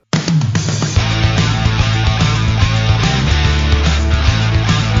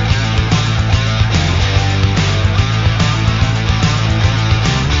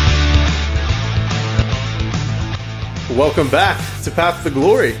Welcome back to Path to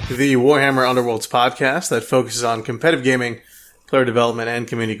Glory, the Warhammer Underworlds podcast that focuses on competitive gaming, player development, and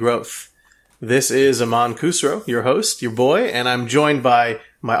community growth. This is Aman Khusro, your host, your boy, and I'm joined by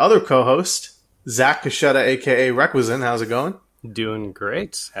my other co-host, Zach Kasheta, aka Requisite. How's it going? Doing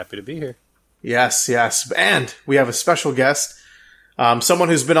great. Happy to be here. Yes. And we have a special guest, someone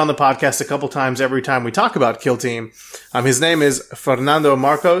who's been on the podcast a couple times every time we talk about Kill Team. His name is Fernando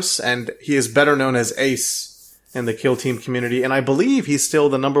Marcos, and he is better known as Ace in the Kill Team community, and I believe he's still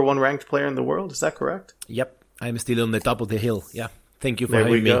the number one ranked player in the world. Is that correct? Yep, I'm still on the top of the hill. Yeah, thank you for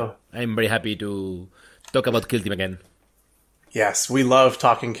having me. I'm very happy to talk about Kill Team again. Yes, we love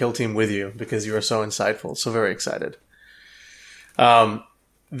talking Kill Team with you because you are so insightful, so very excited.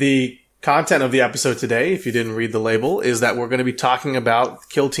 The content of the episode today, if you didn't read the label, is that we're going to be talking about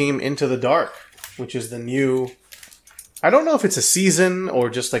Kill Team Into the Dark, which is the new... I don't know if it's a season or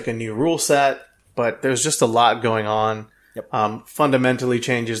just like a new rule set, but there's just a lot going on. Yep. Fundamentally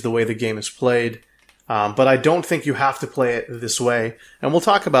changes the way the game is played. But I don't think you have to play it this way. And we'll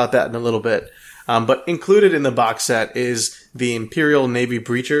talk about that in a little bit. But included in the box set is the Imperial Navy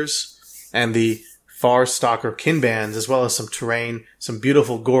Breachers and the Far Stalker Kinbands, as well as some terrain, some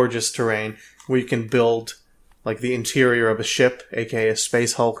beautiful, gorgeous terrain where you can build like the interior of a ship, aka a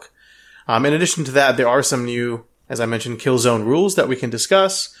Space Hulk. In addition to that, there are some new, as I mentioned, kill zone rules that we can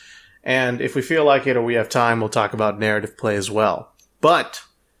discuss. And if we feel like it or we have time, we'll talk about narrative play as well. But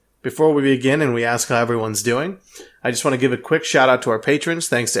before we begin and we ask how everyone's doing, I just want to give a quick shout out to our patrons.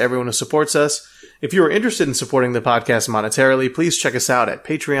 Thanks to everyone who supports us. If you are interested in supporting the podcast monetarily, please check us out at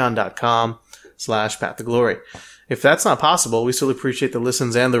patreon.com/pathoglory. If that's not possible, we still appreciate the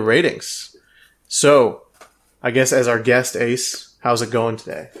listens and the ratings. So, I guess as our guest, Ace, how's it going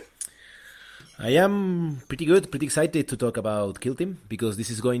today? I am pretty good, pretty excited to talk about Kill Team, because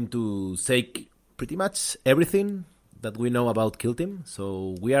this is going to take pretty much everything that we know about Kill Team.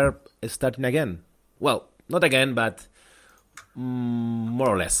 So we are starting again. Well, not again, but more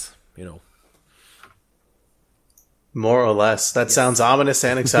or less, you know. More or less. That sounds ominous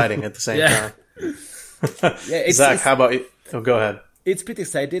and exciting at the same time. Zach, how about you? Oh, go ahead. It's pretty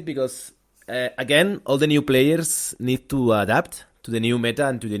excited because, again, all the new players need to adapt to the new meta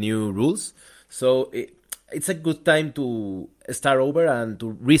and to the new rules. So it's a good time to start over and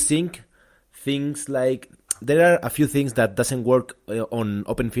to rethink things like... There are a few things that doesn't work on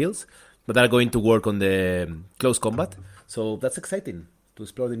open fields, but are going to work on the close combat. So that's exciting to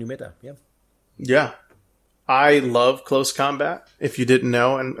explore the new meta. Yeah. I love close combat, if you didn't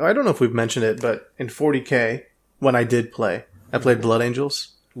know. And I don't know if we've mentioned it, but in 40K, when I did play, I played Blood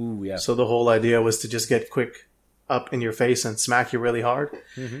Angels. Ooh, yeah. So the whole idea was to just get quick up in your face and smack you really hard.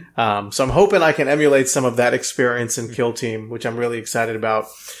 Mm-hmm. So I'm hoping I can emulate some of that experience in Kill Team, which I'm really excited about.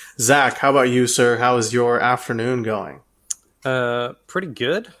 Zach, how about you, sir? How is your afternoon going? Pretty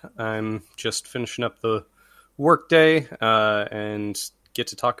good. I'm just finishing up the workday and get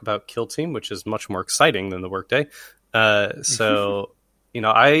to talk about Kill Team, which is much more exciting than the workday. So, you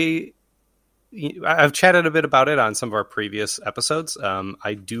know, I've chatted a bit about it on some of our previous episodes.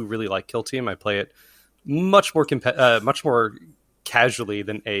 I do really like Kill Team. I play it much more casually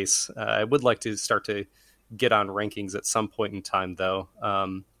than Ace. I would like to start to get on rankings at some point in time, though.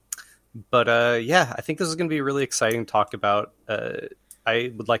 But I think this is going to be really exciting to talk about.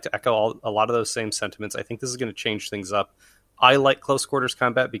 I would like to echo a lot of those same sentiments. I think this is going to change things up. I like close quarters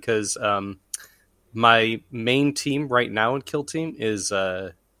combat because my main team right now in Kill Team is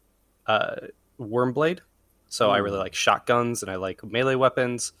Wormblade. So I really like shotguns and I like melee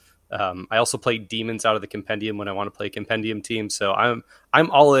weapons. I also play demons out of the compendium when I want to play a compendium team. So I'm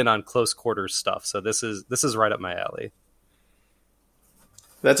all in on close quarters stuff. So this is right up my alley.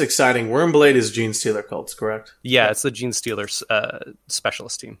 That's exciting. Wormblade is Gene Stealer Cults, correct? Yeah, it's the Gene Stealer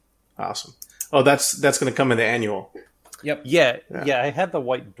specialist team. Awesome. Oh, that's going to come in the annual. Yep. Yeah. I had the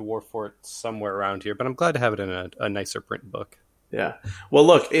white dwarf for it somewhere around here, but I'm glad to have it in a nicer print book. Yeah. Well,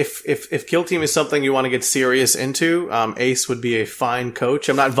 look, if Kill Team is something you want to get serious into, Ace would be a fine coach.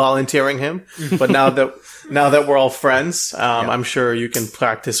 I'm not volunteering him, but now that we're all friends, I'm sure you can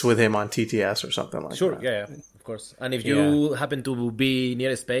practice with him on TTS or something like that. Sure. Yeah, of course. And if you happen to be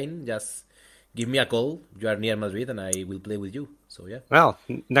near Spain, just give me a call. You are near Madrid, and I will play with you. So yeah. Well,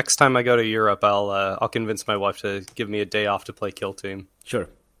 next time I go to Europe, I'll convince my wife to give me a day off to play Kill Team. Sure.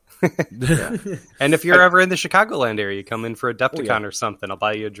 And if you're ever in the Chicagoland area, come in for a Adepticon or something. I'll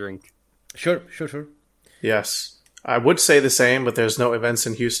buy you a drink. Sure. Yes. I would say the same, but there's no events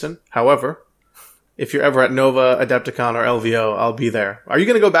in Houston. However, if you're ever at Nova, Adepticon, or LVO, I'll be there. Are you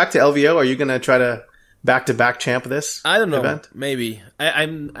going to go back to LVO? Are you going to try to back-to-back champ of this I don't know. event? Maybe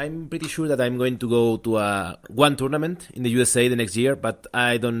I'm pretty sure that I'm going to go to one tournament in the USA the next year, but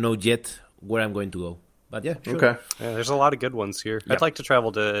I don't know yet where I'm going to go. But yeah, sure. Okay. Yeah, there's a lot of good ones here. Yeah. I'd like to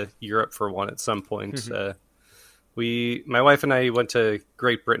travel to Europe for one at some point. My wife and I went to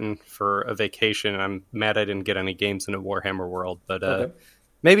Great Britain for a vacation, and I'm mad I didn't get any games in a Warhammer World. But Okay.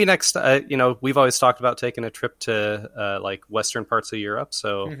 maybe next, we've always talked about taking a trip to like western parts of Europe.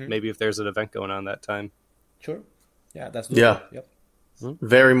 So maybe if there's an event going on that time. Sure. Yeah, that's Yeah. Yep.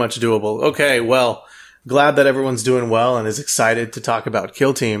 Very much doable. Okay, well, glad that everyone's doing well and is excited to talk about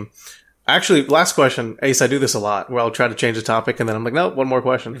Kill Team. Actually, last question. Ace, I do this a lot where I'll try to change the topic and then I'm like, no, one more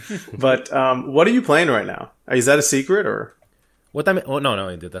question. But what are you playing right now? Is that a secret or? What time? Oh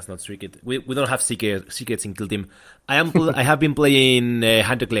no, that's not secret. We don't have secrets in Kill Team. I have been playing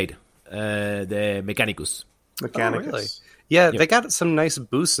Hunter Clade, the Mechanicus. Mechanicus? Oh, really? Yeah, they got some nice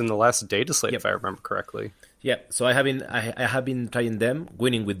boosts in the last data slate, if I remember correctly. Yeah, so I have been trying them,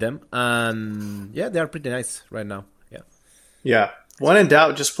 winning with them, and yeah, they are pretty nice right now. Yeah. Yeah. When in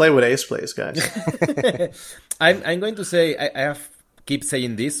doubt, just play what Ace plays, guys. I'm going to say I have keep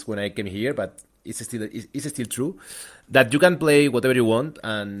saying this when I came here, but it's still true that you can play whatever you want,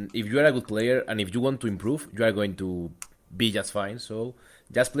 and if you are a good player and if you want to improve, you are going to be just fine. So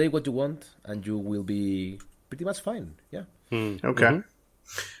just play what you want, and you will be pretty much fine. Yeah. Okay.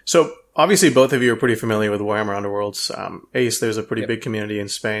 So obviously both of you are pretty familiar with Warhammer Underworlds. Ace, there's a pretty big community in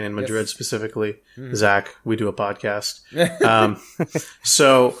Spain, in Madrid specifically. Zach, we do a podcast.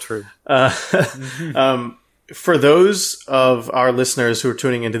 So True. For those of our listeners who are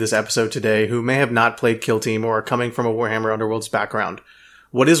tuning into this episode today who may have not played Kill Team or are coming from a Warhammer Underworlds background,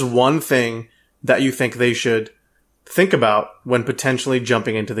 what is one thing that you think they should think about when potentially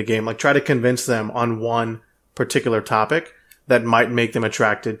jumping into the game? Like try to convince them on one particular topic that might make them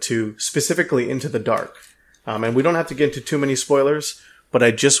attracted to specifically Into the Dark. And we don't have to get into too many spoilers, but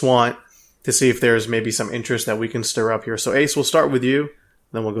I just want to see if there's maybe some interest that we can stir up here. So Ace, we'll start with you,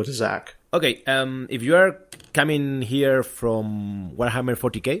 then we'll go to Zach. Okay, if you are coming here from Warhammer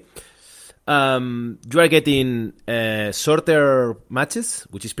 40k, you are getting shorter matches,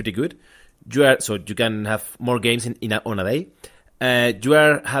 which is pretty good. So you can have more games on a day. You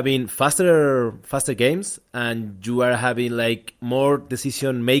are having faster games, and you are having like more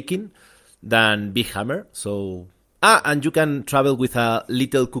decision making than Big Hammer. So and you can travel with a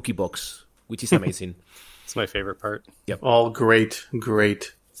little cookie box, which is amazing. It's my favorite part. All great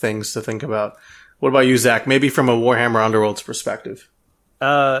things to think about. What about you, Zach? Maybe from a Warhammer Underworlds perspective.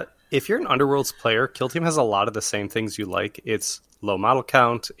 If you're an Underworlds player, Kill Team has a lot of the same things you like. It's low model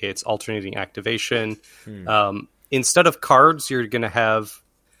count. It's alternating activation. Instead of cards, you're going to have...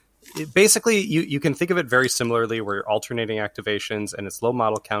 Basically, you can think of it very similarly where you're alternating activations and it's low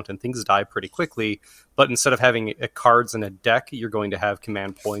model count and things die pretty quickly. But instead of having cards in a deck, you're going to have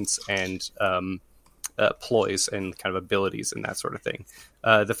command points and ploys and kind of abilities and that sort of thing.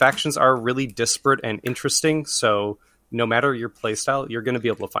 The factions are really disparate and interesting, so no matter your playstyle, you're going to be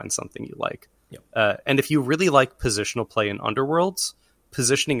able to find something you like. And if you really like positional play in Underworlds,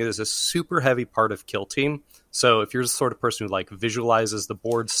 positioning is a super heavy part of Kill Team. So if you're the sort of person who like visualizes the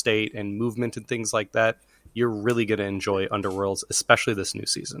board state and movement and things like that, you're really going to enjoy Underworlds, especially this new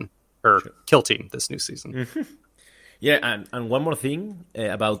season. Or Kill Team this new season. Yeah, and one more thing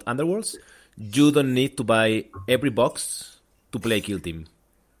about Underworlds. You don't need to buy every box to play Kill Team.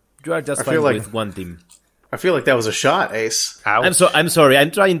 You are just fine with one team. I feel like that was a shot, Ace. I'm sorry.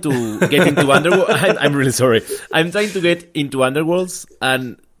 I'm trying to get into Underworld. I'm really sorry. I'm trying to get into Underworlds,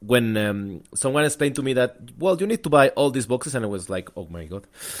 and when someone explained to me that, well, you need to buy all these boxes, and I was like, oh my god,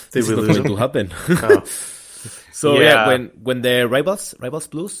 this is not going to happen. So when the Rivals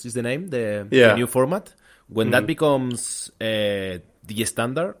Plus is the name, the new format, when that becomes the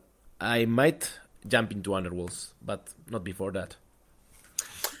standard, I might jump into Underworlds, but not before that.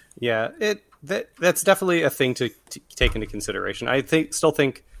 Yeah, that's definitely a thing to take into consideration. I still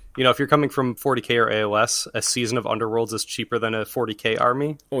think, if you're coming from 40k or AOS, a season of Underworlds is cheaper than a 40k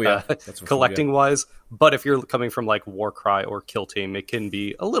army. Oh yeah, collecting wise. But if you're coming from like Warcry or Kill Team, it can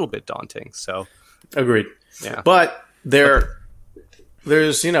be a little bit daunting. So, agreed. Yeah, but there's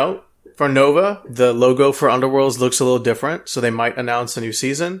for Nova, the logo for Underworlds looks a little different, so they might announce a new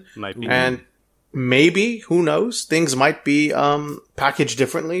season. Might be. And maybe, who knows, things might be packaged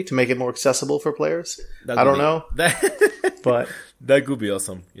differently to make it more accessible for players. I don't know. But that could be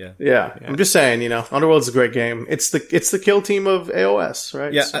awesome. Yeah. I'm just saying, Underworld's a great game. It's the Kill Team of AOS,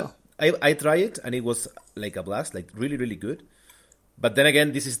 right? Yeah, so. I tried it, and it was like a blast, like really, really good. But then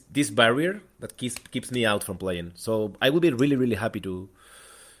again, this is this barrier that keeps me out from playing. So I will be really, really happy to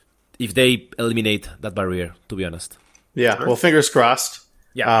if they eliminate that barrier, to be honest. Yeah, well, fingers crossed.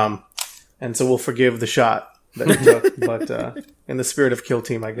 Yeah. And so we'll forgive the shot that we took, but in the spirit of Kill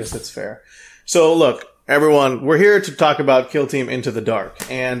Team, I guess it's fair. So look, everyone, we're here to talk about Kill Team Into the Dark.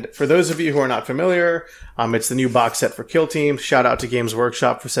 And for those of you who are not familiar, it's the new box set for Kill Team. Shout out to Games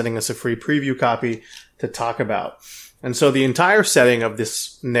Workshop for sending us a free preview copy to talk about. And so the entire setting of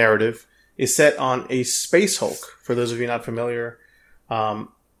this narrative is set on a Space Hulk. For those of you not familiar,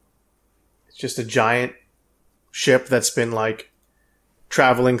 it's just a giant ship that's been like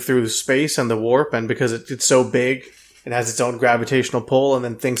traveling through space and the warp, and because it's so big, it has its own gravitational pull, and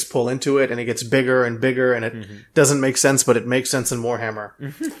then things pull into it, and it gets bigger and bigger, and it doesn't make sense, but it makes sense in Warhammer.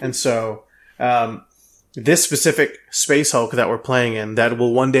 And so, this specific Space Hulk that we're playing in, that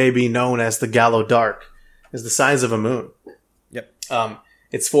will one day be known as the Gallo Dark, is the size of a moon. Yep.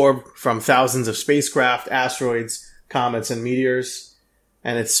 It's formed from thousands of spacecraft, asteroids, comets, and meteors,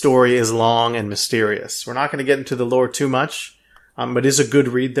 and its story is long and mysterious. We're not going to get into the lore too much. It is a good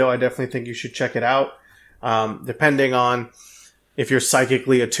read, though. I definitely think you should check it out. Depending on if you're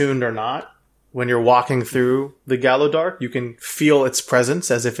psychically attuned or not, when you're walking through the Gallo Dark, you can feel its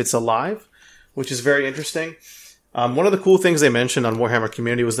presence as if it's alive, which is very interesting. One of the cool things they mentioned on Warhammer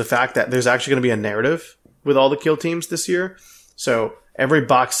Community was the fact that there's actually going to be a narrative with all the kill teams this year. So every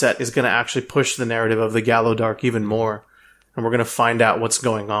box set is going to actually push the narrative of the Gallo Dark even more, and we're going to find out what's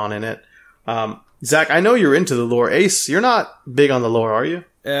going on in it. Zach, I know you're into the lore. Ace, you're not big on the lore, are you?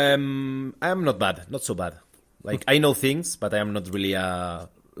 I'm not bad. Not so bad. Like, I know things, but I am not really a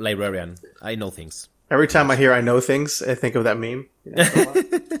librarian. I know things. Every time I hear I know things, I think of that meme. You know,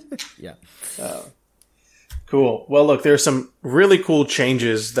 Yeah. Cool. Well, look, there's some really cool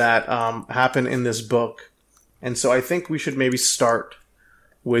changes that happen in this book. And so I think we should maybe start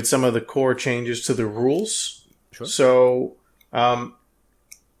with some of the core changes to the rules. Sure. So,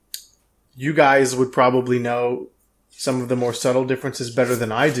 you guys would probably know some of the more subtle differences better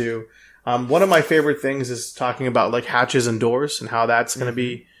than I do. One of my favorite things is talking about like hatches and doors and how that's going to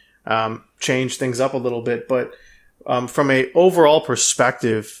be change things up a little bit. But from a overall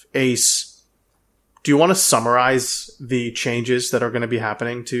perspective, Ace, do you want to summarize the changes that are going to be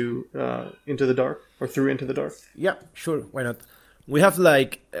happening to Into the Dark or through Into the Dark? Yeah, sure. Why not? We have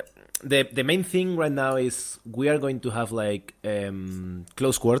like the main thing right now is we are going to have like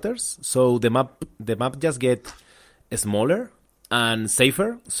close quarters. So the map just get smaller and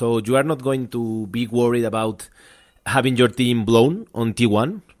safer. So you are not going to be worried about having your team blown on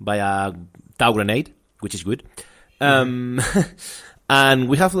T1 by a Tau grenade, which is good. And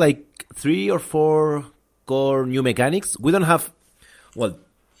we have like 3 or 4 core new mechanics. We don't have, well,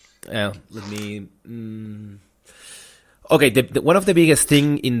 let me. Okay, one of the biggest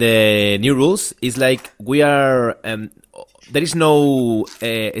thing in the new rules is like we are. There is no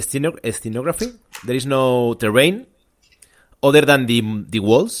scenography. There is no terrain other than the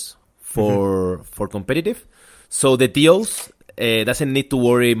walls for competitive. So the TOs doesn't need to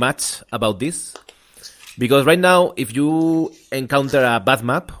worry much about this, because right now if you encounter a bad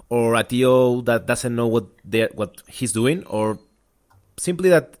map or a TO that doesn't know what he's doing, or simply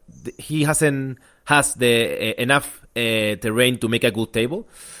that he has enough terrain to make a good table,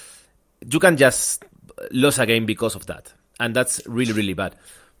 you can just lose a game because of that, and that's really, really bad.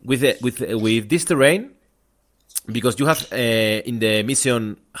 With this terrain, because you have in the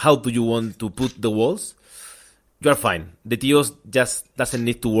mission how do you want to put the walls, you are fine. The TOs just doesn't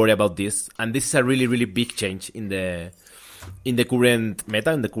need to worry about this, and this is a really, really big change in the current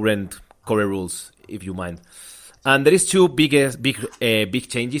meta, in the current core rules, if you mind. And there is two big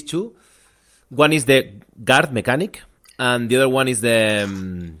changes too. One is the guard mechanic, and the other one is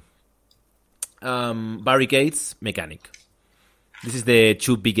the barricades mechanic. This is the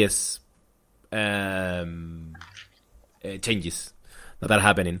two biggest changes that are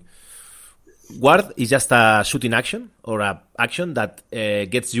happening. Guard is just a shooting action or a action that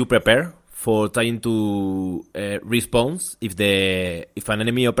gets you prepared for trying to response if an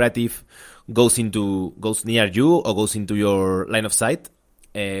enemy operative goes near you or goes into your line of sight.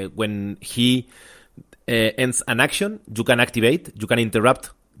 When he ends an action, you can interrupt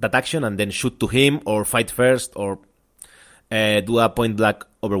that action and then shoot to him or fight first or do a point blank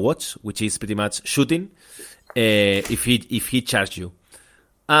overwatch, which is pretty much shooting if he charges you.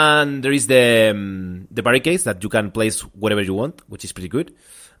 And there is the barricades that you can place wherever you want, which is pretty good.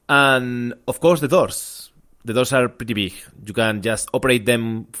 And of course the doors. The doors are pretty big. You can just operate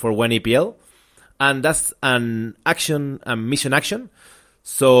them for one APL, and that's an action, a mission action.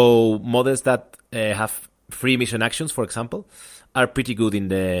 So models that have free mission actions, for example, are pretty good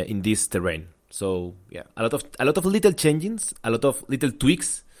in this terrain. So yeah, a lot of little changes, a lot of little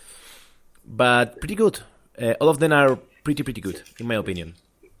tweaks but pretty good. All of them are pretty good, in my opinion.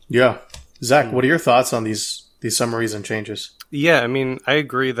 Yeah. Zach, what are your thoughts on these summaries and changes? Yeah, I mean, I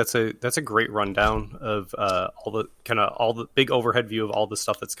agree. That's a great rundown of all the big overhead view of all the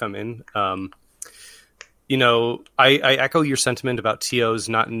stuff that's come in. I echo your sentiment about TOs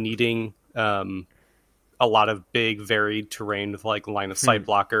not needing a lot of big varied terrain with like line of sight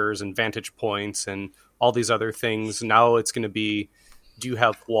blockers and vantage points and all these other things. Now it's going to be, do you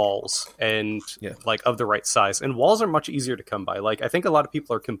have walls and like of the right size? And walls are much easier to come by. Like I think a lot of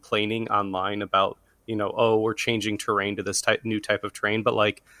people are complaining online about, we're changing terrain to this new type of terrain, but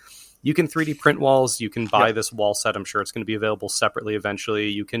like you can 3D print walls. You can buy this wall set. I'm sure it's going to be available separately eventually.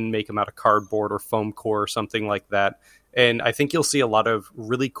 You can make them out of cardboard or foam core or something like that. And I think you'll see a lot of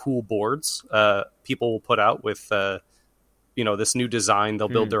really cool boards people will put out with, this new design. They'll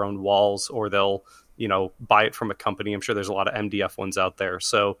build their own walls, or they'll, buy it from a company. I'm sure there's a lot of MDF ones out there.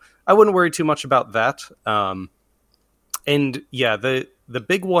 So I wouldn't worry too much about that. And yeah, the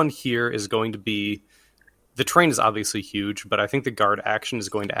big one here is going to be, the terrain is obviously huge, but I think the guard action is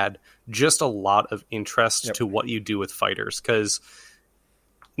going to add just a lot of interest to what you do with fighters, because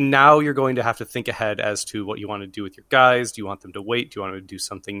now you're going to have to think ahead as to what you want to do with your guys. Do you want them to wait? Do you want to do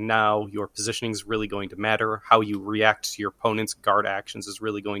something now? Your positioning is really going to matter. How you react to your opponent's guard actions is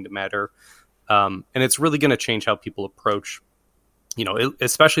really going to matter. And it's really going to change how people approach,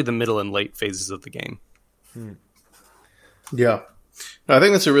 especially the middle and late phases of the game. Yeah. I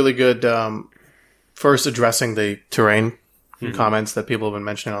think that's a really good, first addressing the terrain comments that people have been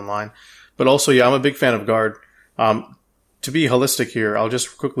mentioning online. But also, I'm a big fan of guard. To be holistic here, I'll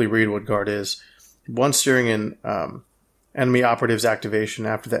just quickly read what guard is. Once during an enemy operative's activation,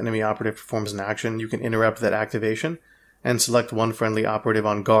 after the enemy operative performs an action, you can interrupt that activation and select one friendly operative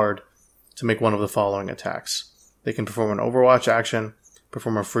on guard to make one of the following attacks. They can perform an Overwatch action,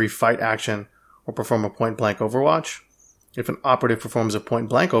 perform a free fight action, or perform a point-blank Overwatch. If an operative performs a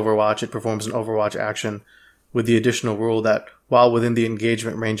point-blank Overwatch, it performs an Overwatch action with the additional rule that while within the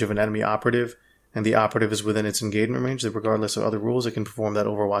engagement range of an enemy operative, and the operative is within its engagement range, that regardless of other rules, it can perform that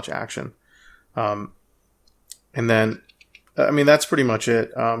Overwatch action. And then, that's pretty much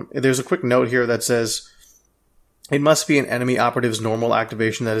it. There's a quick note here that says, it must be an enemy operative's normal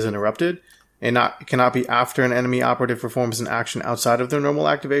activation that is interrupted, and it cannot be after an enemy operative performs an action outside of their normal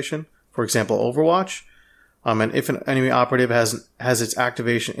activation, for example, Overwatch. And if an enemy operative has its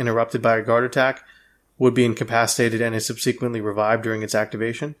activation interrupted by a guard attack, would be incapacitated and is subsequently revived during its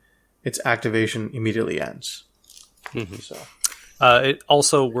activation immediately ends. So, it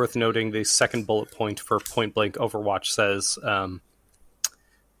also worth noting the second bullet point for point blank Overwatch says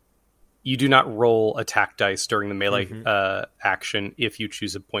you do not roll attack dice during the melee action if you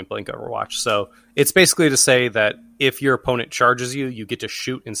choose a point blank Overwatch. So it's basically to say that if your opponent charges you, you get to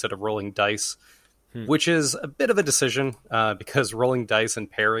shoot instead of rolling dice. Which is a bit of a decision because rolling dice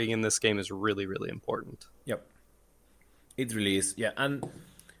and parrying in this game is really, really important. Yep. It really is. Yeah, and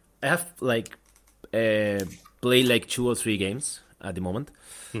I have played like 2 or 3 games at the moment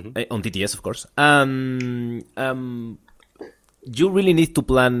on TTS, of course. You really need to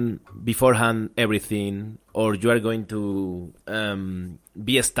plan beforehand everything, or you are going to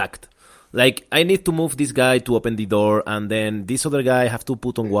be stuck. Like, I need to move this guy to open the door, and then this other guy have to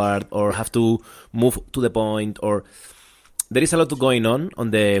put on guard, or have to move to the point, or... There is a lot going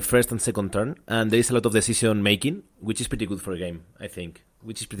on the first and second turn, and there is a lot of decision making, which is pretty good for a game, I think,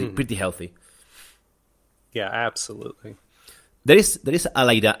 which is pretty healthy. Yeah, absolutely. There is a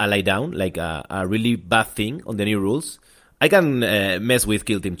lie down, like a really bad thing on the new rules. I can mess with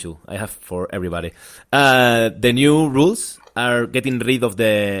Kill Team 2. I have for everybody. The new rules are getting rid of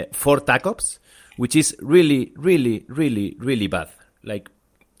the 4 TAC ops, which is really, really, really, really bad. Like,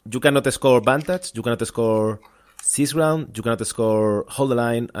 you cannot score Vantage, you cannot score Seize Ground, you cannot score Hold the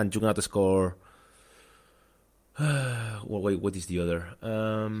Line, and you cannot score... what is the other?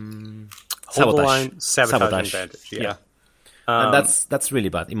 Hold the Line, Sabotage. And Vantage, yeah. And that's really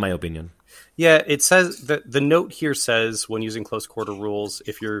bad, in my opinion. Yeah, it says that the note here says when using close quarter rules,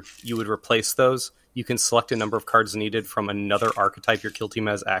 if you would replace those, you can select a number of cards needed from another archetype your kill team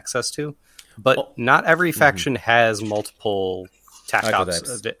has access to. But not every faction has multiple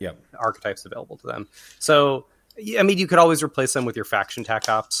archetypes available to them. So, I mean, you could always replace them with your faction TAC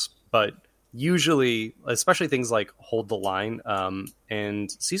ops, but usually, especially things like Hold the Line and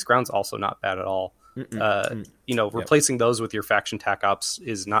Seize Ground's also not bad at all. Replacing those with your faction TAC ops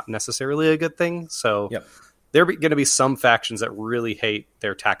is not necessarily a good thing. So there are going to be some factions that really hate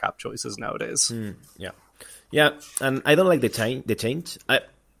their TAC op choices nowadays. And I don't like the change.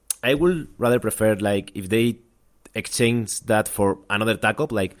 I would rather prefer, like, if they exchange that for another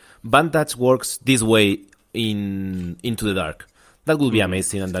TAC-op. Like Vantage works this way in Into the Dark. That would be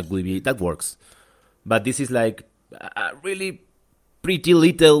amazing, and that works. But this is like a really pretty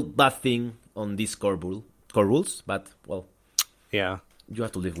little bad thing on these core rules. But well, Yeah. you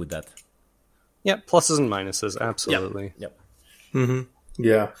have to live with that. Yeah, pluses and minuses, absolutely. Yep.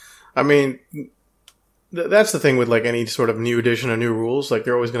 Yeah. I mean, that's the thing with like any sort of new edition or new rules. Like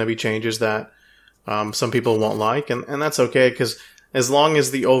there are always going to be changes that some people won't like, and that's okay, because as long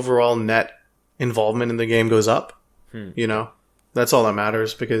as the overall net involvement in the game goes up, you know, that's all that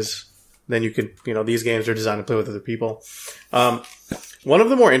matters, because then you could, you know, these games are designed to play with other people. One of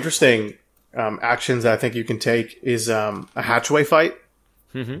the more interesting actions that I think you can take is a hatchway fight.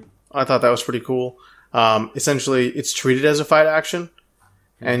 I thought that was pretty cool. Essentially, it's treated as a fight action,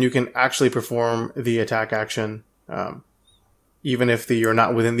 and you can actually perform the attack action even if you're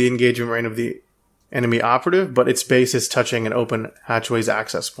not within the engagement range of the enemy operative, but its base is touching an open hatchway's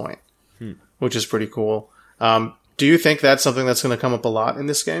access point, which is pretty cool. Do you think that's something that's going to come up a lot in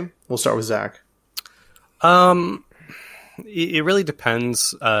this game? We'll start with Zach. It really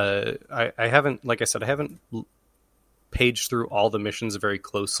depends. I haven't, like I said, I haven't paged through all the missions very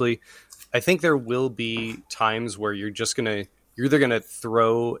closely. I think there will be times where you're either going to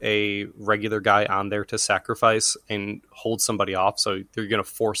throw a regular guy on there to sacrifice and hold somebody off. So you're going to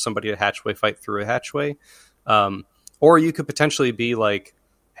force somebody to hatchway fight through a hatchway. Or you could potentially be like,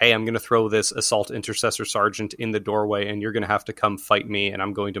 hey, I'm going to throw this assault intercessor sergeant in the doorway, and you're going to have to come fight me, and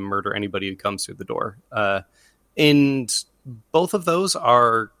I'm going to murder anybody who comes through the door. And both of those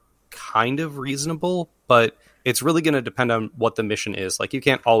are kind of reasonable, but it's really going to depend on what the mission is. Like, you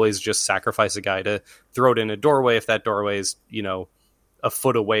can't always just sacrifice a guy to throw it in a doorway if that doorway is, you know, a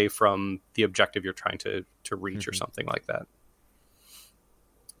foot away from the objective you're trying to reach or something like that.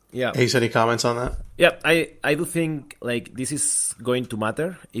 Yeah. Ace, any comments on that? Yeah, I do think like this is going to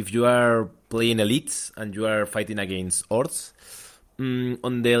matter if you are playing elites and you are fighting against hordes.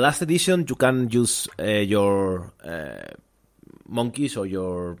 On the last edition, you can use your monkeys or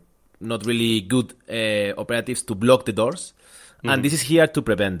your not really good operatives to block the doors. And this is here to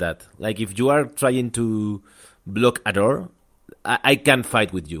prevent that. Like if you are trying to block a door, I can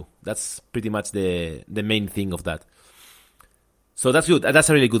fight with you. That's pretty much the main thing of that. So that's good. That's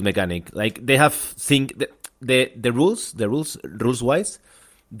a really good mechanic. Like they have the rules wise,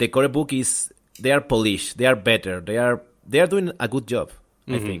 the core book they are polished, they are better, they are doing a good job,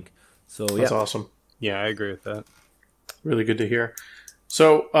 I think. So That's awesome. Yeah, I agree with that. Really good to hear.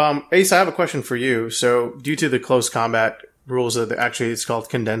 So, Ace, I have a question for you. So, due to the close combat rules, actually it's called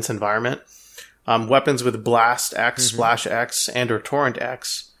Condensed Environment, weapons with Blast X, Splash X, and or Torrent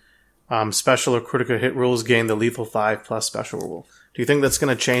X, special or critical hit rules gain the Lethal 5 plus special rule. Do you think that's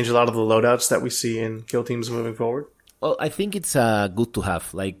going to change a lot of the loadouts that we see in kill teams moving forward? Well, I think it's good to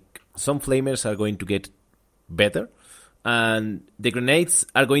have. Like, some flamers are going to get better, and the grenades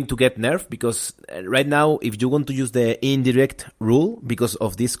are going to get nerfed, because right now, if you want to use the indirect rule because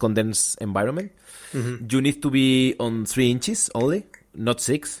of this condensed environment, you need to be on 3 inches only, not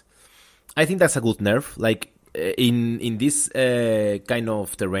 6. I think that's a good nerf. Like in this kind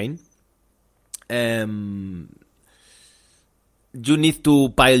of terrain, you need to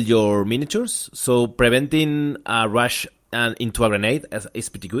pile your miniatures, so preventing a rush into a grenade is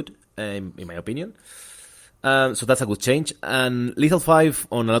pretty good, in my opinion. So that's a good change. And Lethal 5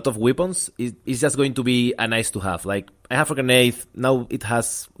 on a lot of weapons is just going to be a nice to have. Like, I have a grenade, now it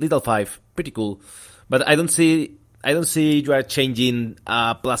has Lethal 5, pretty cool. But I don't see you are changing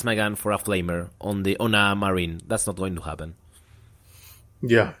a plasma gun for a flamer on a marine. That's not going to happen.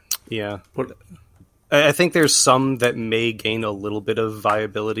 Yeah. Yeah. I think there's some that may gain a little bit of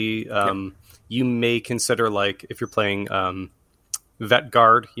viability. You may consider, like, if you're playing Vet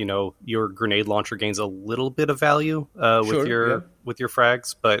Guard, you know, your grenade launcher gains a little bit of value with your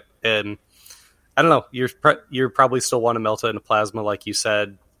frags, but I don't know. You're probably still want to melt it in a plasma, like you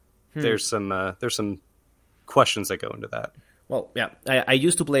said. There's some questions that go into that. Well, yeah, I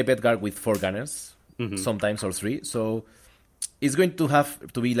used to play Vet Guard with 4 gunners, sometimes, or 3, so it's going to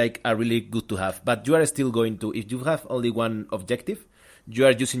have to be like a really good to have. But you are still going to, if you have only one objective, you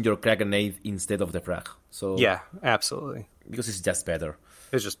are using your crack grenade instead of the frag. So yeah, absolutely, because it's just better.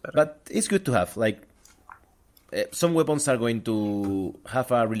 It's just better. But it's good to have. Like, some weapons are going to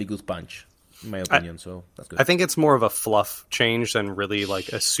have a really good punch, in my opinion. So that's good. I think it's more of a fluff change than really like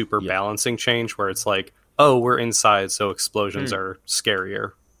a super balancing change, where it's like, oh, we're inside, so explosions are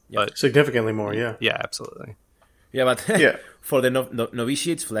scarier. But Significantly more, yeah. Yeah, absolutely. Yeah, but for the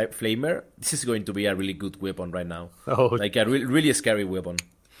Novitiates Flamer, this is going to be a really good weapon right now. Oh, like a really scary weapon.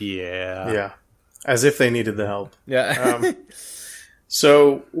 Yeah. Yeah. As if they needed the help. Yeah.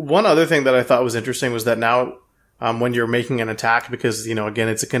 So one other thing that I thought was interesting was that now when you're making an attack, because, again,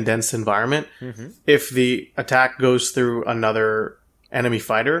 it's a condensed environment, if the attack goes through another enemy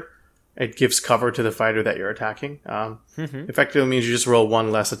fighter, it gives cover to the fighter that you're attacking. Effectively means you just roll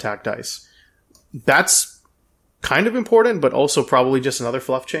one less attack dice. That's kind of important, but also probably just another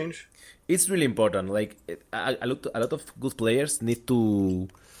fluff change. It's really important. Like, a lot of good players need to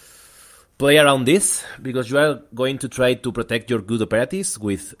play around this, because you are going to try to protect your good operatives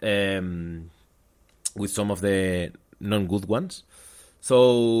with some of the non-good ones.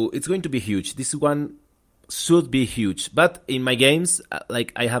 So it's going to be huge. This one should be huge. But in my games,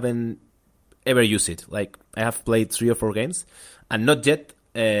 like, I haven't ever used it. Like, I have played 3 or 4 games, and not yet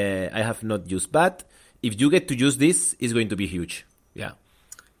I have not used. But if you get to use this, it's going to be huge. Yeah.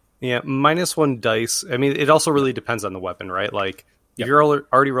 Yeah, -1 dice. I mean, it also really depends on the weapon, right? Like, if you're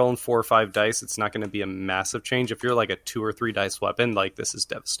already rolling 4 or 5 dice, it's not going to be a massive change. If you're like a 2 or 3 dice weapon, like, this is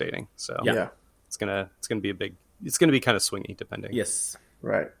devastating. So Yeah. it's gonna be kind of swingy depending. Yes.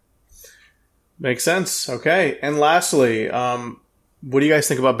 Right. Makes sense. Okay. And lastly, what do you guys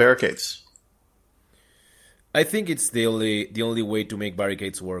think about barricades? I think it's the only way to make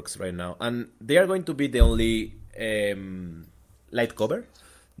barricades works right now, and they are going to be the only light cover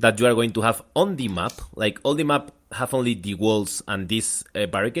that you are going to have on the map. Like, all the map have only the walls and these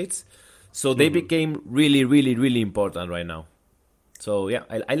barricades, so they became really, really, really important right now. So yeah,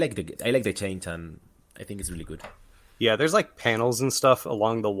 I like the change, and I think it's really good. Yeah, there's like panels and stuff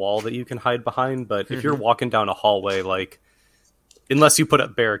along the wall that you can hide behind, but if you're walking down a hallway, like, unless you put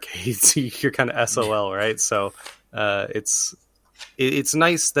up barricades, you're kind of SOL, right? So it's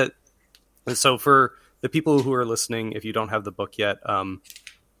nice that. So for the people who are listening, if you don't have the book yet,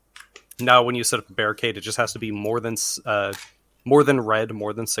 now when you set up a barricade, it just has to be more than red,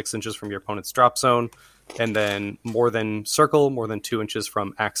 more than 6 inches from your opponent's drop zone, and then more than circle, more than 2 inches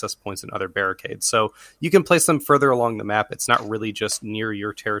from access points and other barricades. So you can place them further along the map. It's not really just near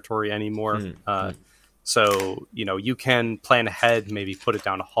your territory anymore. So, you can plan ahead, maybe put it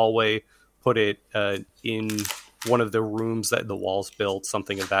down a hallway, put it in one of the rooms that the walls build,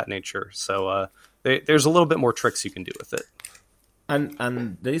 something of that nature. So there's a little bit more tricks you can do with it.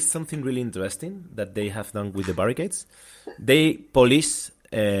 And there is something really interesting that they have done with the barricades. They polish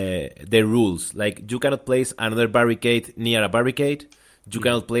the rules. Like, you cannot place another barricade near a barricade. You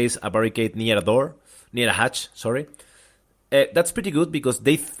cannot place a barricade near a hatch, sorry. That's pretty good, because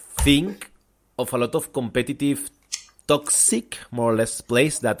they think of a lot of competitive, toxic, more or less,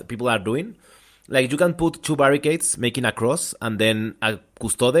 plays that people are doing. Like, you can put 2 barricades making a cross, and then a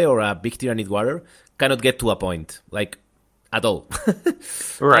Custode or a Big Tyranid Warrior cannot get to a point, like, at all.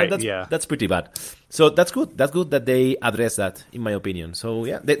 Right, that's pretty bad. So that's good. That's good that they address that, in my opinion. So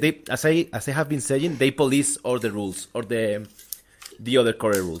yeah, they as I have been saying, they police all the rules, or the other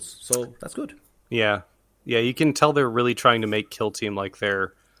core rules. So that's good. Yeah, you can tell they're really trying to make Kill Team like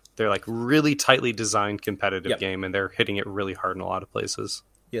they're like really tightly designed competitive game, and they're hitting it really hard in a lot of places.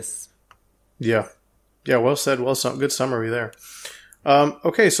 Yes. Yeah. Well said. Good summary there.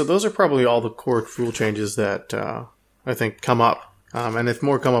 Okay, so those are probably all the core rule changes that I think come up. And if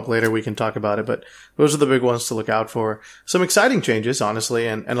more come up later, we can talk about it. But those are the big ones to look out for. Some exciting changes, honestly,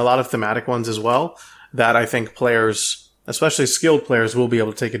 and a lot of thematic ones as well, that I think players, especially skilled players, will be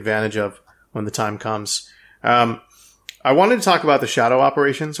able to take advantage of when the time comes. I wanted to talk about the shadow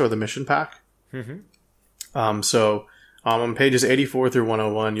operations, or the mission pack. So on pages 84 through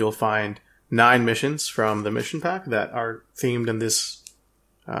 101, you'll find 9 missions from the mission pack that are themed in this,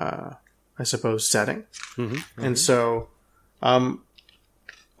 I suppose, setting. And so,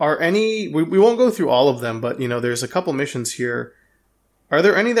 are any, we won't go through all of them, but, there's a couple missions here. Are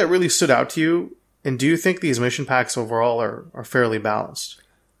there any that really stood out to you? And do you think these mission packs overall are fairly balanced?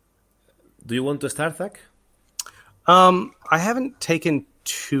 Do you want to start, Zach? I haven't taken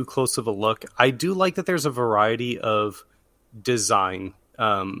too close of a look. I do like that there's a variety of design.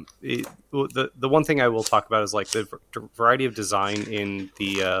 The one thing I will talk about is like the variety of design in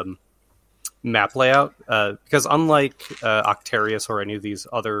the map layout, because unlike Octarius or any of these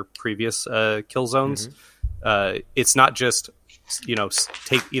other previous kill zones, it's not just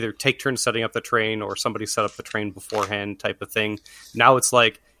take turns setting up the train, or somebody set up the train beforehand type of thing. Now it's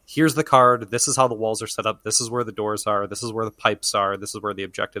like, here's the card, this is how the walls are set up, this is where the doors are, this is where the pipes are, this is where the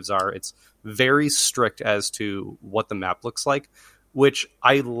objectives are. It's very strict as to what the map looks like, which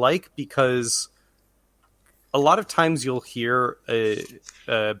I like, because a lot of times you'll hear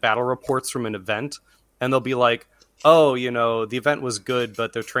battle reports from an event, and they'll be like, oh, the event was good,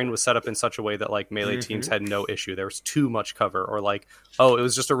 but the terrain was set up in such a way that like melee teams had no issue. There was too much cover, or like, oh, it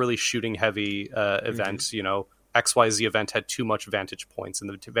was just a really shooting heavy event. XYZ event had too much vantage points, and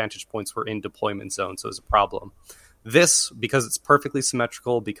the vantage points were in deployment zone, so it was a problem. This, because it's perfectly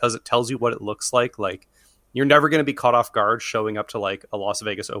symmetrical, because it tells you what it looks like you're never going to be caught off guard showing up to like a Las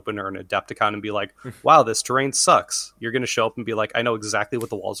Vegas Open or an Adepticon and be like, wow, this terrain sucks. You're going to show up and be like, I know exactly what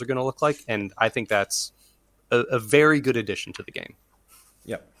the walls are going to look like, and I think that's a very good addition to the game.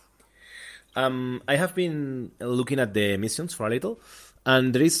 Yeah. I have been looking at the missions for a little,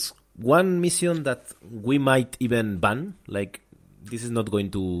 and there is one mission that we might even ban. Like, this is not going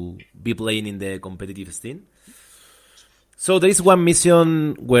to be playing in the competitive scene. So there is one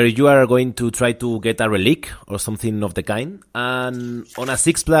mission where you are going to try to get a relic or something of the kind. And on a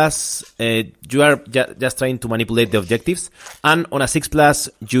 6+, you are just trying to manipulate the objectives. And on a 6+,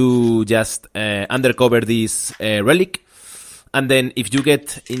 you just undercover this relic. And then if you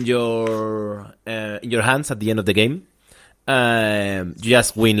get in your hands at the end of the game, you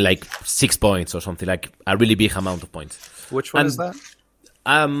just win like 6 points or something, like a really big amount of points. Which one is that?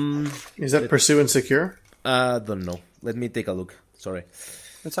 Is that Pursue and Secure? Don't know. Let me take a look. Sorry.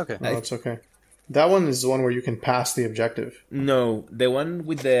 It's okay. No, it's okay. That one is the one where you can pass the objective. No, the one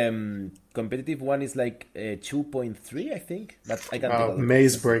with the competitive one is like 2.3, I think. But I can take a look.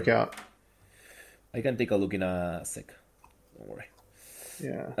 Maze Breakout. I can take a look in a sec. Don't worry.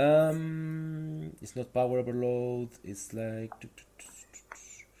 Yeah. It's not Power Overload. It's like...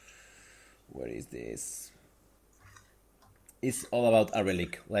 Where is this? It's all about a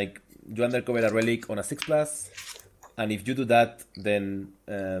relic. Like, you undercover a relic on a 6+, and if you do that, then...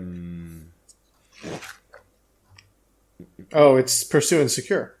 Oh, it's Pursue and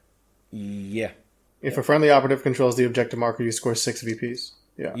Secure. Yeah. If a friendly operative controls the objective marker, you score 6 VPs.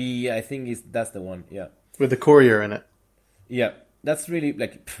 Yeah. Yeah, I think that's the one, yeah. With the courier in it. Yeah, that's really,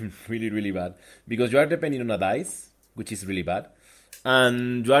 like, really, really bad. Because you are depending on a dice, which is really bad.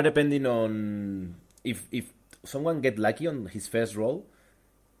 And you are depending on... If someone get lucky on his first roll,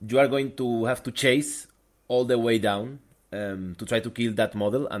 you are going to have to chase all the way down to try to kill that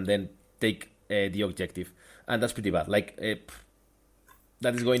model and then take the objective. And that's pretty bad. Like,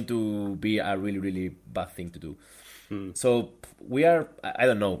 that is going to be a really, really bad thing to do. So we are, I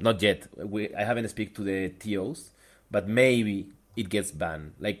don't know, not yet. I haven't speak to the TOs, but maybe it gets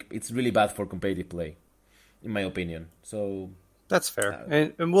banned. Like, it's really bad for competitive play, in my opinion. So that's fair,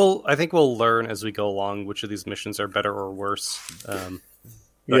 and I think we'll learn as we go along which of these missions are better or worse.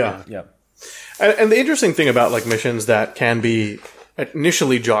 Yeah. And the interesting thing about like missions that can be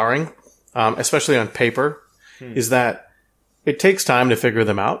initially jarring, especially on paper, is that it takes time to figure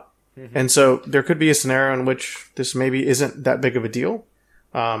them out. And so there could be a scenario in which this maybe isn't that big of a deal.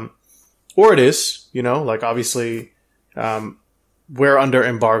 Or it is, like obviously, we're under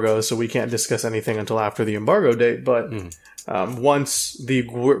embargo, so we can't discuss anything until after the embargo date. But once the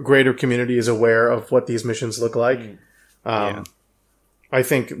greater community is aware of what these missions look like, I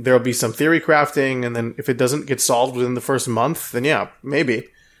think there'll be some theory crafting. And then if it doesn't get solved within the first month, then yeah, maybe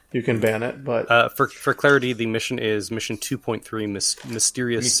you can ban it. But for clarity, the mission is mission 2.3,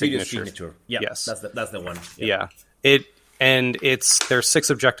 mysterious signature. Yeah, yes, that's the one. Yeah. There's 6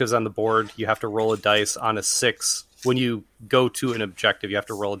 objectives on the board. You have to roll a dice on a 6. When you go to an objective, you have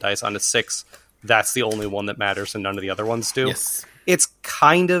to roll a dice on a 6. That's the only one that matters, and none of the other ones do. Yes. It's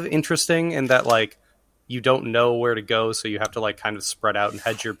kind of interesting in that, like, you don't know where to go, so you have to, like, kind of spread out and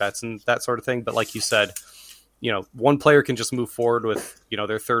hedge your bets and that sort of thing. But like you said, one player can just move forward with,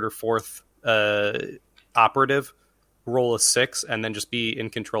 their third or fourth operative, roll a 6, and then just be in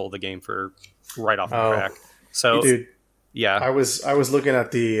control of the game for right off the track. So, dude, yeah, I was looking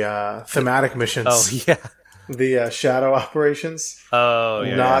at the thematic missions. Oh yeah, the shadow operations. Oh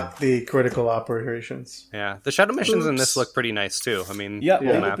yeah, not the critical operations. Yeah, the shadow missions in this look pretty nice too. I mean, yeah, cool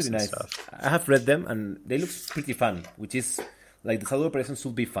they look maps pretty and nice. stuff. I have read them and they look pretty fun, which is like the shadow operations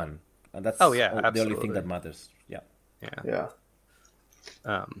should be fun, and that's the only thing that matters. Yeah.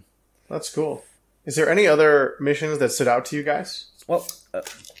 That's cool. Is there any other missions that stood out to you guys? Well,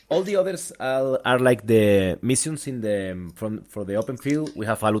 all the others are like the missions for the open field. We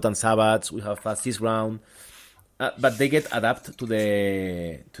have Alutan Sabbats, we have Seize Ground, but they get adapted to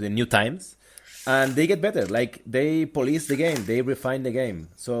the new times, and they get better. Like, they police the game, they refine the game.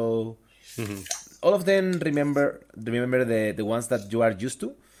 So all of them remember the ones that you are used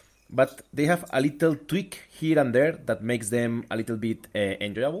to, but they have a little tweak here and there that makes them a little bit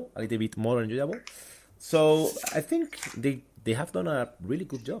enjoyable, a little bit more enjoyable. So I think they have done a really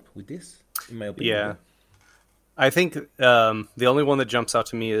good job with this, in my opinion. Yeah. I think the only one that jumps out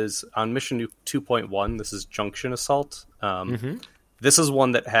to me is on Mission 2.1. This is Junction Assault. This is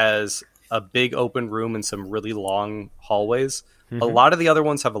one that has a big open room and some really long hallways. A lot of the other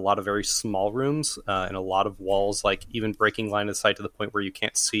ones have a lot of very small rooms and a lot of walls, like even breaking line of sight to the point where you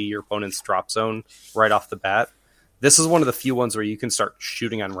can't see your opponent's drop zone right off the bat. This is one of the few ones where you can start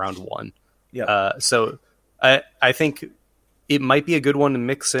shooting on round one. Yeah. So I think it might be a good one to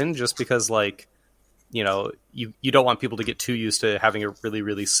mix in just because, like, you know, you don't want people to get too used to having a really,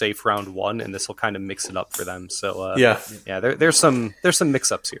 really safe round one, and this will kind of mix it up for them. So there's some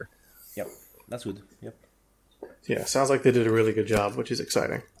mix-ups here. Yep, that's good. Yep. Yeah, sounds like they did a really good job, which is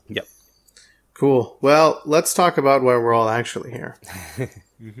exciting. Yep. Cool. Well, let's talk about why we're all actually here.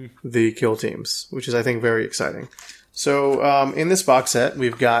 The kill teams, which is, I think, very exciting. So, in this box set,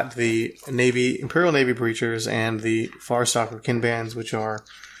 we've got the Imperial Navy Breachers and the Farstalker Kinbands, which are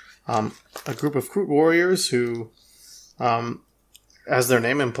a group of Kroot warriors who, as their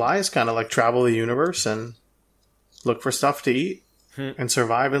name implies, kind of like travel the universe and look for stuff to eat and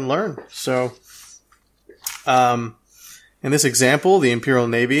survive and learn. So, in this example, the Imperial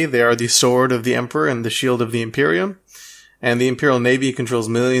Navy, they are the sword of the Emperor and the shield of the Imperium. And the Imperial Navy controls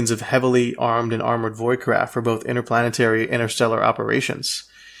millions of heavily armed and armored voidcraft for both interplanetary and interstellar operations.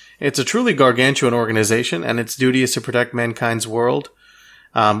 It's a truly gargantuan organization, and its duty is to protect mankind's world,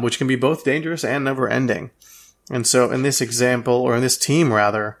 which can be both dangerous and never-ending. And so in this example, or in this team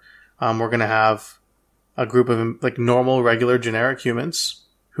rather, we're going to have a group of like normal, regular, generic humans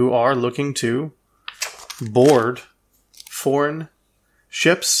who are looking to board foreign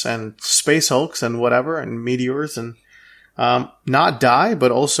ships and space hulks and whatever, and meteors, and not die,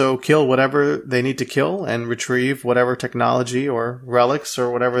 but also kill whatever they need to kill and retrieve whatever technology or relics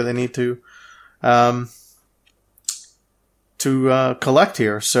or whatever they need to collect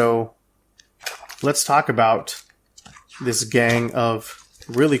here. So let's talk about this gang of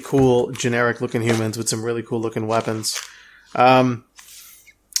really cool, generic-looking humans with some really cool-looking weapons.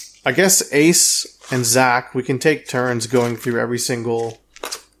 I guess Ace and Zach, we can take turns going through every single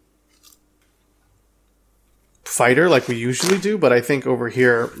fighter like we usually do, but I think over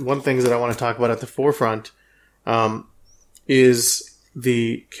here, one thing that I want to talk about at the forefront is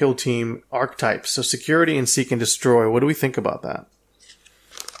the kill team archetypes. So security and seek and destroy. What do we think about that?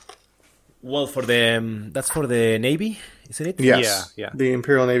 Well, for the that's for the Navy, isn't it? Yes. Yeah. The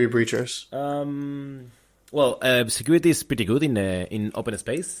Imperial Navy Breachers. Security is pretty good in open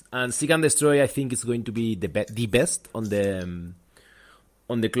space, and seek and destroy I think is going to be the best on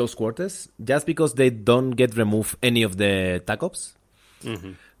the close quarters, just because they don't get removed any of the TAC ops,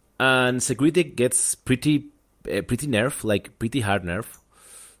 and security gets pretty nerf, like pretty hard nerf.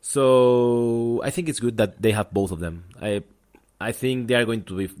 So I think it's good that they have both of them. I think they are going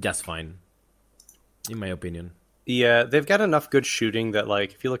to be just fine, in my opinion. Yeah, they've got enough good shooting that,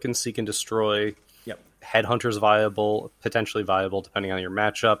 like, if you look in Seek and Destroy, Headhunter's viable, potentially viable depending on your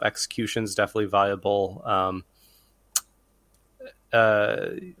matchup. Execution's definitely viable.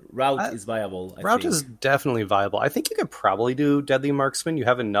 Route is viable. Route is definitely viable. I think you could probably do Deadly Marksman. You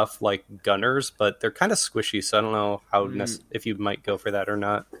have enough like gunners, but they're kind of squishy, so I don't know how if you might go for that or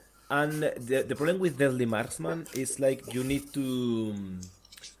not. And the problem with Deadly Marksman is like you need to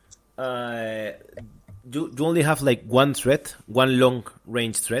you only have like one threat, one long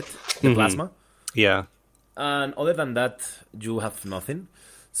range threat, the plasma. Yeah. And other than that, you have nothing.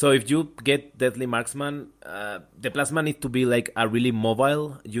 So if you get Deadly Marksman, the plasma needs to be like a really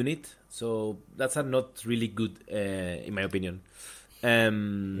mobile unit. So that's a not really good, in my opinion,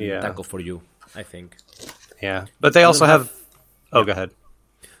 tackle for you, I think. Yeah, but they also have... Oh, go ahead.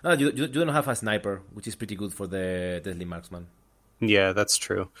 You don't have a sniper, which is pretty good for the Deadly Marksman. Yeah, that's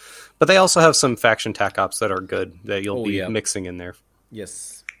true. But they also have some faction tac ops that are good that you'll be mixing in there.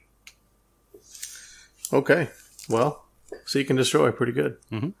 Yes. Okay. Well, Seek and Destroy, pretty good.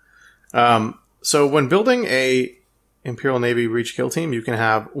 So when building a Imperial Navy Breach kill team, you can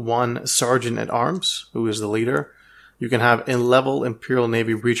have one Sergeant at Arms, who is the leader. You can have in-level Imperial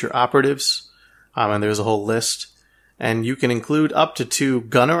Navy Breacher operatives, and there's a whole list. And you can include up to 2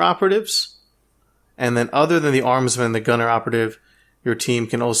 gunner operatives. And then other than the armsman and the gunner operative, your team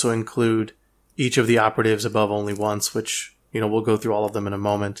can also include each of the operatives above only once, which, we'll go through all of them in a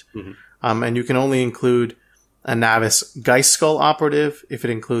moment. And you can only include a Navis Geist Skull operative if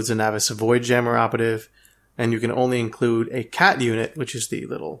it includes a Navis Void Jammer operative. And you can only include a CAT unit, which is the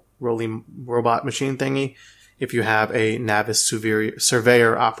little rolling robot machine thingy, if you have a Navis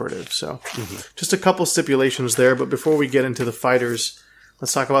Surveyor operative. So just a couple stipulations there. But before we get into the fighters,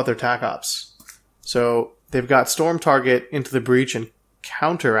 let's talk about their TAC ops. So they've got Storm Target into the Breach and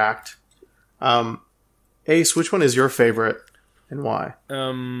Counteract. Ace, which one is your favorite and why?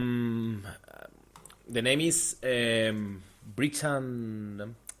 The name is Breach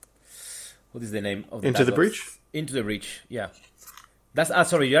and what is the name of the Into the TAC Breach? Ops? Into the Breach, yeah. That's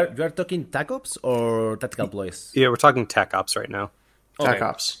sorry, you are talking TAC Ops or Tactical Ploys? Yeah, we're talking Tech Ops right now. Tac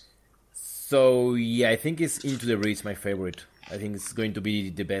Ops. So yeah, I think it's Into the Breach my favorite. I think it's going to be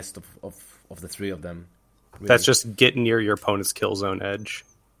the best of the three of them. Really. That's just get near your opponent's kill zone edge.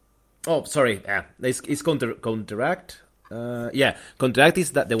 Oh, sorry. Yeah, it's counteract. Yeah, counteract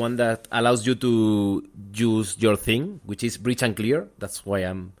is the one that allows you to use your thing, which is breach and clear. That's why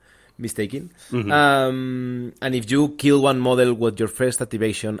I'm mistaken. And if you kill one model with your first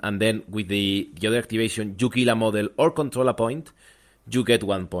activation, and then with the other activation you kill a model or control a point, you get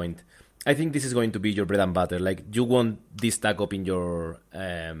 1 point. I think this is going to be your bread and butter. Like you want this TAC Op in your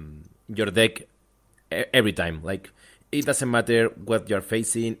deck every time. Like it doesn't matter what you're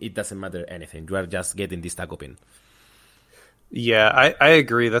facing. It doesn't matter anything. You are just getting this TAC Op in. Yeah, I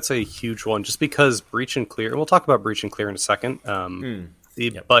agree. That's a huge one. Just because breach and clear. We'll talk about breach and clear in a second.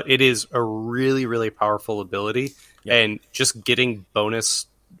 But it is a really, really powerful ability, and just getting bonus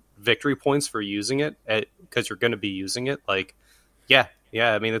victory points for using it because you're going to be using it. Like, yeah.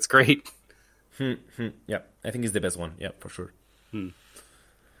 I mean, it's great. Yeah, I think it's the best one. Yeah, for sure.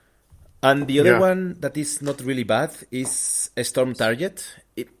 And the other one that is not really bad is a Storm Target.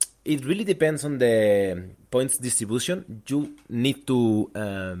 It really depends on the points distribution. You need to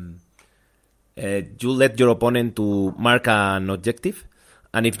you let your opponent to mark an objective,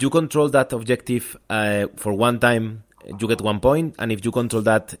 and if you control that objective for one time, you get 1 point, and if you control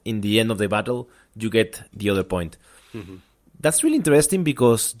that in the end of the battle, you get the other point. That's really interesting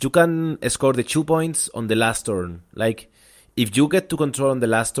because you can score the 2 points on the last turn. Like, if you get to control on the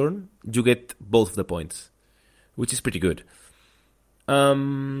last turn, you get both of the points, which is pretty good.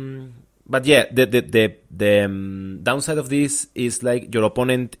 But yeah, the downside of this is like your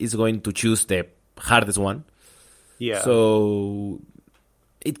opponent is going to choose the hardest one. Yeah. So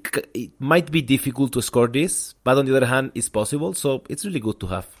it might be difficult to score this, but on the other hand, it's possible. So it's really good to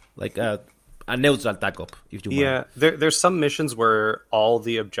have like a neutral TAC Op if you want. Yeah, there's some missions where all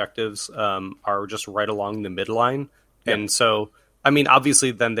the objectives are just right along the midline, and so I mean,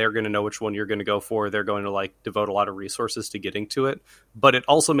 obviously, then they're going to know which one you're going to go for. They're going to like devote a lot of resources to getting to it, but it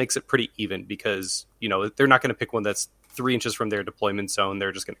also makes it pretty even because they're not going to pick one that's 3 inches from their deployment zone.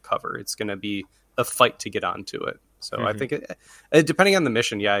 They're just going to cover. It's going to be a fight to get onto it. So I think depending on the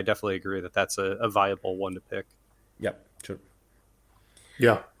mission, yeah, I definitely agree that that's a viable one to pick. Yeah, sure.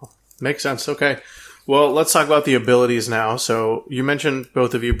 Yeah, makes sense. Okay. Well, let's talk about the abilities now. So you mentioned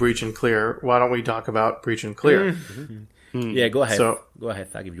both of you breach and clear. Why don't we talk about breach and clear? Yeah, go ahead. So, go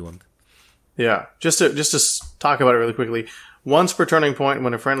ahead, Thag, if you want. Yeah, just to talk about it really quickly. Once per turning point,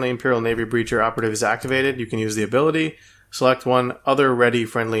 when a friendly Imperial Navy Breacher operative is activated, you can use the ability. Select one other ready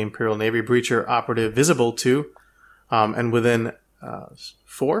friendly Imperial Navy Breacher operative visible to, and within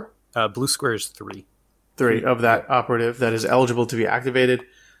 4? Blue square is 3. 3 of that operative that is eligible to be activated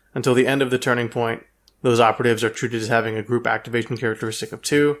until the end of the turning point. Those operatives are treated as having a group activation characteristic of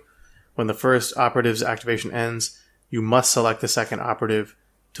 2. When the first operative's activation ends, you must select the second operative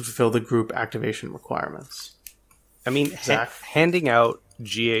to fulfill the group activation requirements. I mean, handing out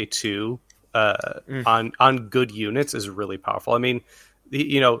GA2 on good units is really powerful. I mean,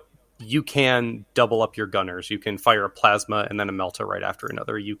 you can double up your gunners. You can fire a plasma and then a melta right after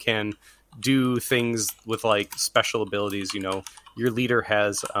another. You can do things with like special abilities. Your leader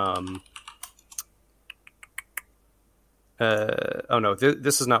has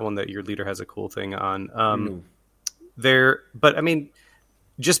this is not one that your leader has a cool thing on. No. But I mean,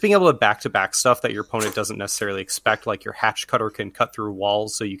 just being able to back-to-back stuff that your opponent doesn't necessarily expect, like your hatch cutter can cut through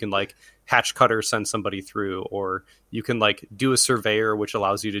walls, so you can like hatch cutter send somebody through, or you can like do a surveyor, which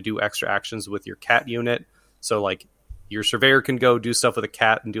allows you to do extra actions with your cat unit. So like your surveyor can go do stuff with a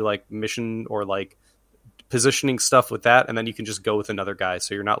cat and do like mission or like positioning stuff with that, and then you can just go with another guy,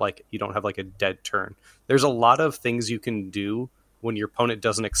 so you're not like, you don't have like a dead turn. There's a lot of things you can do when your opponent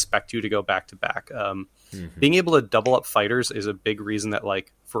doesn't expect you to go back to back. Being able to double up fighters is a big reason that,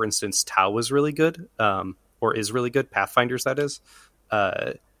 like, for instance, Tau was really good, or is really good. Pathfinders, that is.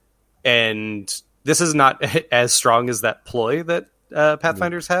 And this is not as strong as that ploy that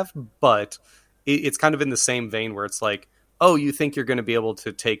Pathfinders have, but it's kind of in the same vein where it's like, oh, you think you're going to be able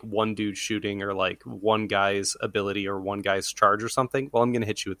to take one dude shooting or like one guy's ability or one guy's charge or something? Well, I'm going to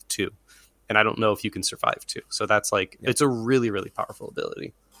hit you with 2. And I don't know if you can survive 2. So that's like, it's a really, really powerful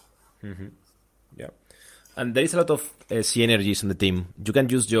ability. Yeah. And there is a lot of synergies on the team. You can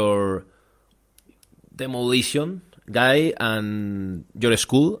use your demolition guy and your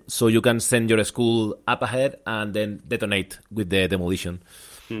skull, so you can send your skull up ahead and then detonate with the demolition.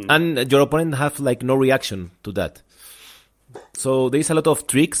 And your opponent have like no reaction to that. So there is a lot of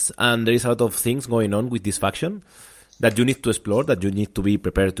tricks and there is a lot of things going on with this faction that you need to explore, that you need to be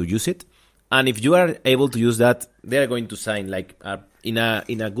prepared to use it. And if you are able to use that, they are going to sign like in a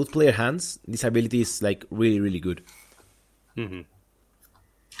good player hands. This ability is like really, really good. Mm-hmm.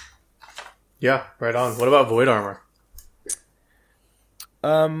 Yeah, right on. What about Void Armor?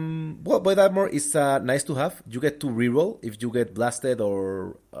 Well, Void Armor is nice to have. You get to reroll if you get blasted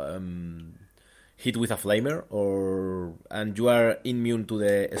or hit with a flamer, and you are immune to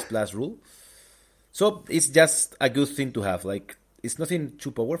the splash rule. So it's just a good thing to have. Like, it's nothing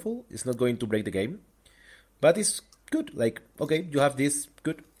too powerful. It's not going to break the game, but it's good. Like, okay, you have this.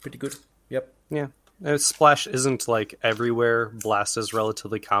 Good, pretty good. Yep. Yeah. Splash isn't like everywhere. Blast is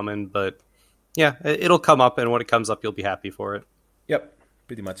relatively common, but yeah, it'll come up, and when it comes up, you'll be happy for it. Yep.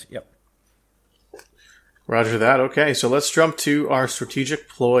 Pretty much, yep. Roger that. Okay, so let's jump to our strategic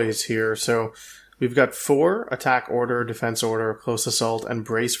ploys here. So we've got 4 attack order, defense order, close assault, and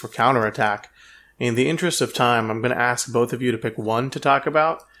brace for counterattack. In the interest of time, I'm going to ask both of you to pick one to talk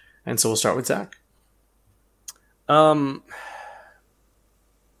about, and so we'll start with Zach. I'm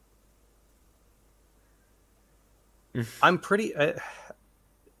pretty...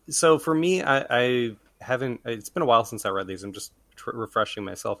 so for me, I haven't... It's been a while since I read these. I'm just refreshing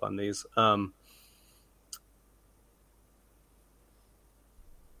myself on these.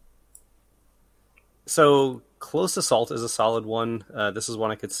 So close assault is a solid one. This is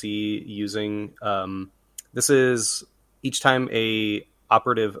one I could see using. This is each time a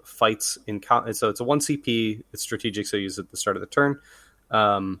operative fights in so it's a 1 CP. It's strategic, so you use it at the start of the turn.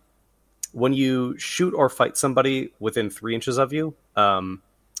 When you shoot or fight somebody within 3 inches of you,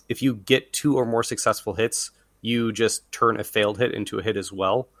 if you get 2 or more successful hits, you just turn a failed hit into a hit as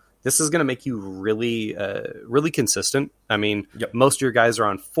well. This is going to make you really, really consistent. I mean, Most of your guys are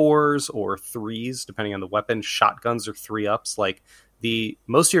on 4s or 3s, depending on the weapon. Shotguns are 3-ups. Like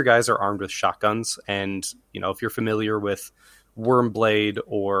most of your guys are armed with shotguns, and if you're familiar with Wormblade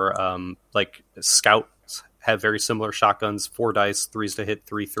or like Scouts have very similar shotguns, 4 dice, 3s to hit,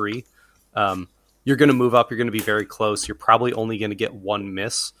 3/3. You're going to move up. You're going to be very close. You're probably only going to get 1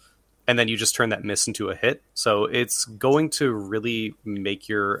 miss. And then you just turn that miss into a hit. So it's going to really make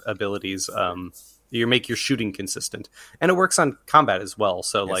your abilities, make your shooting consistent. And it works on combat as well.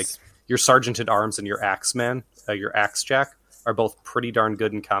 So like your Sergeant at Arms and your Axeman, your Axe Jack, are both pretty darn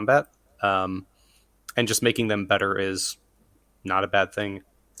good in combat. And just making them better is not a bad thing.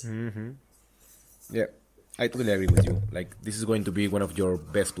 Mm-hmm. Yeah, I totally agree with you. Like, this is going to be one of your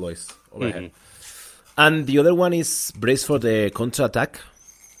best ploys overhead. And the other one is Brace for the Counter-Attack.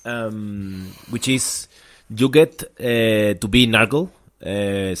 Which is you get to be Nurgle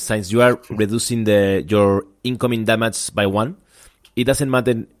since you are reducing your incoming damage by 1. It doesn't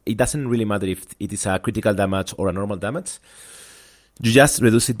matter. It doesn't really matter if it is a critical damage or a normal damage. You just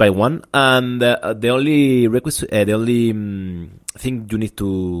reduce it by 1, and the only thing you need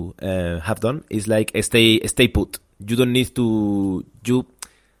to have done is like stay put. You don't need to. You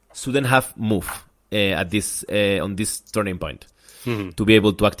shouldn't have move at this on this turning point. To be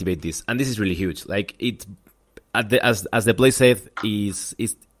able to activate this, and this is really huge. Like it, as the play said, is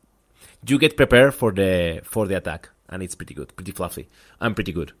you get prepared for the attack, and it's pretty good, pretty fluffy, and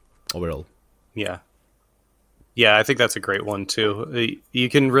pretty good overall. Yeah, I think that's a great one too. You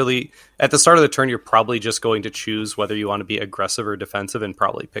can really at the start of the turn, you're probably just going to choose whether you want to be aggressive or defensive, and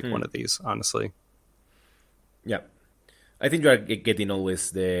probably pick one of these. Honestly, yeah. I think you are getting always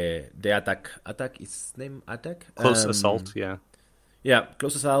the attack. Attack is name attack. Close assault. Yeah. Yeah,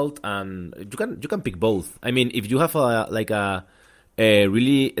 close assault, and you can pick both. I mean, if you have a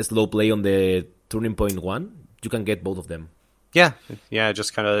really slow play on the turning point 1, you can get both of them. Yeah,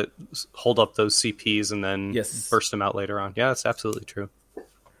 just kind of hold up those CPs and then burst them out later on. Yeah, that's absolutely true.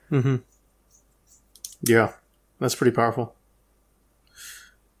 Mm-hmm. Yeah, that's pretty powerful.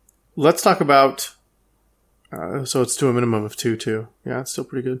 Let's talk about... so it's to a minimum of 2, too. Yeah, it's still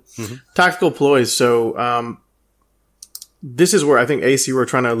pretty good. Mm-hmm. Tactical ploys. So this is where I think, Ace, you were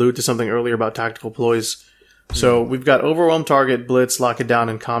trying to allude to something earlier about tactical ploys. So we've got Overwhelm Target, Blitz, Lock It Down,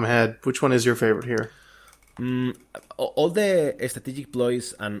 and Calm Head. Which one is your favorite here? All the strategic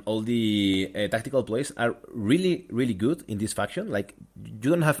ploys and all the tactical ploys are really, really good in this faction. Like,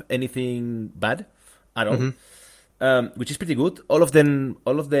 you don't have anything bad at all. Which is pretty good. All of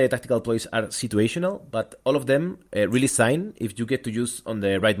the tactical ploys are situational, but all of them really shine if you get to use on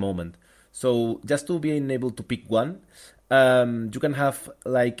the right moment. So just to being able to pick one, you can have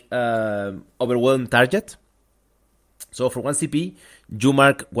like Overwhelm Target, So for 1 CP, you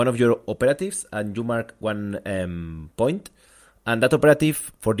mark one of your operatives and you mark 1 point. And that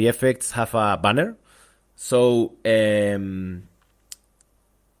operative, for the effects, have a banner. So,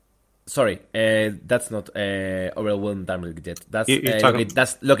 sorry, that's not Overwhelm Damage yet. That's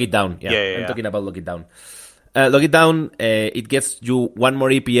Lock It Down. Yeah, I'm talking about Lock It Down. Lock It Down, it gets you 1 more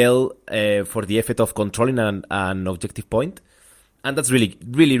EPL for the effect of controlling an objective point. And that's really,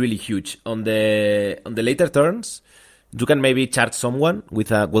 really, really huge. On the later turns, you can maybe charge someone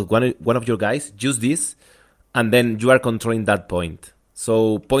with one of your guys, use this, and then you are controlling that point.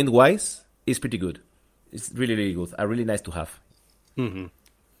 So point-wise, it's pretty good. It's really, really good. Really nice to have. Mm-hmm.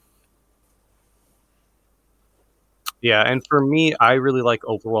 Yeah, and for me, I really like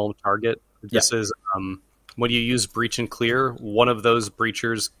Overwhelm Target. This is when you use Breach and Clear, one of those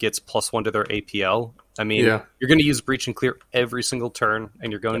breachers gets +1 to their APL. I mean, you're going to use Breach and Clear every single turn,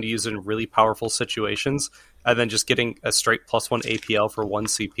 and you're going to use it in really powerful situations, and then just getting a straight +1 APL for 1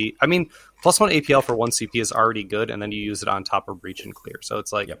 CP. I mean, +1 APL for 1 CP is already good, and then you use it on top of Breach and Clear. So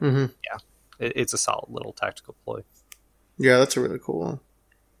it's like, it's a solid little tactical ploy. Yeah, that's a really cool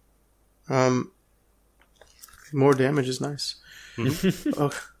one. More damage is nice. Mm-hmm.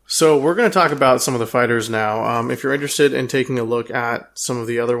 Okay. So we're going to talk about some of the fighters now. If you're interested in taking a look at some of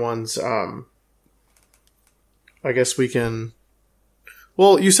the other ones, I guess we can...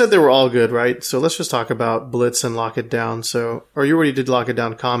 Well, you said they were all good, right? So let's just talk about Blitz and Lock It Down. Or you already did Lock It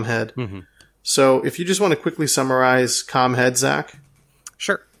Down, Calm Head. Mm-hmm. So if you just want to quickly summarize Calm Head, Zach.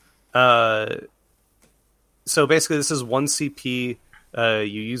 Sure. So basically this is 1 CP.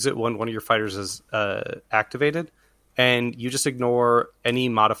 You use it when one of your fighters is activated. And you just ignore any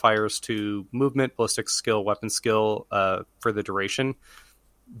modifiers to movement, ballistic skill, weapon skill for the duration.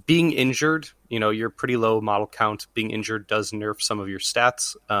 Being injured, you're pretty low model count. Being injured does nerf some of your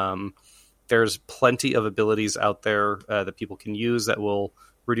stats. There's plenty of abilities out there that people can use that will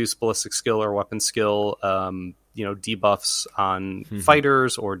reduce ballistic skill or weapon skill, debuffs on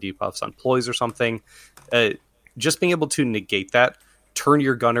fighters or debuffs on ploys or something. Just being able to negate that, turn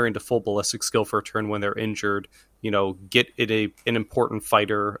your gunner into full ballistic skill for a turn when they're injured, get it an important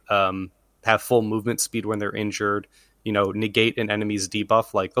fighter, have full movement speed when they're injured, negate an enemy's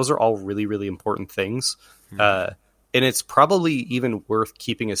debuff. Like, those are all really, really important things. And it's probably even worth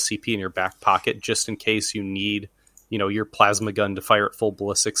keeping a CP in your back pocket just in case you need, your plasma gun to fire at full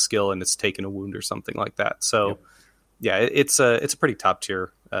ballistic skill and it's taken a wound or something like that. So, it's a pretty top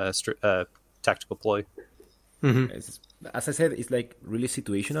tier tactical ploy. Mm-hmm. As I said, it's like really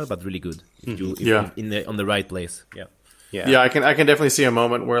situational, but really good. If you're on the right place. Yeah. I can definitely see a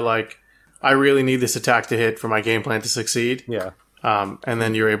moment where like I really need this attack to hit for my game plan to succeed. Yeah. And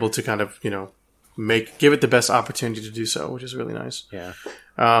then you're able to kind of give it the best opportunity to do so, which is really nice. Yeah.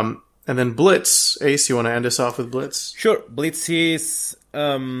 And then Blitz, Ace, you want to end us off with Blitz? Sure. Blitz is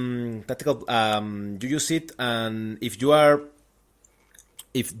tactical. You use it, and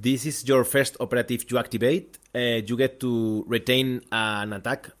if this is your first operative you activate, you get to retain an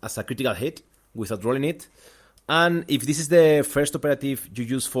attack as a critical hit without rolling it. And if this is the first operative you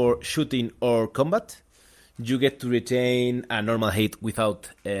use for shooting or combat, you get to retain a normal hit without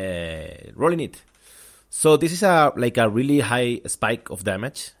rolling it. So this is a really high spike of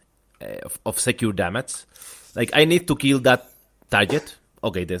damage, of secure damage. Like, I need to kill that target.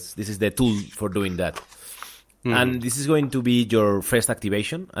 Okay, this is the tool for doing that. Mm-hmm. And this is going to be your first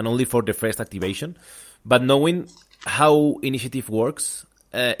activation, and only for the first activation. But knowing how initiative works,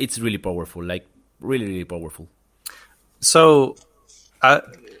 it's really powerful, like really, really powerful. So,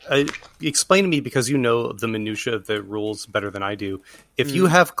 explain to me, because you know the minutia of the rules better than I do. If you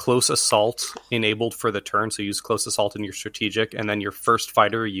have close assault enabled for the turn, so you use close assault in your strategic, and then your first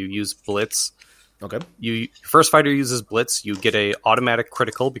fighter, you use blitz. Okay. First fighter uses blitz, you get a automatic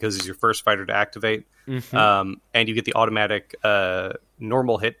critical because he's your first fighter to activate. Mm-hmm. And you get the automatic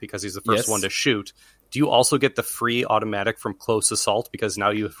normal hit because he's the first one to shoot. Do you also get the free automatic from close assault because now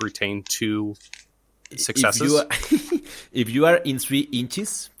you have retained 2 successes? If you are in 3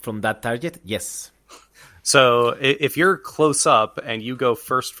 inches from that target, yes. So if you're close up and you go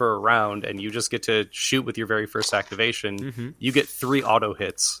first for a round and you just get to shoot with your very first activation, you get 3 auto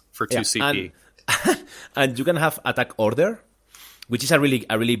hits for 2 CP. And you can have attack order, which is a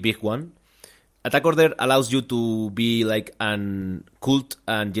really big one. Attack order allows you to be like an cult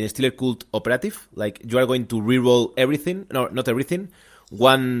and Genestealer cult operative. Like, you are going to reroll everything. No, not everything.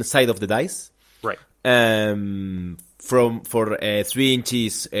 One side of the dice. Right. For 3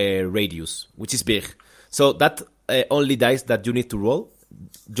 inches radius, which is big. So that only dice that you need to roll,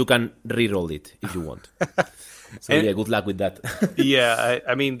 you can re-roll it if you want. So yeah, good luck with that. Yeah,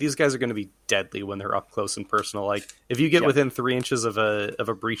 I mean, these guys are going to be deadly when they're up close and personal. Like, if you get within 3 inches of a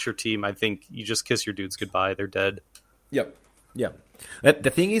breacher team, I think you just kiss your dudes goodbye. They're dead. Yep. Yeah. The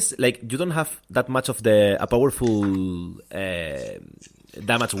thing is, like, you don't have that much of a powerful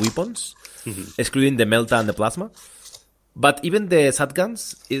damage weapons, excluding the Melta and the Plasma. But even the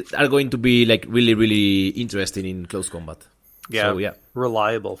shotguns are going to be like really, really interesting in close combat. Yeah, So, yeah.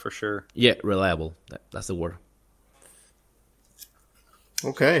 reliable for sure. Yeah, reliable. That's the word.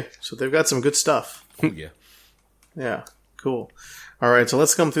 Okay, so they've got some good stuff. Yeah. Yeah, cool. All right, so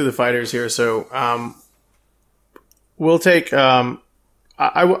let's come through the fighters here. So we'll take. I'm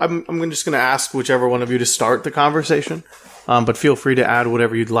just going to ask whichever one of you to start the conversation, but feel free to add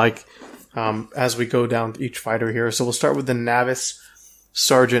whatever you'd like as we go down each fighter here. So we'll start with the Navis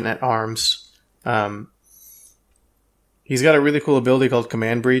Sergeant at Arms. He's got a really cool ability called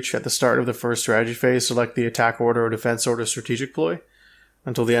Command Breach. At the start of the first strategy phase, select the attack order or defense order strategic ploy.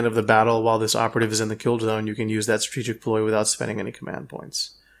 Until the end of the battle, while this operative is in the kill zone, you can use that strategic ploy without spending any command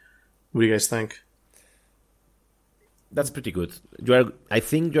points. What do you guys think? That's pretty good. I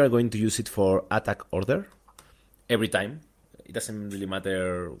think you are going to use it for attack order every time. It doesn't really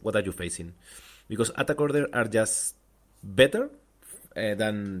matter what are you facing, because attack order are just better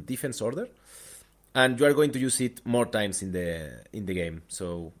than defense order, and you are going to use it more times in the game.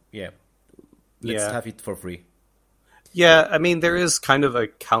 So yeah, let's have it for free. Yeah, I mean, there is kind of a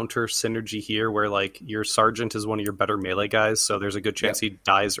counter synergy here where, like, your sergeant is one of your better melee guys, so there's a good chance he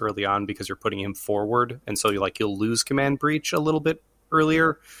dies early on because you're putting him forward, and so you'll lose Command Breach a little bit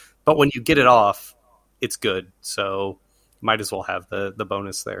earlier. But when you get it off, it's good, so might as well have the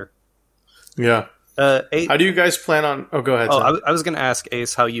bonus there. Yeah. How do you guys plan on... Oh, go ahead. I was going to ask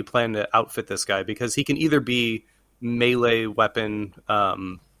Ace how you plan to outfit this guy, because he can either be melee weapon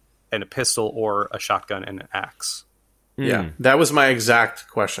and a pistol, or a shotgun and an axe. Yeah, that was my exact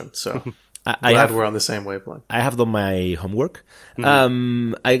question. So glad we're on the same wavelength. I have done my homework.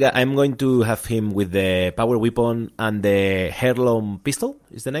 I'm going to have him with the power weapon and the heirloom pistol.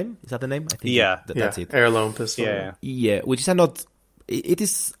 Is the name? Is that the name? I think that's it. Heirloom pistol. Yeah, which is it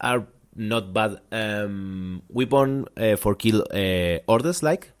is a not bad weapon for kill orders,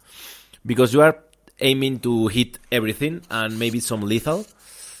 like, because you are aiming to hit everything and maybe some lethal.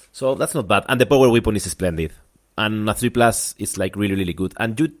 So that's not bad. And the power weapon is splendid. And a 3+ is like really, really good.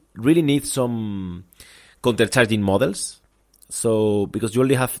 And you really need some countercharging models. So, because you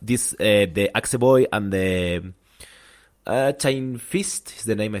only have this, the Axe Boy and the Chain Fist is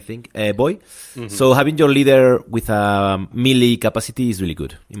the name, I think, boy. Mm-hmm. So having your leader with a melee capacity is really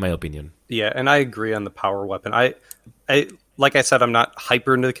good, in my opinion. Yeah, and I agree on the power weapon. I like I said, I'm not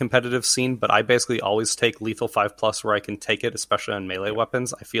hyper into the competitive scene, but I basically always take lethal 5+ where I can take it, especially on melee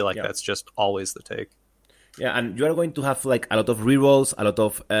weapons. I feel like that's just always the take. Yeah, and you are going to have like a lot of rerolls, a lot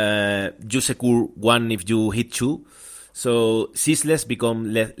of you secure 1 if you hit 2. So ceaseless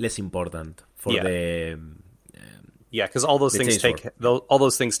become less important for the... yeah, because all those things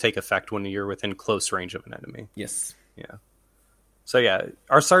take effect when you're within close range of an enemy. Yes. Yeah. So yeah,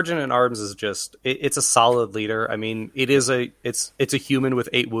 our Sergeant in Arms is just it's a solid leader. I mean, it's a human with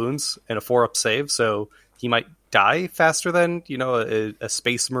 8 wounds and a 4-up save, so he might die faster than a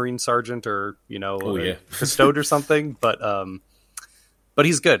Space Marine Sergeant or a Custode or something, but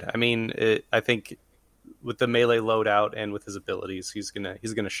he's good. I mean, I think with the melee loadout and with his abilities, he's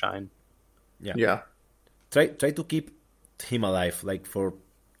gonna shine. Yeah. Try to keep him alive, like for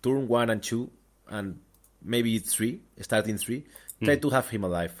turn 1 and 2, and maybe 3, starting 3. Try to have him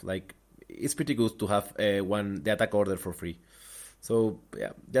alive. Like, it's pretty good to have the attack order for free. So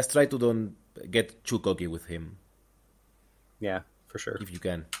yeah, just try to don't get too cocky with him. Yeah, for sure. If you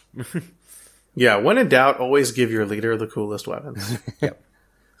can. Yeah, when in doubt, always give your leader the coolest weapons. Yep.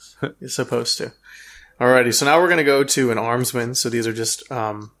 You're supposed to. Alrighty, so now we're going to go to an armsman. So these are just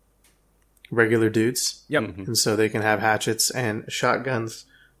regular dudes. Yep. Mm-hmm. And so they can have hatchets and shotguns.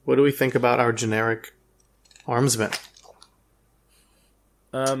 What do we think about our generic armsman?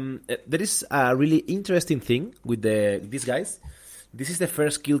 There is a really interesting thing with these guys. This is the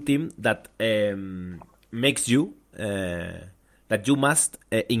first kill team that makes you that you must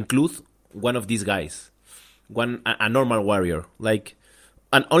include one of these guys, a normal warrior, like,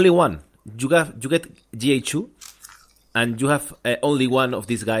 and only one. You get GA2, and you have only one of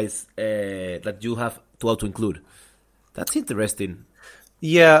these guys that you have to auto include. That's interesting.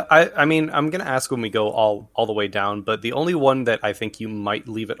 Yeah, I mean, I'm going to ask when we go all the way down, but the only one that I think you might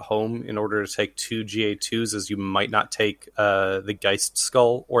leave at home in order to take 2 GA2s is you might not take the Geist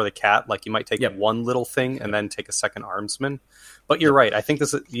Skull or the Cat. Like, you might take one little thing and then take a second Armsman. But you're right. I think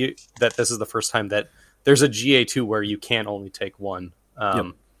this is the first time that there's a GA2 where you can only take one.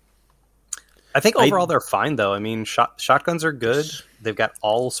 Yep. I think overall they're fine, though. I mean, shotguns are good. They've got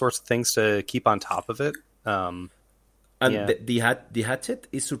all sorts of things to keep on top of it. And Yeah. the hatchet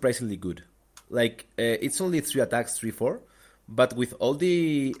is surprisingly good. Like it's only 3 attacks, 3/4, but with all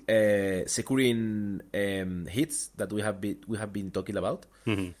the securing hits that we have been talking about,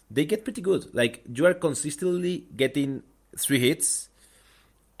 they get pretty good. Like you are consistently getting 3 hits,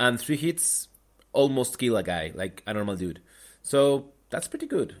 and 3 hits almost kill a guy, like a normal dude. So that's pretty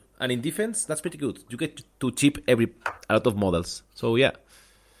good. And in defense, that's pretty good. You get to chip a lot of models. So yeah.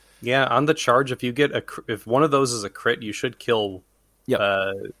 Yeah, on the charge, if one of those is a crit, you should kill. Yep.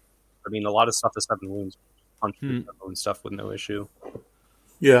 I mean, a lot of stuff is 7 wounds, punch and stuff with no issue.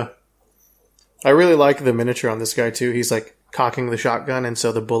 Yeah. I really like the miniature on this guy too. He's like cocking the shotgun, and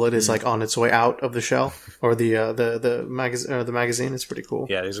so the bullet is like on its way out of the shell or the magazine. It's pretty cool.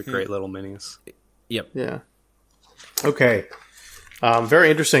 Yeah, these are great little minis. Yep. Yeah. Okay. Very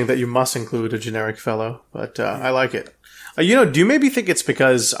interesting that you must include a generic fellow, but I like it. Do you maybe think it's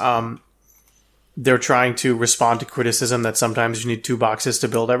because they're trying to respond to criticism that sometimes you need 2 boxes to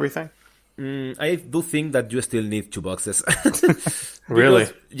build everything? I do think that you still need 2 boxes. Really?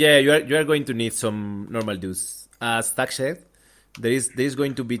 Yeah, you are going to need some normal dudes. As Stack said, there is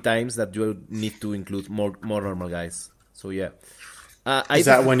going to be times that you need to include more normal guys. So yeah. Is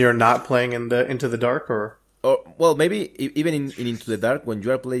that when you're not playing Into the Dark, or well, maybe even in Into the Dark, when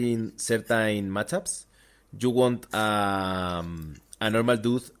you are playing certain matchups, you want a normal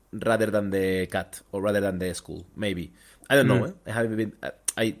dude rather than the cat or rather than the skull. Maybe I don't know. I haven't been.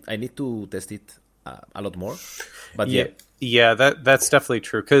 I need to test it a lot more. But yeah, that's definitely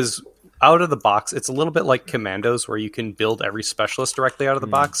true. Because out of the box, it's a little bit like Commandos, where you can build every specialist directly out of the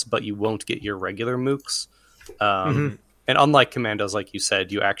box, but you won't get your regular mooks. And unlike Commandos, like you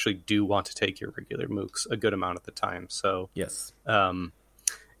said, you actually do want to take your regular mooks a good amount of the time. So yes.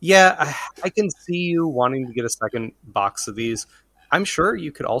 Yeah, I can see you wanting to get a second box of these. I'm sure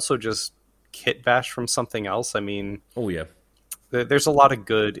you could also just kit bash from something else. I mean, oh yeah, there's a lot of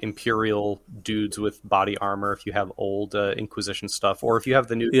good Imperial dudes with body armor if you have old Inquisition stuff, or if you have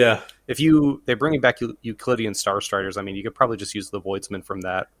the new. Yeah. If they're bringing back Euclidean Star Striders. I mean, you could probably just use the Voidsman from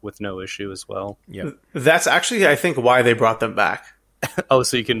that with no issue as well. Yeah, that's actually, I think, why they brought them back. Oh,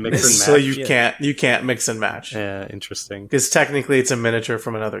 so you can mix and match. So you can't mix and match. Yeah, interesting. Because technically, it's a miniature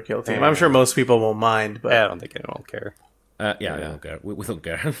from another kill team. I'm sure most people won't mind, but I don't think anyone will care. I don't care. We don't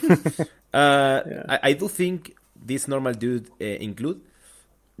care. I do think this normal dude include.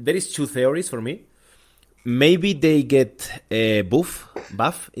 There is 2 theories for me. Maybe they get a buff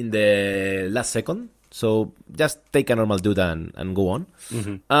in the last second. So just take a normal dude and go on.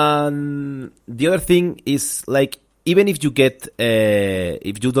 And the other thing is, like, even if you get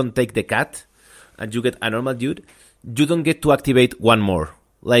if you don't take the cat and you get a normal dude, you don't get to activate one more.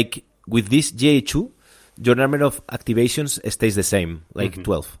 Like with this GA2, your number of activations stays the same, like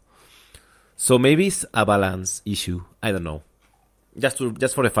 12. So maybe it's a balance issue. I don't know. Just for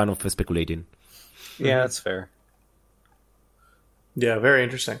the fun of speculating. Yeah, that's fair. Yeah, very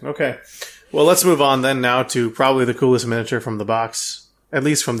interesting. Okay. Well, let's move on then now to probably the coolest miniature from the box, at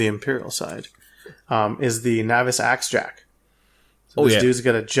least from the Imperial side, is the Navis Axejack. So this dude's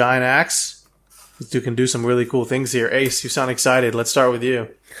got a giant axe. This dude can do some really cool things here. Ace, you sound excited. Let's start with you.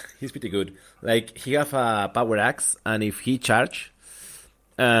 He's pretty good. Like, he have a power axe, and if he charge,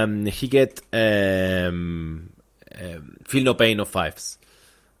 he get feel no pain of 5s.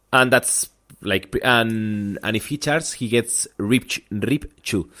 And that's like, and if he charges, he gets rip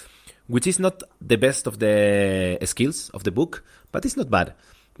chew, which is not the best of the skills of the book, but it's not bad.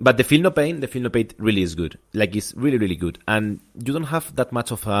 But the feel no pain really is good. Like, it's really, really good. And you don't have that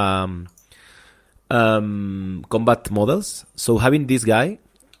much of combat models, so having this guy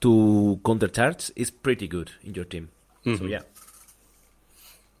to countercharge is pretty good in your team. So yeah.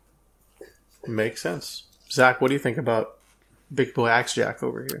 Makes sense. Zach, what do you think about Big Boy Axejack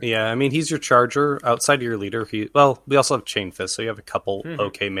over here? Yeah, I mean, he's your charger outside of your leader. We also have Chain Fist, so you have a couple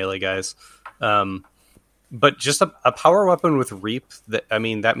okay melee guys. But just a power weapon with Reap,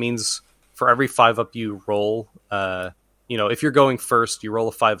 that means for every 5-up you roll, if you're going first, you roll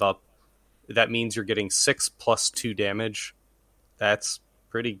a 5-up, that means you're getting 6 plus 2 damage. That's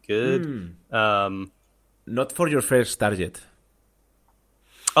pretty good. Not for your first target.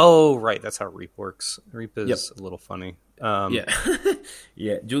 Oh, right. That's how Reap works. Reap is a little funny. Yeah.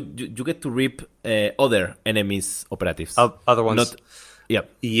 You get to reap other enemies' operatives. Other ones. Not. Yep.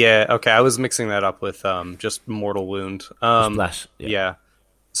 Yeah. Okay. I was mixing that up with just Mortal Wound. Splash. Yeah.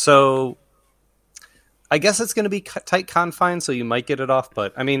 So I guess it's going to be tight confines, so you might get it off.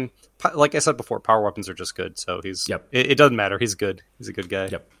 But I mean, like I said before, power weapons are just good. So he's Yep. it doesn't matter. He's good. He's a good guy.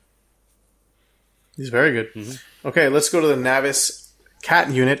 Yep. He's very good. Okay, let's go to the Navis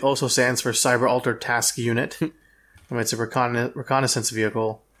CAT unit. Also stands for Cyber Altered Task Unit. It's a reconnaissance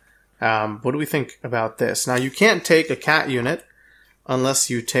vehicle. What do we think about this? Now, you can't take a CAT unit unless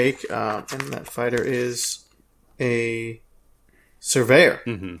you take, and that fighter is a Surveyor.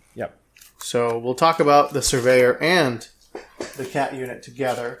 Yep. So we'll talk about the Surveyor and the CAT unit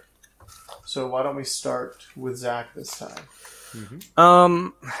together. So why don't we start with Zach this time?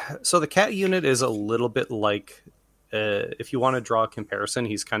 So the CAT unit is a little bit like, if you want to draw a comparison,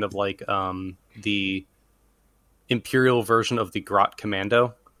 he's kind of like the Imperial version of the Grot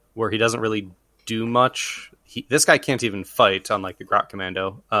Commando, where he doesn't really do much. This guy can't even fight, unlike the Grot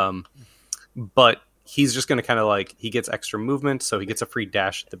Commando. But he's just going to kind of like, he gets extra movement, so he gets a free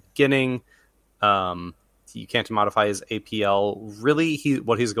dash at the beginning. You can't modify his APL. Really,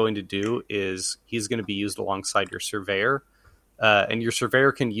 what he's going to do is he's going to be used alongside your Surveyor. And your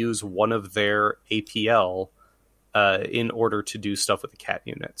Surveyor can use one of their APL in order to do stuff with the CAT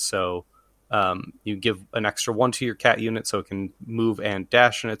unit. So you give an extra 1 to your CAT unit so it can move and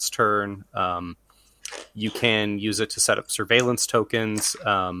dash in its turn. You can use it to set up surveillance tokens.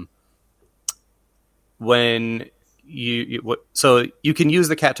 So you can use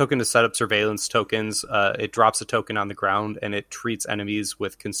the CAT token to set up surveillance tokens. It drops a token on the ground and it treats enemies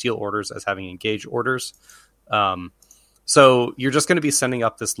with conceal orders as having engage orders. So you're just going to be sending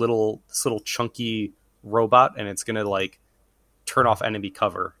up this little chunky robot, and it's going to like turn off enemy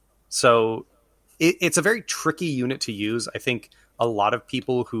cover. So it's a very tricky unit to use. I think a lot of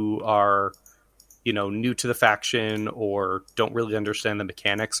people who are, new to the faction or don't really understand the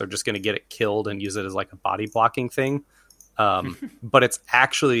mechanics are just going to get it killed and use it as like a body blocking thing. But it's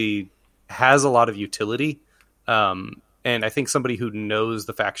actually has a lot of utility. And I think somebody who knows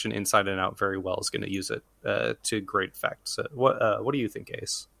the faction inside and out very well is going to use it to great effect. So what do you think,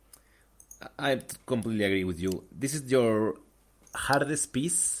 Ace? I completely agree with you. This is your hardest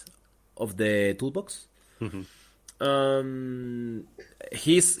piece of the toolbox. He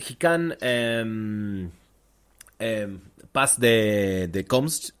can pass the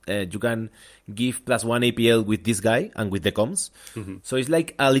comms. You can give +1 APL with this guy and with the comms. So it's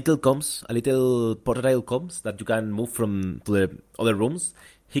like a little comms, a little portable comms that you can move to the other rooms.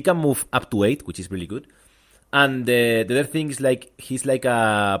 He can move up to 8, which is really good. And the other thing is like he's like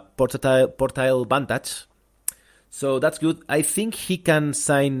a portile vantage. So that's good. I think he can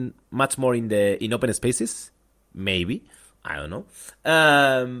sign much more in open spaces. Maybe. I don't know.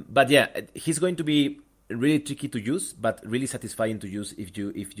 But yeah, he's going to be really tricky to use, but really satisfying to use if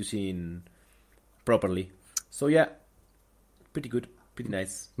you see him properly. So yeah, pretty good, pretty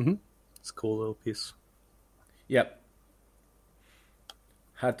nice. It's a cool little piece. Yeah,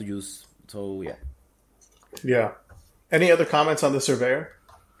 hard to use. So yeah. Yeah. Any other comments on the Surveyor?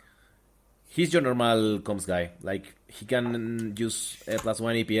 He's your normal comms guy. Like he can use a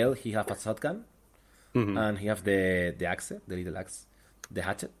 +1 APL. He have a shotgun, and he have the axe, the little axe, the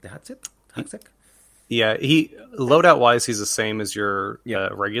hatchet. Yeah, loadout wise, he's the same as your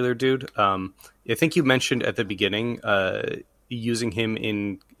regular dude. I think you mentioned at the beginning using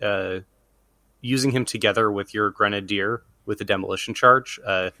him together with your Grenadier with the demolition charge,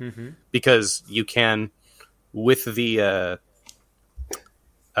 because you can with the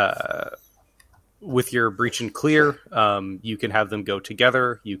with your breach and clear, you can have them go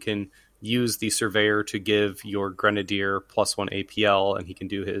together. You can use the Surveyor to give your Grenadier +1 APL, and he can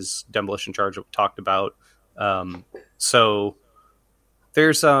do his demolition charge that we talked about. So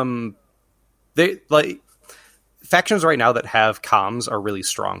there's factions right now that have comms are really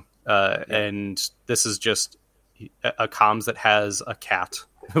strong, and this is just a comms that has a cat,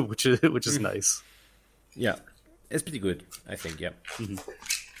 which is nice. Yeah, it's pretty good, I think. Yeah.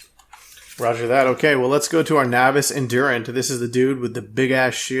 Roger that. Okay, well, let's go to our Navis Endurant. This is the dude with the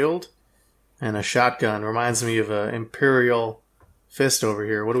big-ass shield and a shotgun. Reminds me of an Imperial fist over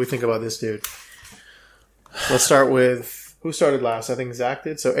here. What do we think about this dude? Let's start with... Who started last? I think Zach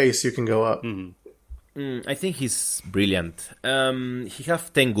did. So, Ace, you can go up. I think he's brilliant. He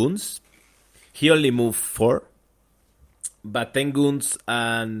have 10 guns. He only moved 4. But 10 guns,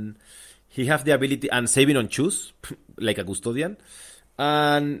 and he have the ability... And saving on choose, like a custodian.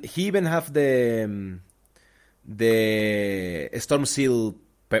 And he even have the Storm Seal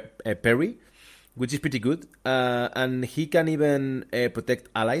parry, which is pretty good. And he can even protect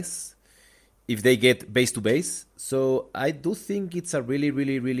allies if they get base to base. So I do think it's a really,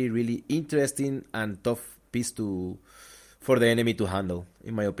 really, really, really interesting and tough piece for the enemy to handle,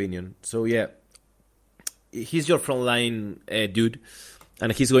 in my opinion. So yeah, he's your frontline dude.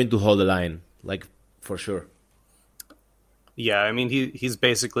 and he's going to hold the line, like for sure. Yeah, I mean he's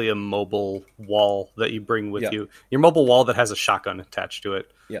basically a mobile wall that you bring with Yeah. you. Your mobile wall that has a shotgun attached to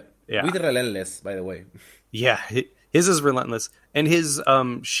it. Yeah, Yeah. with relentless, by the way. Yeah, his is relentless, and his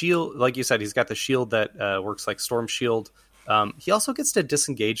shield, like you said, he's got the shield that works like Storm Shield. He also gets to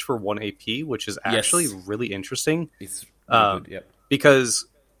disengage for 1 AP, which is actually really interesting. It's really good. Yeah, Because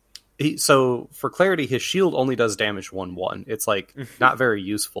so for clarity, his shield only does damage 1/1. It's like not very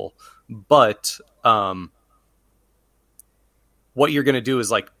useful, but what you're going to do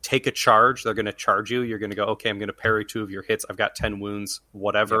is like take a charge. They're going to charge you. You're going to go, okay, I'm going to parry 2 of your hits. I've got 10 wounds,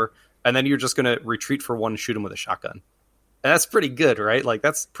 whatever. And then you're just going to retreat for 1 and shoot him with a shotgun. And that's pretty good, right? Like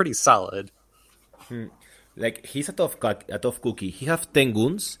that's pretty solid. like he's a tough cookie. He have 10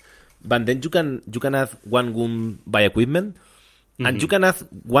 goons, but then you can have 1 goon by equipment, and you can have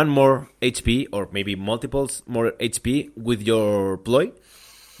 1 more HP or maybe multiples more HP with your ploy,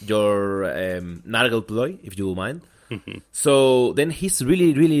 your Nargle ploy, if you mind. So then he's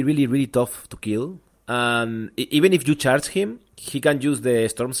really, really, really, really tough to kill. And even if you charge him, he can use the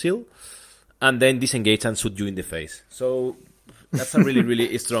Storm Seal and then disengage and shoot you in the face. So that's a really,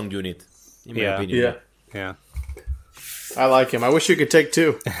 really strong unit, in my opinion. Yeah. I like him. I wish you could take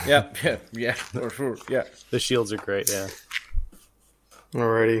 2. Yeah, for sure. Yeah. The shields are great, yeah.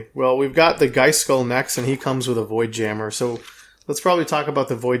 Alrighty. Well, we've got the Geist Skull next, and he comes with a Void Jammer. So let's probably talk about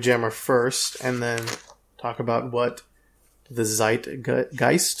the Void Jammer first, and then talk about what the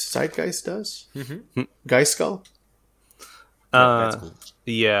Zeitgeist does. Geist Skull. That's cool.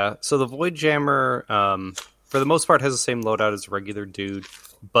 Yeah, so the Void Jammer, for the most part, has the same loadout as a regular dude,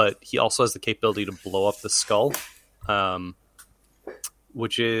 but he also has the capability to blow up the skull,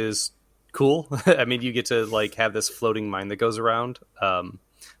 which is cool. I mean, you get to like have this floating mine that goes around,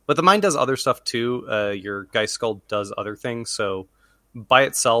 but the mine does other stuff too. Your Geist Skull does other things. So by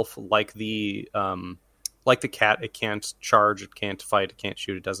itself, like the cat, it can't charge, it can't fight, it can't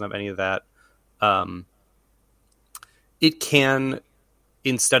shoot, it doesn't have any of that. It can,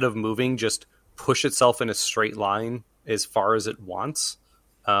 instead of moving, just push itself in a straight line as far as it wants.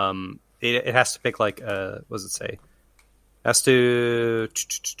 It has to pick like what does it say? It has to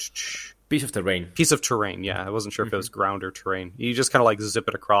Piece of terrain. piece of terrain. Yeah, I wasn't sure if it was ground or terrain. You just kind of like zip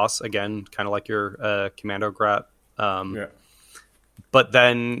it across again, kind of like your Commando Grat. But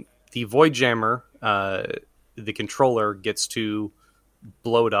then the Void Jammer, the controller gets to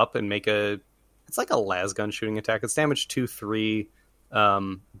blow it up and make it's like a las gun shooting attack. It's damage 2-3,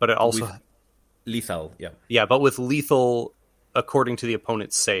 but it also With lethal, yeah. yeah, but with lethal according to the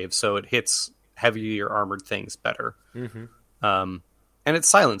opponent's save, so it hits heavier armored things better. And it's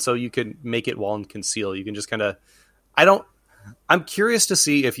silent, so you can make it while in conceal. You can just kind of I'm curious to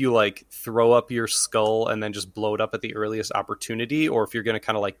see if you like throw up your skull and then just blow it up at the earliest opportunity, or if you're going to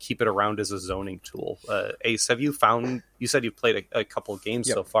kind of like keep it around as a zoning tool. Ace, have you found? You said you've played a couple of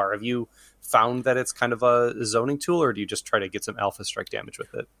games so far. Have you found that it's kind of a zoning tool, or do you just try to get some alpha strike damage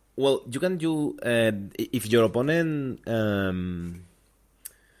with it? Well, you can do if your opponent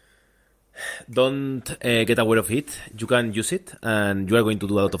don't get aware of it, you can use it, and you are going to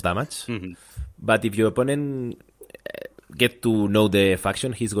do a lot of damage. But if your opponent get to know the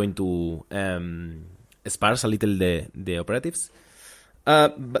faction, he's going to sparse a little the operatives.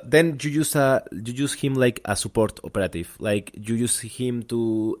 But then you use him like a support operative. Like you use him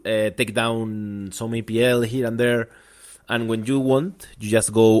to take down some APL here and there. And when you want, you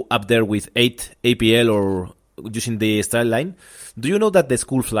just go up there with 8 APL or using the style line. Do you know that the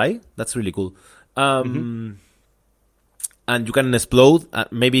skull fly? That's really cool. And you can explode,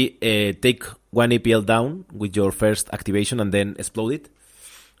 maybe take 1 APL down with your first activation and then explode it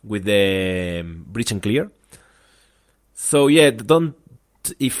with the breach and clear. So yeah,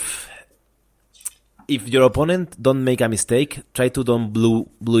 if your opponent don't make a mistake, try to don't blow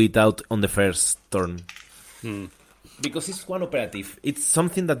it out on the first turn. Because it's one operative. It's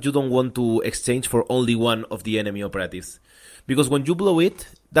something that you don't want to exchange for only one of the enemy operatives. Because when you blow it,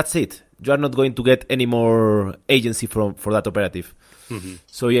 that's it. You are not going to get any more agency for that operative.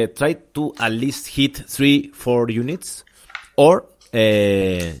 So yeah, try to at least hit 3-4 units, or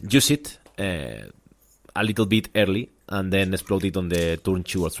use it a little bit early and then explode it on the turn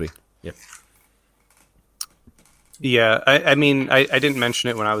 2 or 3. Yeah. Yeah, I mean, I didn't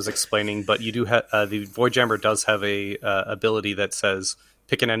mention it when I was explaining, but you do have the Void Jammer does have a ability that says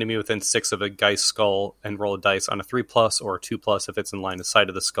pick an enemy within 6 of a Geist Skull and roll a dice on a 3+ or a 2+ if it's in line of sight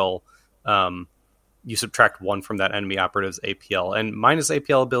of the skull. You subtract 1 from that enemy operative's APL, and minus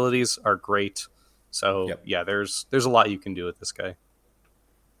APL abilities are great. So yeah, there's a lot you can do with this guy.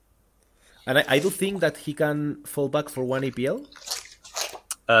 And I do think that he can fall back for 1 APL.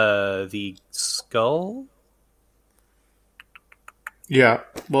 The skull. Yeah.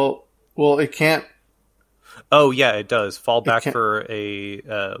 Well, it can't. Oh yeah, it does fall back can't- for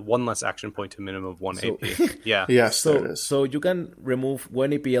a one less action point to a minimum of one So- AP. Yeah. Yes, there it is. So you can remove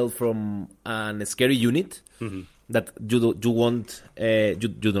one APL from a scary unit that you want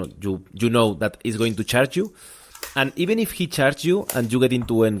you know that is going to charge you, and even if he charges you and you get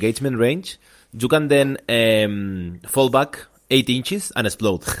into engagement range, you can then fall back 8 inches and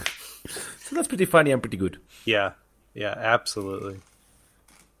explode. So that's pretty funny and pretty good. Yeah. Yeah. Absolutely.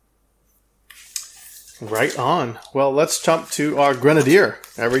 Right on. Well, let's jump to our Grenadier.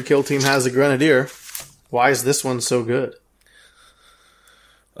 Every kill team has a Grenadier. Why is this one so good?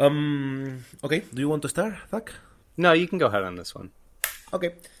 Okay, do you want to start, Zach? No, you can go ahead on this one.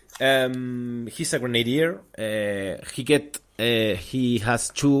 Okay. He's a grenadier. He has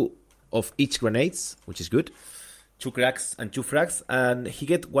 2 of each grenades, which is good. 2 cracks and 2 frags, and he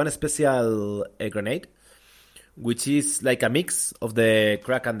get one special grenade, which is like a mix of the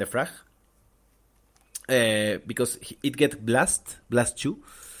crack and the frag. Because it gets blast 2,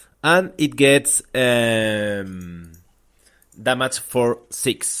 and it gets damage for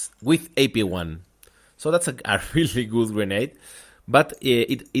 6 with AP1. So that's a really good grenade, but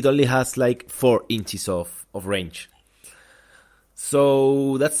it only has like 4 inches of range.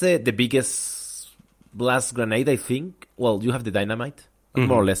 So that's the biggest blast grenade, I think. Well, you have the dynamite,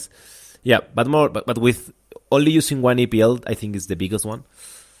 more or less. Yeah, but with only using one APL, I think is the biggest one.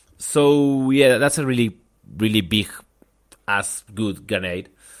 So yeah, that's a really, really big as good grenade.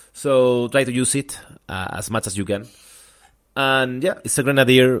 So try to use it as much as you can. And yeah, it's a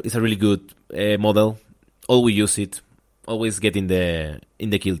grenadier. It's a really good model. Always use it. Always get in the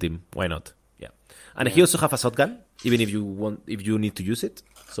kill team. Why not? Yeah. And he also have a shotgun, even if you need to use it.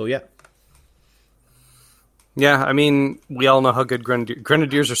 So yeah. Yeah, I mean, we all know how good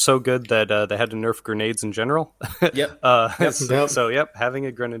grenadiers are so good that they had to nerf grenades in general. Yep. So, yep, having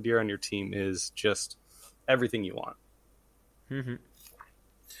a grenadier on your team is just everything you want.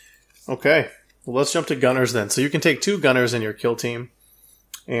 Okay. Well, let's jump to gunners then. So you can take 2 gunners in your kill team.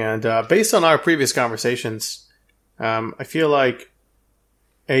 And based on our previous conversations, I feel like,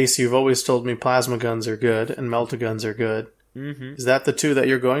 Ace, you've always told me plasma guns are good and melta guns are good. Mm-hmm. Is that the 2 that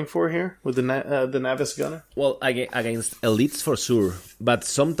you're going for here with the Navis gunner? Well, against elites for sure, but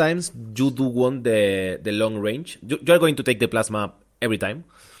sometimes you do want the long range. You're going to take the plasma every time,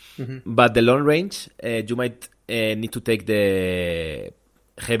 but the long range, you might need to take the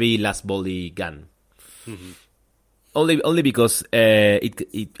heavy last volley gun. Only because it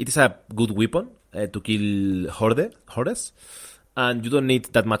is a good weapon to kill hordes, and you don't need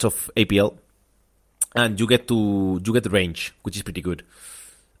that much of APL. And you get range, which is pretty good.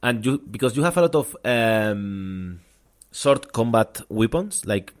 And because you have a lot of short combat weapons,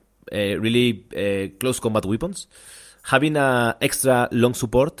 like really close combat weapons, having a extra long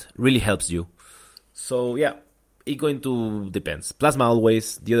support really helps you. So yeah, it going to depends. Plasma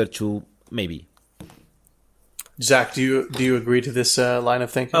always, the other 2 maybe. Zach, do you agree to this line of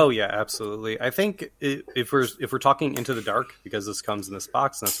thinking? Oh yeah, absolutely. I think if we're talking Into the Dark, because this comes in this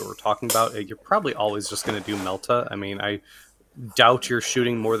box and that's what we're talking about, you're probably always just going to do Melta. I mean, I doubt you're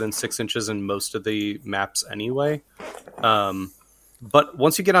shooting more than 6 inches in most of the maps anyway. But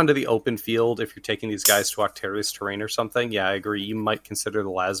once you get onto the open field, if you're taking these guys to Octarius terrain or something, yeah, I agree. You might consider the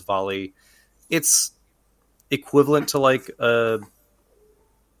Las Volley. It's equivalent to like a...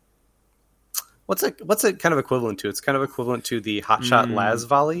 What's it kind of equivalent to? It's kind of equivalent to the Hotshot Las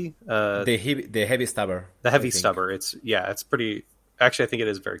Volley. The heavy stubber. The heavy stubber. It's pretty. Actually, I think it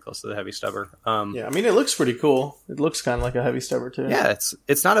is very close to the heavy stubber. Yeah, I mean, it looks pretty cool. It looks kind of like a heavy stubber too. Yeah,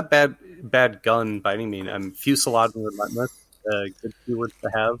 it's not a bad gun by any means. Fusillade and Relentless, good keywords to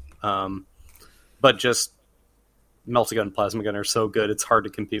have. But just Meltagun, Plasma Gun are so good, it's hard to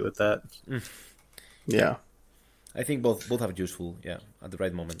compete with that. Yeah. I think both are useful, at the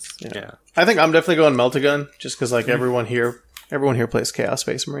right moments. Yeah. I think I'm definitely going Meltagun, just because like everyone here plays Chaos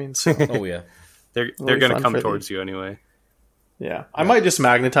Space Marines. So. Oh yeah, they're going to come towards you anyway. Yeah, I might just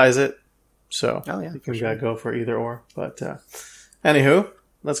magnetize it, so you can go for either or. But anywho,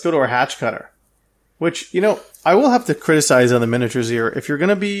 let's go to our hatch cutter, which I will have to criticize on the miniatures here. If you're going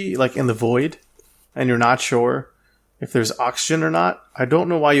to be like in the void and you're not sure if there's oxygen or not, I don't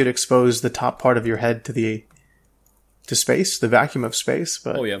know why you'd expose the top part of your head to space, the vacuum of space.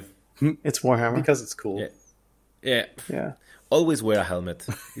 But it's Warhammer because it's cool. Yeah. Always wear a helmet;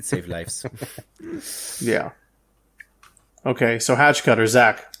 it saves lives. Yeah. Okay, so hatch cutter,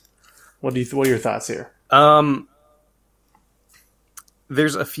 Zach. What are your thoughts here?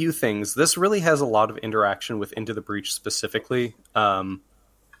 There's a few things. This really has a lot of interaction with Into the Breach specifically.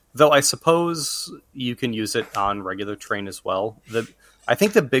 Though I suppose you can use it on regular terrain as well. I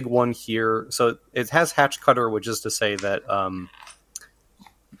think the big one here, so it has Hatch Cutter, which is to say that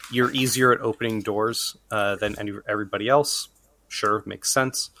you're easier at opening doors than everybody else. Sure, makes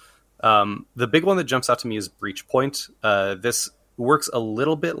sense. The big one that jumps out to me is Breach Point. This works a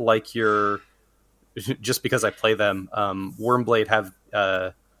little bit like your, just because I play them, Wormblade have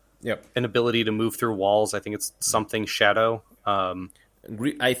an ability to move through walls. I think it's something Shadow.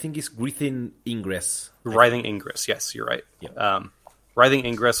 I think it's Writhing Ingress. Writhing Ingress, yes, you're right. Yeah. Writhing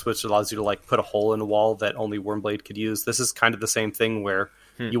Ingress, which allows you to like put a hole in a wall that only Wormblade could use. This is kind of the same thing where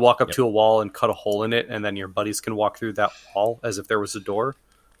you walk up to a wall and cut a hole in it, and then your buddies can walk through that wall as if there was a door.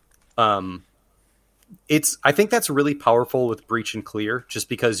 I think that's really powerful with Breach and Clear, just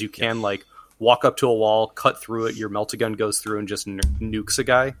because you can like walk up to a wall, cut through it, your Meltagun goes through and just nukes a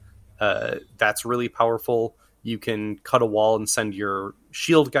guy. That's really powerful. You can cut a wall and send your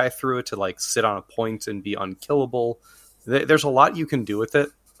shield guy through it to like sit on a point and be unkillable. There's a lot you can do with it.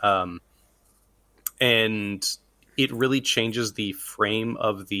 And it really changes the frame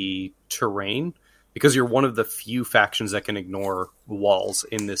of the terrain because you're one of the few factions that can ignore walls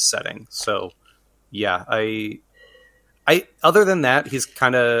in this setting. So yeah, I other than that, he's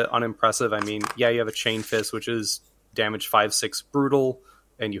kind of unimpressive. I mean, yeah, you have a Chain Fist, which is damage 5/6 brutal,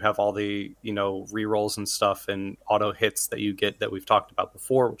 and you have all the, rerolls and stuff and auto hits that you get that we've talked about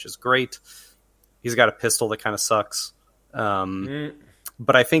before, which is great. He's got a pistol that kind of sucks.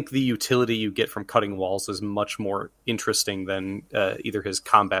 But I think the utility you get from cutting walls is much more interesting than either his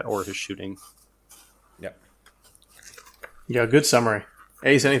combat or his shooting. Yeah, good summary.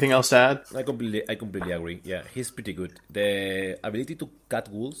 Ace, anything else to add? I completely agree. Yeah, he's pretty good. The ability to cut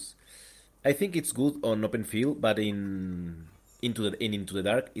walls, I think it's good on open field, but into the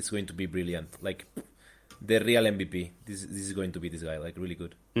dark, it's going to be brilliant. Like the real MVP. This is going to be this guy. Like really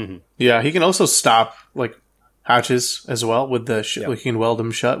good. Mm-hmm. Yeah, he can also stop like hatches as well with the like you can weld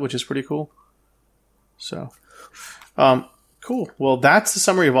them shut, which is pretty cool. So, cool. Well, that's the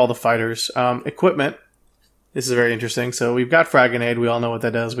summary of all the fighters. Equipment. This is very interesting. So we've got Fragonade. We all know what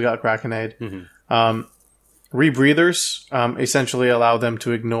that does. We got Krakenade. Mm-hmm. Rebreathers essentially allow them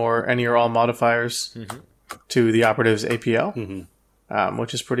to ignore any or all modifiers to the operative's APL,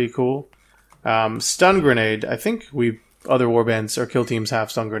 which is pretty cool. Stun Grenade. I think other warbands or kill teams have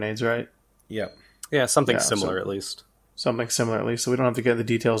stun grenades, right? Yeah, something similar at least. Something similar at least. So we don't have to get into the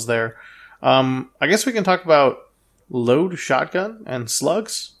details there. I guess we can talk about load shotgun and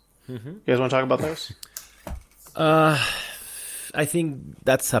slugs. You guys want to talk about those? I think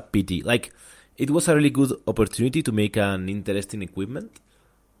that's a pity. Like, it was a really good opportunity to make an interesting equipment,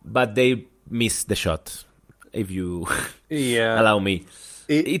 but they missed the shot, if you allow me.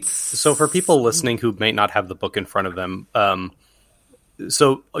 So for people listening who may not have the book in front of them,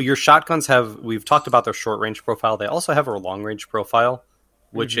 so your shotguns we've talked about their short range profile. They also have a long range profile,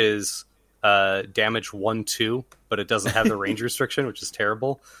 which is damage 1/2, but it doesn't have the range restriction, which is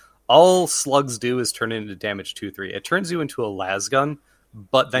terrible. All slugs do is turn it into damage 2/3. It turns you into a las gun,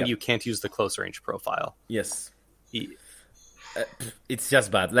 but then you can't use the close range profile. Yes, it's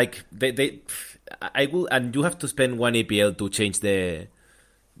just bad. Like I will, and you have to spend 1 APL to change the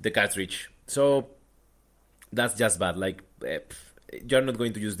cartridge. So that's just bad. Like you're not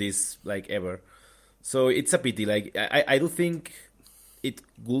going to use this like ever. So it's a pity. Like I do think it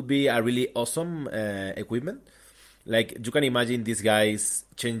will be a really awesome equipment. Like you can imagine these guys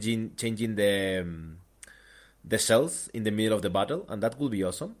changing the shells in the middle of the battle, and that would be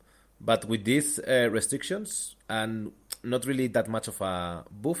awesome. But with these restrictions and not really that much of a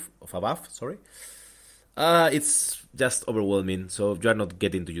buff, it's just overwhelming. So you are not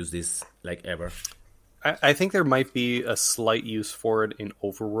getting to use this like ever. I think there might be a slight use for it in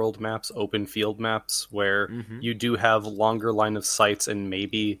overworld maps, open field maps, where you do have longer line of sights and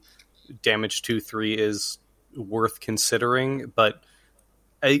maybe damage 2/3 is worth considering, but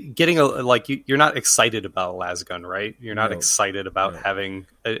getting you're not excited about a las gun, right? You're not excited about having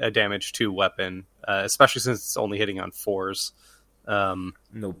a damage 2 weapon, especially since it's only hitting on 4s.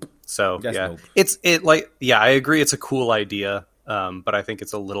 Nope. So nope. I agree. It's a cool idea, but I think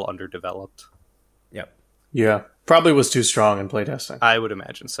it's a little underdeveloped. Yeah, probably was too strong in playtesting. I would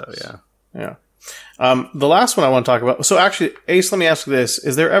imagine so. Yeah. The last one I want to talk about. So actually, Ace, let me ask you this: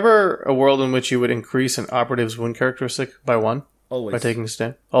 is there ever a world in which you would increase an operative's wound characteristic by 1? Always. By taking a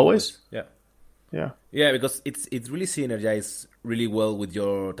stand? Always? Yeah, because it really synergizes really well with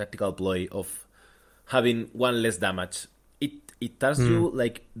your tactical ploy of having 1 less damage. It turns you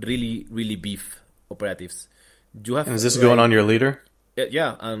like really, really beef operatives. You have. And is this going on your leader?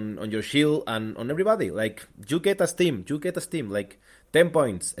 Yeah, and on your shield and on everybody. Like you get a steam. Like 10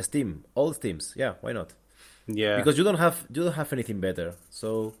 points, Steam, all Steams. Yeah, why not? Yeah. Because you don't have anything better.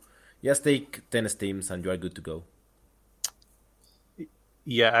 So just take 10 Steams and you are good to go.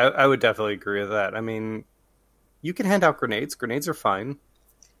 Yeah, I would definitely agree with that. I mean, you can hand out grenades. Grenades are fine.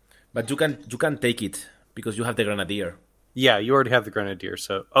 But you can take it because you have the Grenadier. Yeah, you already have the Grenadier.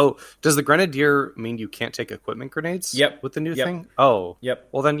 So, does the Grenadier mean you can't take equipment grenades? Yep. With the new Yep. thing? Oh. Yep.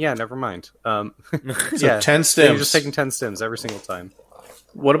 Well, then, yeah, never mind. So yeah, 10 so you're stims. just taking 10 stims every single time.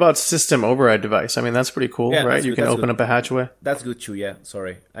 What about system override device? I mean, that's pretty cool, Yeah, right? that's You good, can that's open good. up a hatchway. That's good too. Yeah,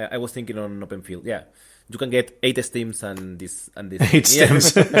 sorry, I was thinking on open field. Yeah, you can get 8 Steams and this 8 Yeah.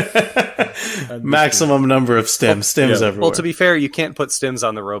 stims. Maximum number of stims. Stims Yeah. everywhere. Well, to be fair, you can't put stims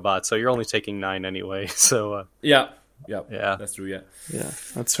on the robot, so you're only taking 9 anyway. So, Yeah, Yeah. that's true. Yeah, yeah,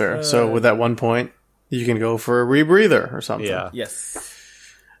 that's fair. So with that 1 point, you can go for a rebreather or something. yeah. yes,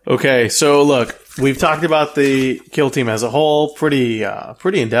 Okay, so look, we've talked about the kill team as a whole, pretty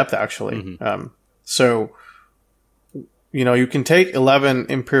in depth actually. So, you know, you can take 11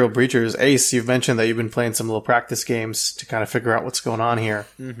 Imperial Breachers. Ace, you've mentioned that you've been playing some little practice games to kind of figure out what's going on here.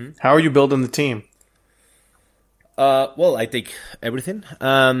 How are you building the team? well, I take everything.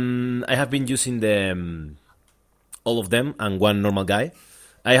 I have been using all of them and one normal guy.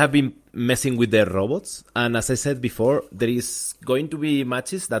 I have been messing with the robots, and as I said before, there is going to be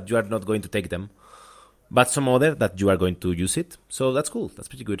matches that you are not going to take them, but some other that you are going to use it. So that's cool. That's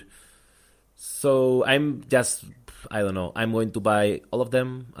pretty good. So I'm just, I don't know, I'm going to buy all of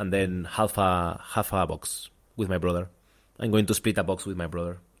them and then half a box with my brother. I'm going to split a box with my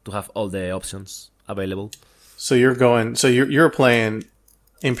brother to have all the options available. So you're playing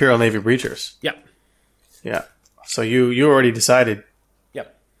Imperial Navy Breachers. Yeah. Yeah. So you already decided.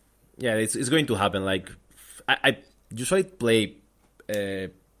 Yeah, it's going to happen. Like, I usually play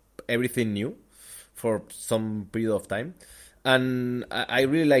everything new for some period of time, and I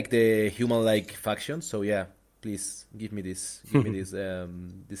really like the human-like faction. So yeah, please give me this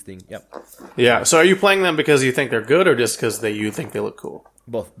this thing. Yeah, Yeah. So are you playing them because you think they're good, or just because you think they look cool?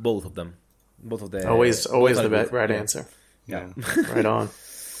 both of them, both of the Always both are the good. right Yeah. answer. Yeah. Right on.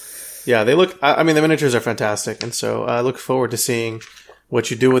 Yeah, they look. I mean, the miniatures are fantastic, and so I look forward to seeing what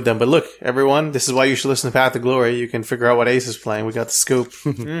you do with them. But look, everyone, this is why you should listen to Path of Glory. You can figure out what Ace is playing. We got the scoop.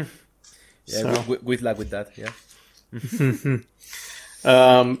 Yeah, So- good luck with that. Yeah.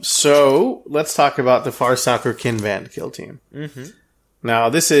 So let's talk about the Farstalker Kinvan kill team. Now,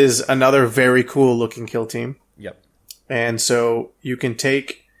 this is another very cool looking kill team. Yep. And so you can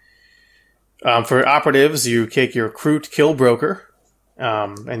take, for operatives, you take your Kroot Kill Broker,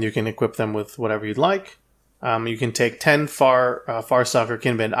 and you can equip them with whatever you'd like. You can take 10 Farstalker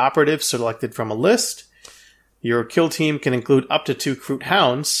Kinvan operatives selected from a list. Your kill team can include up to 2 Kroot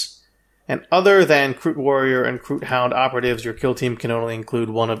Hounds. And other than Kroot Warrior and Kroot Hound operatives, your kill team can only include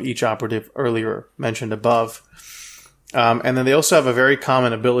one of each operative earlier mentioned above. And then they also have a very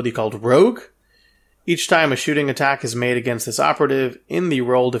common ability called Rogue. Each time a shooting attack is made against this operative in the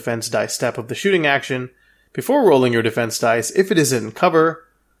roll defense dice step of the shooting action, before rolling your defense dice, if it is in cover,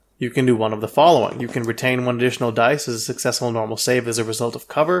 you can do one of the following. You can retain 1 additional dice as a successful normal save as a result of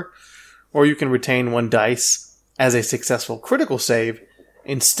cover, or you can retain 1 dice as a successful critical save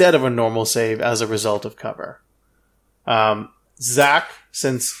instead of a normal save as a result of cover. Zach,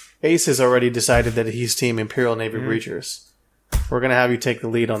 since Ace has already decided that he's team Imperial Navy Breachers, we're going to have you take the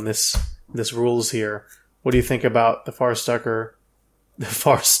lead on this rules here. What do you think about the Farstalker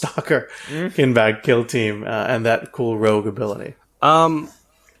Kinvan kill team and that cool rogue ability?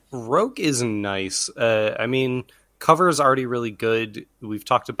 Rogue is nice. I mean, cover is already really good. We've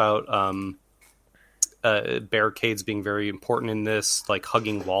talked about barricades being very important in this, like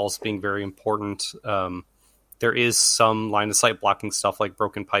hugging walls being very important. There is some line of sight blocking stuff like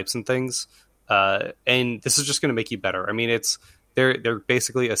broken pipes and things. And this is just going to make you better. I mean, they're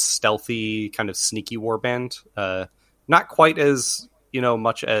basically a stealthy kind of sneaky warband. Not quite as,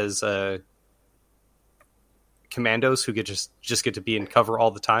 much as commandos who just get to be in cover all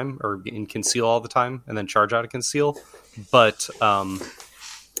the time or in conceal all the time and then charge out of conceal. But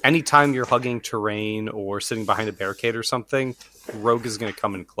anytime you're hugging terrain or sitting behind a barricade or something, Rogue is going to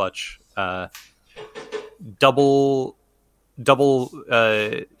come in clutch. Double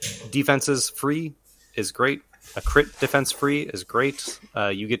defenses free is great. A crit defense free is great.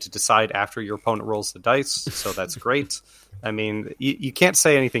 You get to decide after your opponent rolls the dice, so that's great. I mean, you can't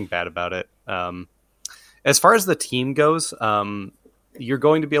say anything bad about it. As far as the team goes, you're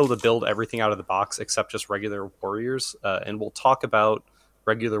going to be able to build everything out of the box except just regular warriors, and we'll talk about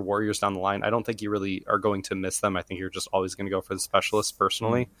regular warriors down the line. I don't think you really are going to miss them. I think you're just always going to go for the specialists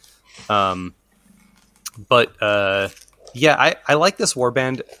personally. But Yeah, I like this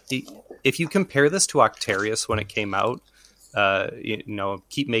warband. If you compare this to Octarius when it came out,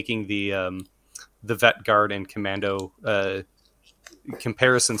 keep making the Vet Guard and Commando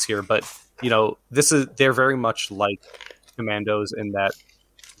comparisons here, but they're very much like Commandos in that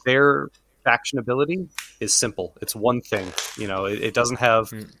their faction ability is simple. It's one thing. It doesn't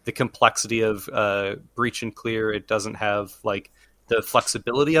have the complexity of breach and clear. It doesn't have like the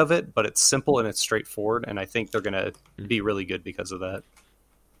flexibility of it, but it's simple and it's straightforward. And I think they're going to be really good because of that.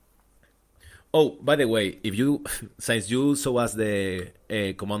 Oh, by the way, since you saw as the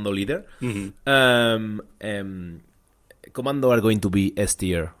commando leader, commando are going to be S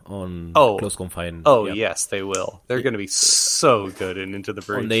tier on close confine. Oh, yes, they will. They're going to be so good in Into the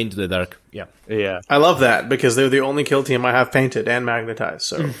Breach. On the Into the Dark, yeah. I love that because they're the only kill team I have painted and magnetized,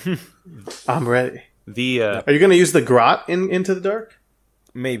 so I'm ready. Are you going to use the Grot in Into the Dark?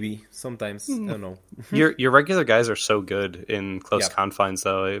 Maybe sometimes. I don't know. Your regular guys are so good in close confines,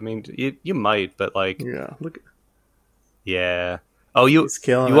 though. I mean, you might, but like, yeah. Oh, you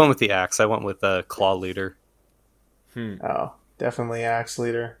went with the axe. I went with the claw leader. Oh, definitely axe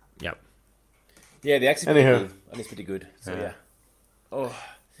leader. Yeah, the axe is pretty good. And it's pretty good. So yeah. Oh.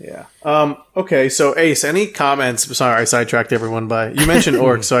 Yeah. Okay, so Ace, any comments? Sorry, I sidetracked everyone you mentioned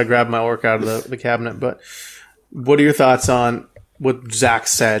orc, so I grabbed my orc out of the cabinet, but what are your thoughts on what Zach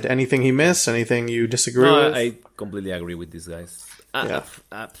said? Anything he missed? Anything you disagree with? I completely agree with these guys.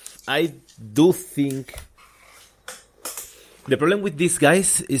 I do think the problem with these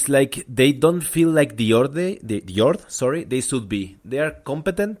guys is like they don't feel like the Yord, they should be. They are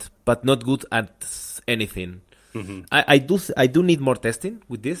competent, but not good at anything. Mm-hmm. I do need more testing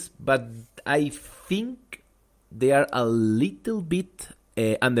with this, but I think they are a little bit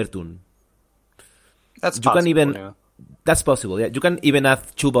undertuned. That's possible. That's possible. Yeah, you can even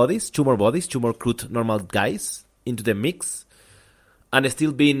add two more crude normal guys into the mix, and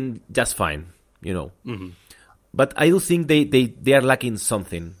still being just fine. Mm-hmm. But I do think they are lacking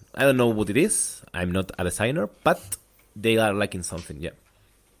something. I don't know what it is. I'm not a designer, but they are lacking something. Yeah.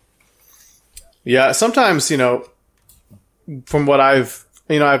 Yeah, sometimes, from what I have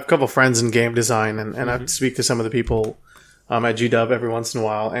a couple friends in game design and I speak to some of the people at GW every once in a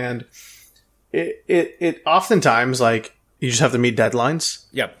while, and it oftentimes, like, you just have to meet deadlines.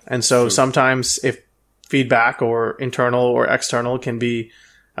 Yep. And so sometimes if feedback or internal or external can be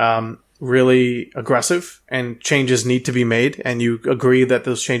really aggressive and changes need to be made and you agree that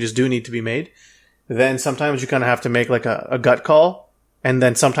those changes do need to be made, then sometimes you kind of have to make like a gut call. And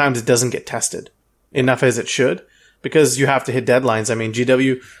then sometimes it doesn't get tested enough as it should because you have to hit deadlines. I mean,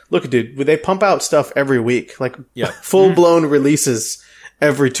 GW, look, dude, they pump out stuff every week, like full-blown releases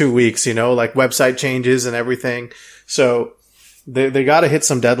every 2 weeks, like website changes and everything. So they got to hit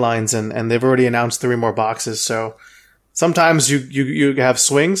some deadlines and they've already announced 3 more boxes. So sometimes you have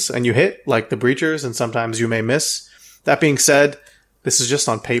swings and you hit like the Breachers and sometimes you may miss. That being said, this is just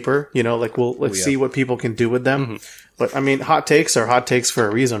on paper, like let's see what people can do with them. Mm-hmm. But I mean, hot takes are hot takes for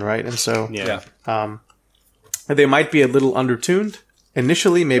a reason, right? And so, they might be a little undertuned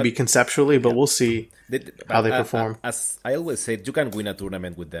initially, maybe conceptually, but we'll see how they perform. As I always say, you can win a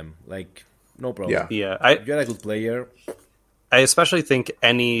tournament with them, like no problem. Yeah. If you're a good player. I especially think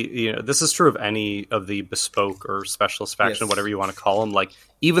this is true of any of the bespoke or specialist faction, whatever you want to call them. Like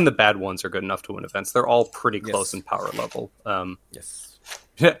even the bad ones are good enough to win events. They're all pretty close in power level. Yes.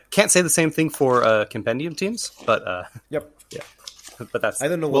 Can't say the same thing for compendium teams, but yeah. But that's I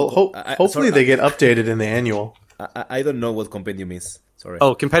don't know. Well, hopefully they get updated in the annual. I don't know what compendium is. Sorry.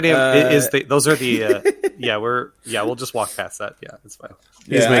 Oh, compendium is those are the we'll just walk past that. Yeah, it's fine.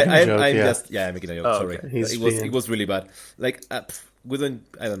 He's making a joke. I'm making a joke. Sorry, okay. It was really bad. Like we don't.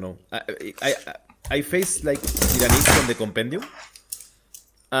 I don't know. I faced like Tyranids on the compendium,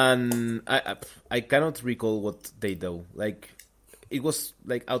 and I cannot recall what they do. Like it was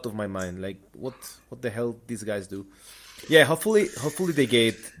like out of my mind. Like what the hell these guys do? Yeah, hopefully they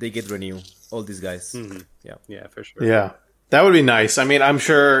get renew all these guys. Mm-hmm. Yeah, for sure. Yeah, that would be nice. I mean, I'm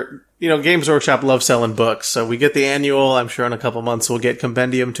sure Games Workshop loves selling books, so we get the annual. I'm sure in a couple months we'll get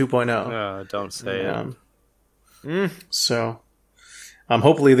Compendium 2.0. Don't say it. So,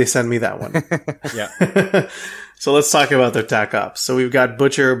 hopefully they send me that one. Yeah. So let's talk about their tac ops. So we've got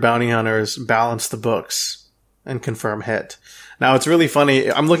Butcher, Bounty Hunters, Balance the Books, and Confirm Hit. Now it's really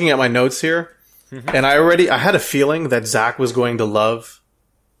funny. I'm looking at my notes here. And I had a feeling that Zach was going to love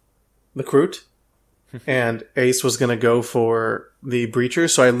the Kroot and Ace was going to go for the Breacher.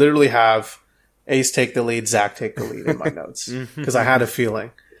 So I literally have Ace take the lead, Zach take the lead in my notes because I had a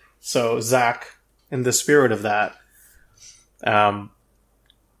feeling. So Zach, in the spirit of that,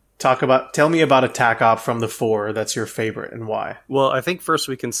 Tell me about a TAC op from the 4 that's your favorite and why. Well, I think first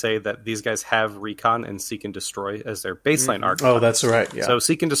we can say that these guys have Recon and Seek and Destroy as their baseline archetypes. Oh, that's right. Yeah. So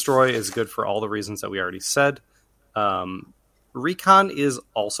Seek and Destroy is good for all the reasons that we already said. Recon is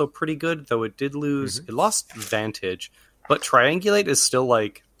also pretty good, though it did lose. It lost Vantage, but Triangulate is still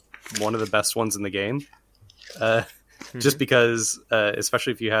like one of the best ones in the game. Just because,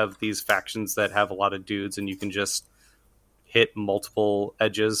 especially if you have these factions that have a lot of dudes and you can just hit multiple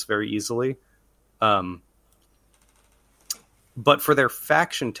edges very easily. But for their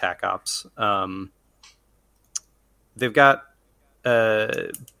faction TAC ops, they've got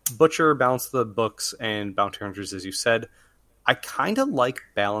Butcher, Balance the Books, and Bounty Hunters, as you said. I kind of like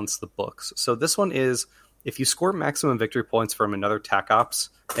Balance the Books. So this one is, if you score maximum victory points from another TAC ops,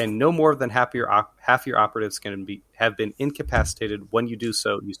 and no more than half your operatives have been incapacitated when you do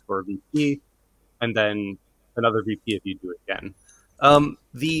so, you score a VP, and then another VP if you do it again.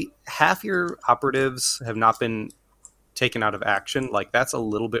 The half your operatives have not been taken out of action. Like, that's a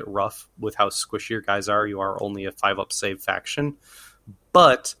little bit rough with how squishy your guys are. You are only a 5-up save faction.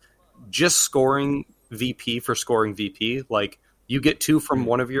 But just scoring VP for scoring VP, like, you get 2 from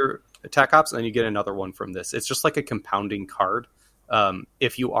one of your attack ops, and then you get another one from this. It's just like a compounding card.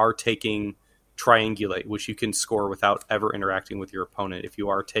 If you are taking Triangulate, which you can score without ever interacting with your opponent. If you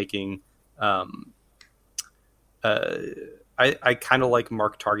are taking... I kind of like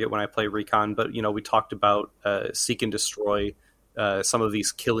Mark Target when I play Recon, but, we talked about Seek and Destroy, some of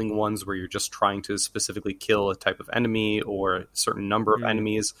these killing ones where you're just trying to specifically kill a type of enemy or a certain number of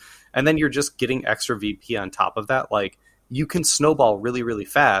enemies, and then you're just getting extra VP on top of that. Like, you can snowball really, really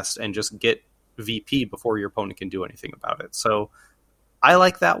fast and just get VP before your opponent can do anything about it. So I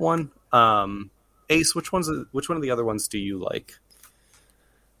like that one. Ace, which one of the other ones do you like?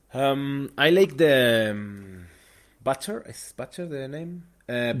 I like the Butcher. Is Butcher the name?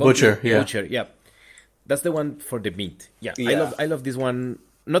 Butcher, yeah. Butcher, yeah. That's the one for the meat. Yeah. Yeah. I love this one,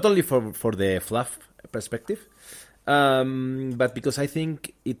 not only for the fluff perspective, but because I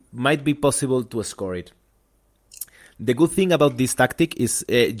think it might be possible to score it. The good thing about this tactic is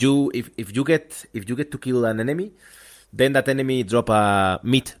if you get to kill an enemy, then that enemy drop a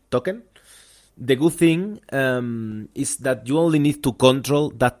meat token. The good thing is that you only need to control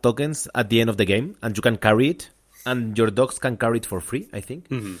that tokens at the end of the game, and you can carry it, and your dogs can carry it for free, I think.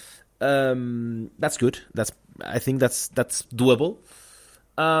 That's good. I think that's doable.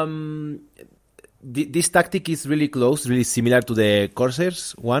 This tactic is really close, really similar to the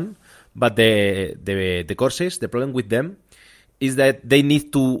Corsairs one, but the Corsairs, the problem with them is that they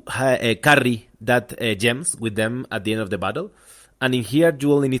need to carry that gems with them at the end of the battle. And in here,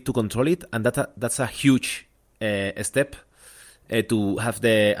 you only need to control it, and that's a huge step to have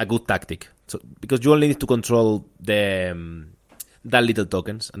a good tactic. So because you only need to control that little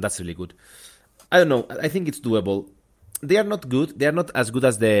tokens, and that's really good. I don't know. I think it's doable. They are not good. They are not as good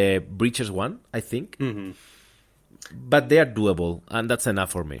as the Breachers one, I think. But they are doable, and that's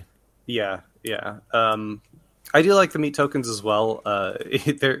enough for me. Yeah. I do like the meat tokens as well.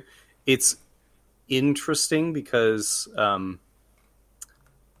 It's interesting because...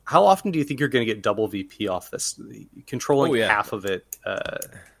 how often do you think you're going to get double VP off this? Controlling half of it,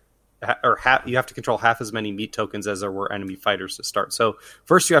 you have to control half as many meat tokens as there were enemy fighters to start. So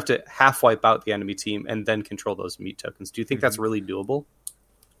first you have to half wipe out the enemy team and then control those meat tokens. Do you think that's really doable?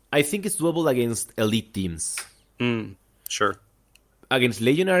 I think it's doable against elite teams. Sure. Against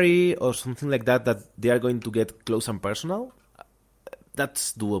Legionary or something like that they are going to get close and personal,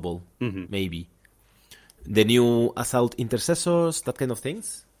 that's doable, maybe. The new Assault Intercessors, that kind of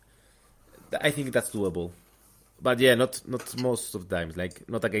things. I think that's doable. But yeah, not most of the times. Like,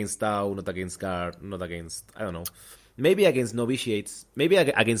 not against Tau, not against Guard, not against... I don't know. Maybe against Novitiates. Maybe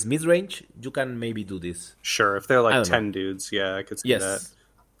against mid-range, you can maybe do this. Sure, if they're like 10 dudes, yeah, I could see that.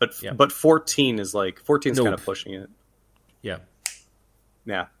 But 14 is like... 14's kind of pushing it. Yeah.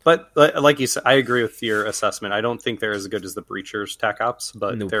 Yeah, but like you said, I agree with your assessment. I don't think they're as good as the Breachers TAC ops,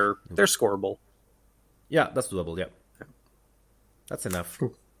 but they're scoreable. Yeah, that's doable, yeah. That's enough.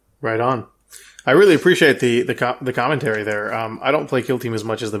 Right on. I really appreciate the commentary there. I don't play Kill Team as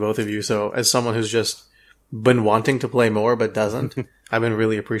much as the both of you, so as someone who's just been wanting to play more but doesn't, I've been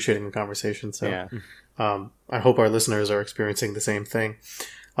really appreciating the conversation. So I hope our listeners are experiencing the same thing.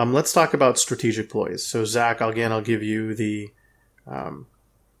 Let's talk about strategic ploys. So Zach, again, I'll give you the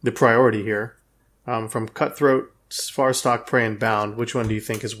priority here. From Cutthroat, Farstock, Prey, and Bound, which one do you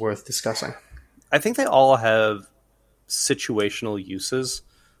think is worth discussing? I think they all have situational uses.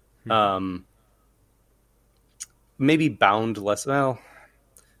 Maybe Bound less. Well,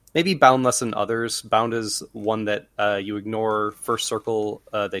 maybe Bound less than others. Bound is one that you ignore first circle.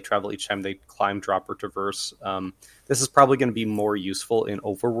 They travel each time they climb, drop, or traverse. This is probably going to be more useful in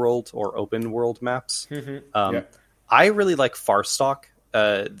overworld or open world maps. Yeah. I really like Farstalk.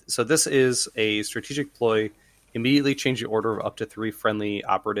 So this is a strategic ploy. Immediately change the order of up to 3 friendly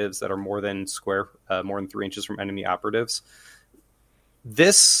operatives that are more than 3 inches from enemy operatives.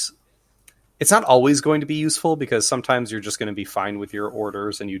 This, it's not always going to be useful because sometimes you're just going to be fine with your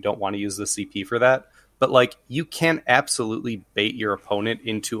orders and you don't want to use the CP for that. But like, you can absolutely bait your opponent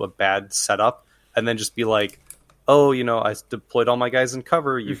into a bad setup and then just be like, oh, you know, I deployed all my guys in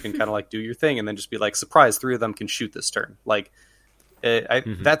cover. You can kind of like do your thing and then just be like, surprise, 3 of them can shoot this turn. Like,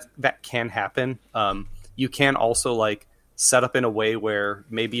 that can happen. You can also like set up in a way where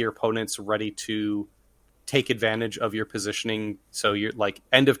maybe your opponent's ready to take advantage of your positioning. So you're like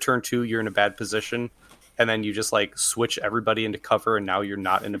end of turn 2, you're in a bad position, and then you just like switch everybody into cover, and now you're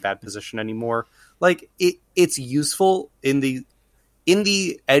not in a bad position anymore. Like it's useful in the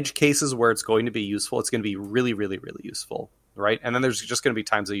edge cases where it's going to be useful. It's going to be really, really, really useful, right? And then there's just going to be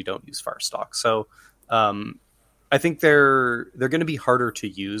times that you don't use Farstalk. So I think they're going to be harder to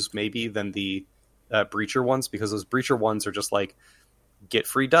use maybe than the breacher ones, because those breacher ones are just like get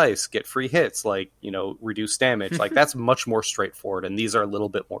free dice, get free hits, like, you know, reduce damage. Like that's much more straightforward, and these are a little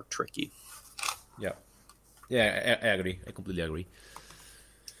bit more tricky. Yeah, I agree. I completely agree.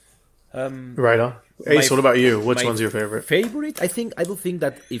 Right on. Ace, what about you? Which one's your favorite? Favorite? I do think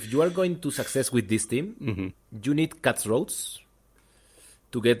that if you are going to success with this team, you need Cat's Roads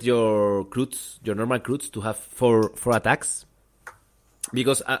to get your normal recruits to have four attacks.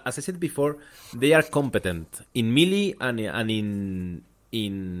 Because, as I said before, they are competent in melee and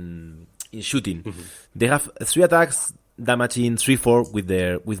in shooting. They have 3 attacks, damaging 3-4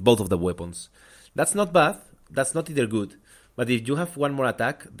 with both of the weapons. That's not bad. That's not either good. But if you have 1 more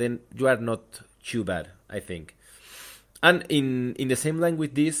attack, then you are not too bad, I think. And in the same line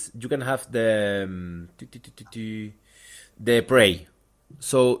with this, you can have the prey.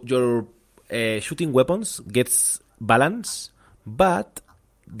 So your shooting weapons gets balance, but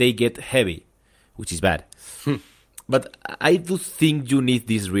they get heavy, which is bad. But I do think you need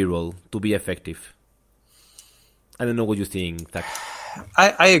this reroll to be effective. I don't know what you think, Zach.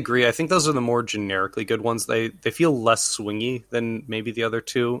 I agree. I think those are the more generically good ones. They feel less swingy than maybe the other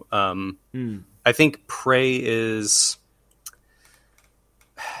 2. I think Prey is...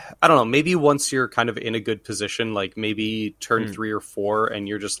 I don't know, maybe once you're kind of in a good position, like maybe turn 3 or 4, and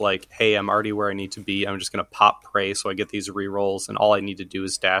you're just like, hey, I'm already where I need to be. I'm just going to pop Prey so I get these rerolls, and all I need to do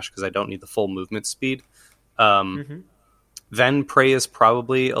is dash because I don't need the full movement speed. Then Prey is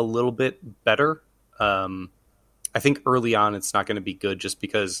probably a little bit better. I think early on it's not going to be good just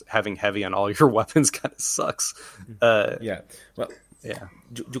because having heavy on all your weapons kind of sucks. Yeah. Well, yeah.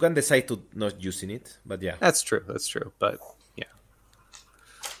 You can decide to not using it, but yeah. That's true. But yeah.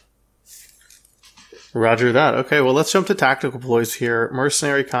 Roger that. Okay, well, let's jump to tactical ploys here.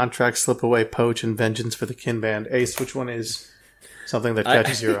 Mercenary, Contract, Slip Away, Poach, and Vengeance for the Kinband. Ace, which one is something that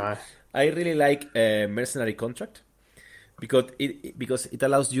catches your eye? I really like Mercenary Contract because it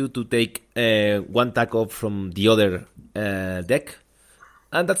allows you to take 1 tack off from the other deck,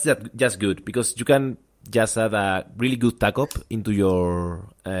 and that's just good because you can just add a really good tack up into your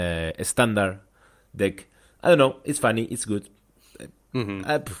standard deck. I don't know, it's funny, it's good.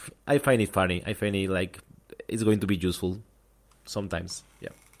 I find it funny. I find it like it's going to be useful sometimes.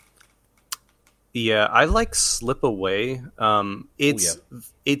 Yeah. Yeah, I like Slip Away.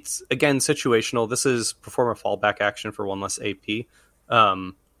 It's again situational. This is perform a fallback action for 1 less AP.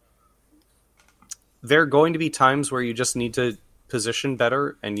 There are going to be times where you just need to position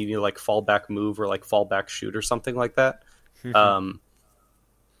better and you need to like fallback move or like fallback shoot or something like that.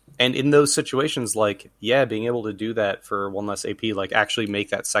 And in those situations, like, yeah, being able to do that for 1 less AP, like actually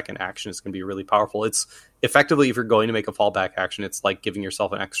make that second action is going to be really powerful. It's effectively, if you're going to make a fallback action, it's like giving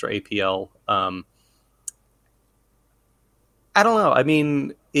yourself an extra APL. I don't know. I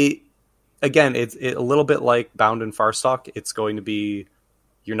mean, it's a little bit like Bound and Farstalk. It's going to be,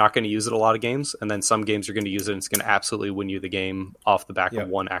 you're not going to use it a lot of games, and then some games you're going to use it, and it's going to absolutely win you the game off the back of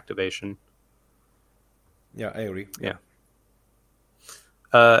 1 activation. Yeah, I agree. Yeah.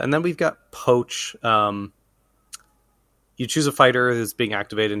 And then we've got Poach. You choose a fighter that's being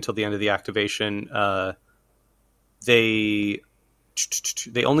activated until the end of the activation. They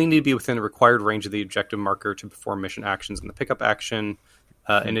only need to be within the required range of the objective marker to perform mission actions in the pickup action.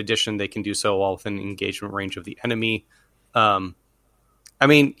 In addition, they can do so while within engagement range of the enemy. I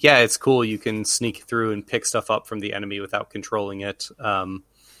mean, yeah, it's cool. You can sneak through and pick stuff up from the enemy without controlling it.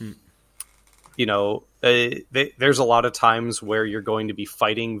 there's a lot of times where you're going to be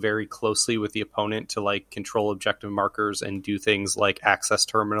fighting very closely with the opponent to like control objective markers and do things like access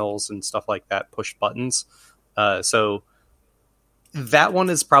terminals and stuff like that, push buttons. So that one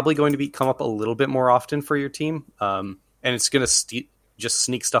is probably going to come up a little bit more often for your team, and it's going to just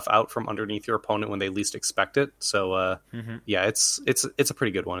sneak stuff out from underneath your opponent when they least expect it. So yeah, it's a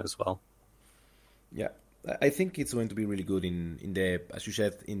pretty good one as well. Yeah, I think it's going to be really good in the, as you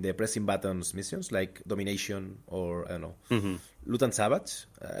said, in the pressing buttons missions like domination or I don't know, loot and savage.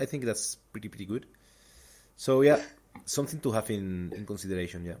 I think that's pretty good. So yeah, something to have in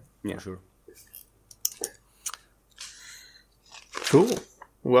consideration. Yeah, for sure. Cool.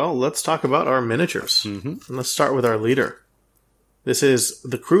 Well, let's talk about our miniatures. And let's start with our leader. This is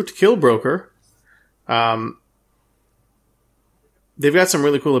the Kroot Killbroker. They've got some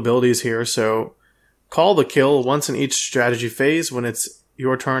really cool abilities here. So, call the kill once in each strategy phase. When it's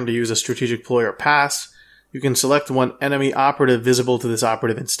your turn to use a strategic ploy or pass, you can select one enemy operative visible to this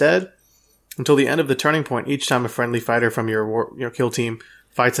operative instead. Until the end of the turning point, each time a friendly fighter from your kill team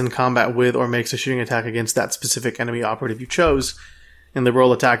fights in combat with or makes a shooting attack against that specific enemy operative you chose, in the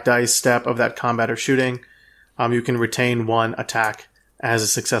roll attack dice step of that combat or shooting, you can retain one attack as a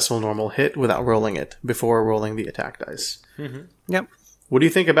successful normal hit without rolling it before rolling the attack dice. Yep. What do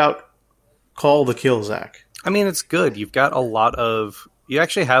you think about Call the Kill, Zach? I mean, it's good. You've got you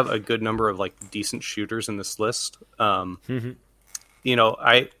actually have a good number of like decent shooters in this list. Not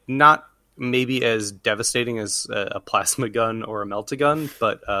maybe as devastating as a plasma gun or a melt-a-gun,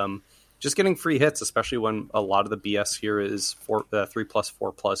 but just getting free hits, especially when a lot of the BS here is 3+,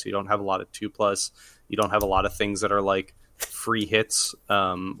 4+. You don't have a lot of 2+. You don't have a lot of things that are like free hits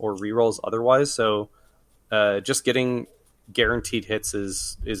or rerolls otherwise. So just getting guaranteed hits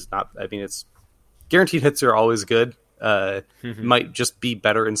is not. I mean, it's guaranteed hits are always good. Might just be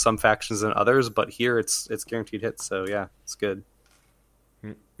better in some factions than others, but here it's guaranteed hits. So yeah, it's good.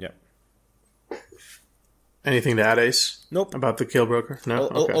 Yeah. Anything to add, Ace? Nope. About the Killbroker? No?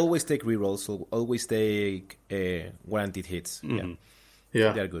 Okay. Always take rerolls, so always take guaranteed hits.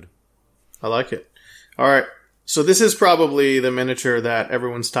 Yeah, they're good. I like it. All right. So this is probably the miniature that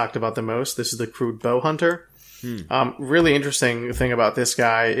everyone's talked about the most. This is the Kroot Bowhunter. Really interesting thing about this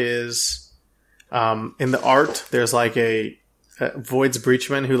guy is in the art, there's like a Void's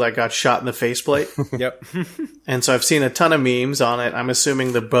Breachman who like got shot in the faceplate. Yep. And so I've seen a ton of memes on it. I'm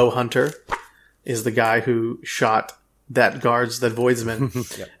assuming the Bowhunter is the guy who shot that guards that Voidsman.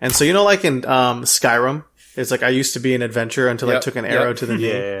 Yep. And so, like in Skyrim, it's like I used to be an adventurer until I took an arrow to the knee.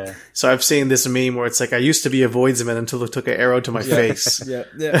 Yeah. So I've seen this meme where it's like I used to be a Voidsman until it took an arrow to my face.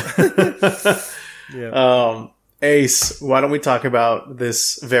 Ace, why don't we talk about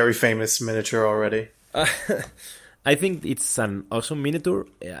this very famous miniature already? I think it's an awesome miniature.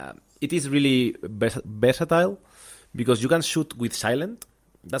 It is really versatile because you can shoot with silent.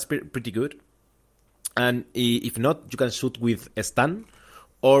 That's pretty good. And if not, you can shoot with a stun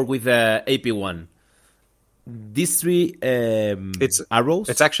or with AP1. These three arrows...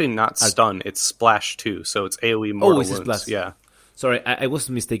 It's actually not stun, it's splash too, so it's AoE mortal wounds. Splash. Yeah. Sorry, I was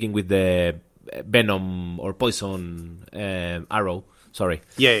mistaken with the venom or poison arrow. Sorry.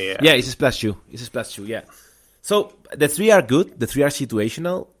 Yeah. Yeah, it's a splash too. Yeah. So the three are good. The three are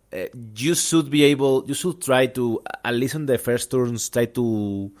situational. You should try to, at least on the first turns, try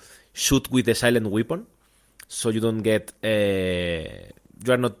to shoot with a silent weapon, so you don't get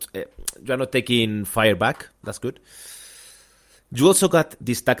you are not taking fire back. That's good. You also got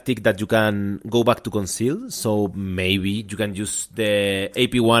this tactic that you can go back to conceal, so maybe you can use the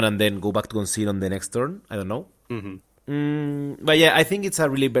AP1 and then go back to conceal on the next turn. I don't know. But yeah, I think it's a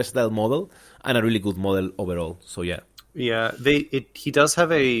really versatile model and a really good model overall. So yeah. Yeah, he does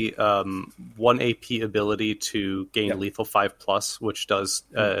have a 1 AP ability to gain lethal 5+, which does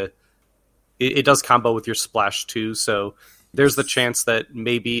it does combo with your splash too. So there's the chance that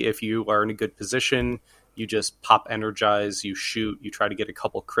maybe if you are in a good position, you just pop energize, you shoot, you try to get a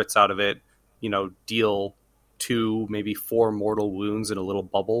couple crits out of it, deal 2, maybe 4 mortal wounds in a little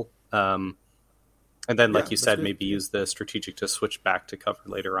bubble. And then, like you said, maybe use the strategic to switch back to cover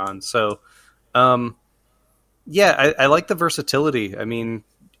later on. So, I like the versatility. I mean,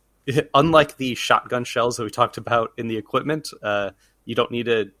 unlike the shotgun shells that we talked about in the equipment, you don't need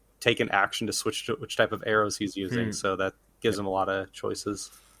to take an action to switch to which type of arrows he's using. So that gives him a lot of choices.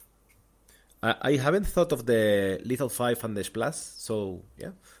 I haven't thought of the lethal 5 and the splash. So,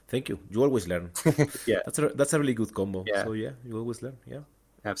 yeah, thank you. You always learn. Yeah. That's a really good combo. Yeah. So, yeah, you always learn. Yeah.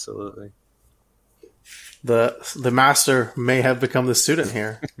 Absolutely. The master may have become the student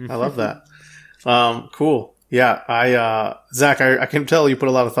here. I love that. Cool. Yeah, Zach, I can tell you put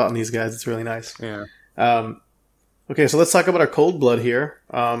a lot of thought in these guys. It's really nice. Yeah. Okay, so let's talk about our cold blood here.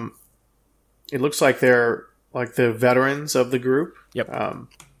 It looks like they're like the veterans of the group. Yep.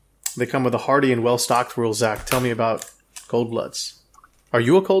 They come with a hardy and well-stocked rule. Zach, tell me about cold bloods. Are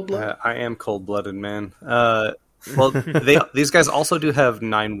you a cold blood? I am cold-blooded, man. Well, these guys also do have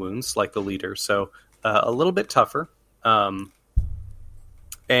 9 wounds, like the leader, so a little bit tougher.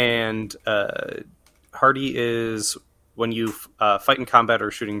 And hardy is when you fight in combat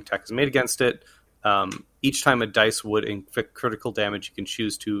or shooting attack is made against it. Each time a dice would inflict critical damage, you can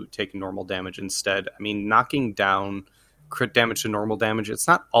choose to take normal damage instead. I mean, knocking down crit damage to normal damage, it's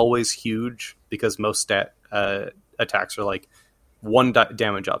not always huge because most attacks are like 1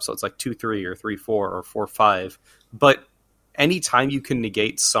 damage up. So it's like 2-3 or 3-4 or 4-5. But anytime you can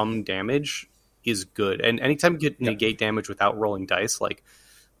negate some damage is good. And anytime you can negate damage without rolling dice, like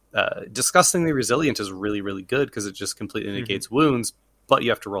Disgustingly Resilient is really, really good because it just completely negates wounds, but you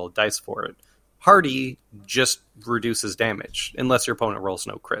have to roll a dice for it. Hardy just reduces damage, unless your opponent rolls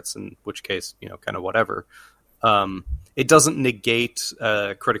no crits, in which case, kind of whatever. It doesn't negate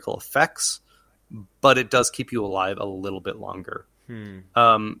critical effects, but it does keep you alive a little bit longer.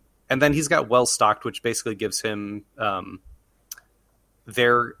 And then he's got Well Stocked, which basically gives him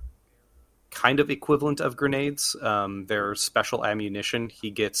their kind of equivalent of grenades. Their special ammunition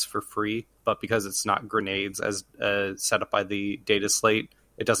he gets for free, but because it's not grenades as set up by the data slate,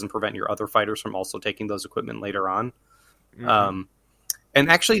 it doesn't prevent your other fighters from also taking those equipment later on. And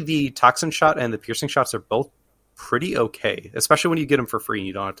actually, the Toxin Shot and the Piercing Shots are both pretty okay, especially when you get them for free and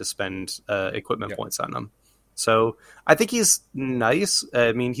you don't have to spend equipment points on them. So I think he's nice.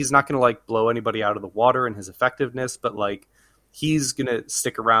 I mean, he's not going to blow anybody out of the water in his effectiveness, but he's going to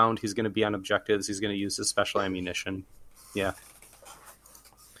stick around. He's going to be on objectives. He's going to use his special ammunition. Yeah.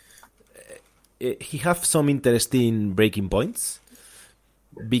 He have some interesting breaking points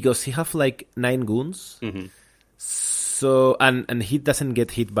because he have 9 goons. So and he doesn't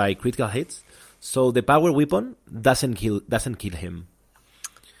get hit by critical hits. So the power weapon doesn't kill him.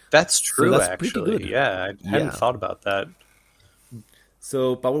 That's true, so that's actually. Pretty good. Yeah, I hadn't thought about that.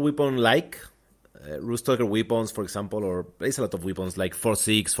 So power weapon Rootstalker weapons, for example, or there's a lot of weapons like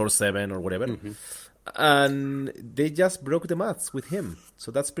 4-6, 4-7 or whatever. And they just broke the maths with him. So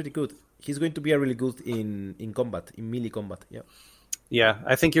that's pretty good. He's going to be a really good in combat, in melee combat. Yeah. Yeah,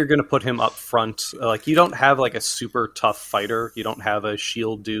 I think you're going to put him up front. You don't have a super tough fighter. You don't have a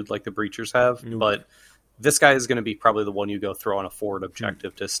shield dude like the Breachers have, but this guy is going to be probably the one you go throw on a forward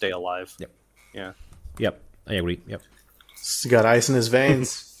objective to stay alive. Yep. Yeah. Yep. I agree. Yep. He's got ice in his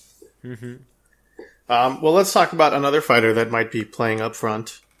veins. Well, let's talk about another fighter that might be playing up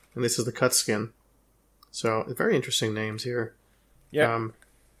front, and this is the Cutskin. So, very interesting names here. Yeah.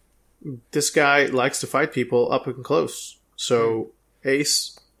 This guy likes to fight people up and close. So,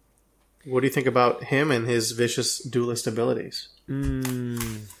 Ace, what do you think about him and his vicious duelist abilities?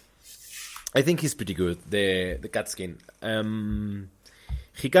 I think he's pretty good, the Catskin.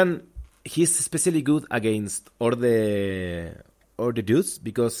 He's especially good against all the dudes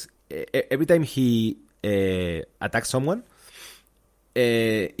because every time he attacks someone,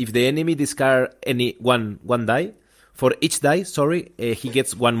 if the enemy discard any one die, for each die, he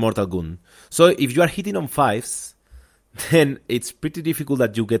gets 1 mortal goon. So if you are hitting on 5s, then it's pretty difficult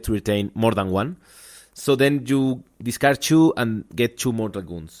that you get to retain more than 1. So then you discard 2 and get 2 mortal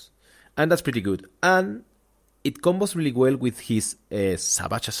goons. And that's pretty good. And it combos really well with his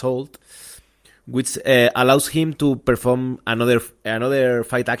Savage Assault, which allows him to perform another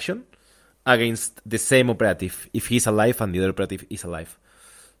fight action against the same operative if he's alive and the other operative is alive.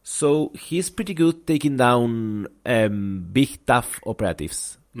 So he's pretty good taking down big, tough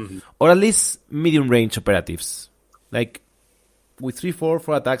operatives. Or at least medium-range operatives. With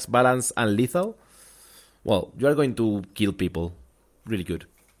 3-4 attacks, balance, and lethal, well, you are going to kill people. Really good.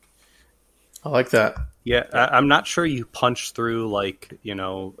 I like that. Yeah, I'm not sure you punch through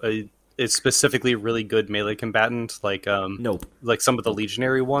a specifically really good melee combatant Nope. Like some of the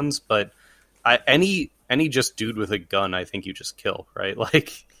legionary ones, but any just dude with a gun, I think you just kill, right?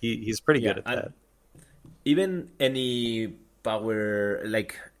 He's pretty good at that. Even any power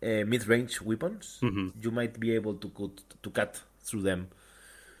mid-range weapons, you might be able to cut through them.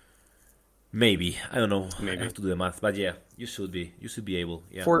 Maybe, I don't know. Maybe. I have to do the math, but yeah, you should be able.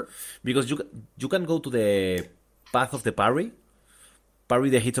 Yeah, because you can go to the path of the parry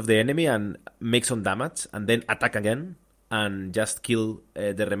the hits of the enemy and make some damage, and then attack again and just kill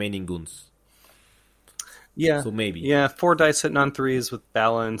the remaining goons. Yeah. So maybe. Yeah, 4 dice hitting on 3s with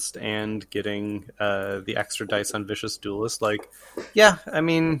balanced and getting the extra dice on Vicious Duelist. Like, yeah, I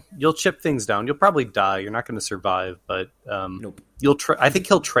mean, you'll chip things down. You'll probably die. You're not going to survive, but Nope. I think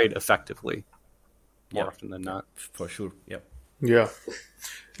he'll trade effectively more Yeah. often than not. For sure. Yep. Yeah.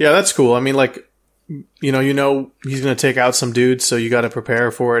 Yeah, that's cool. I mean, like, you know, he's going to take out some dudes, so you got to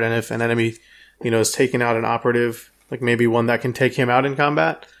prepare for it. And if an enemy, is taking out an operative, like maybe one that can take him out in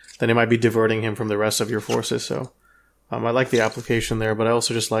combat, then it might be diverting him from the rest of your forces. So I like the application there, but I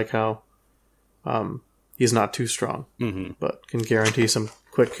also just like how he's not too strong, but can guarantee some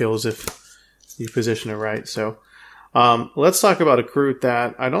quick kills if you position it right. So let's talk about a Kroot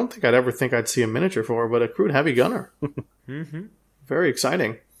that I don't think I'd see a miniature for, but a Kroot Heavy Gunner. Very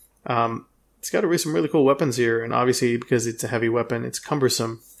exciting. It's got some really cool weapons here, and obviously because it's a heavy weapon, it's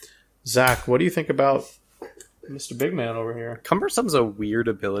cumbersome. Zach, what do you think about Mr. Big Man over here? Cumbersome's a weird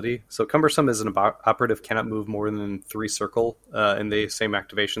ability. So Cumbersome is an operative cannot move more than 3 circle in the same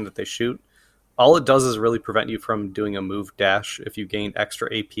activation that they shoot. All it does is really prevent you from doing a move dash if you gain extra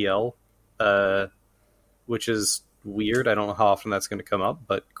APL, which is weird. I don't know how often that's going to come up,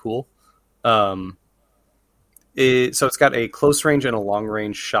 but cool. So it's got a close range and a long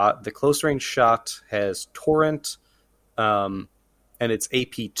range shot. The close range shot has Torrent, and it's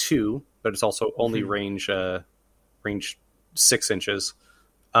AP2, but it's also only range 6 inches.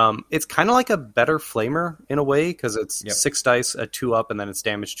 It's kind of like a better Flamer in a way, because it's 6 dice, a 2 up, and then it's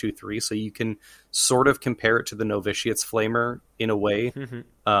damage 2/3. So you can sort of compare it to the Novitiate's Flamer in a way,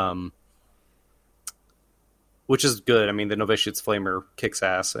 which is good. I mean, the Novitiate's Flamer kicks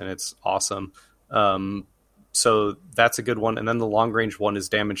ass, and it's awesome. So that's a good one. And then the long range one is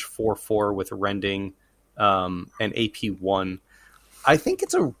damage 4/4 with rending and AP1. I think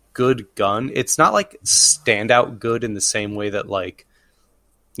it's a good gun. It's not like standout good in the same way that, like,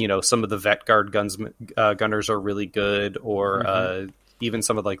 some of the Vet Guard gunners are really good, or even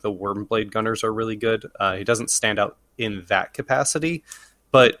some of like the Wormblade gunners are really good. He doesn't stand out in that capacity,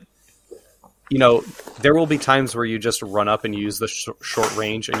 but there will be times where you just run up and use the short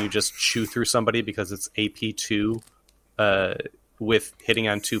range and you just chew through somebody because it's AP2 with hitting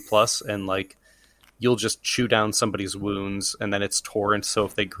on 2+, and like you'll just chew down somebody's wounds, and then it's Torrent, so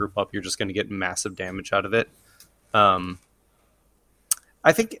if they group up, you're just going to get massive damage out of it.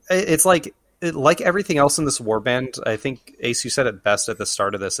 I think it's like everything else in this warband. I think, Ace, you said it best at the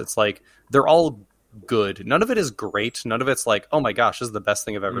start of this. It's like they're all good. None of it is great. None of it's like, oh my gosh, this is the best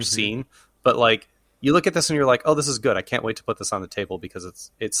thing I've ever seen. But like, you look at this and you're like, oh, this is good. I can't wait to put this on the table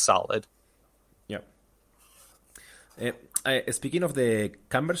because it's solid. Yeah. Speaking of the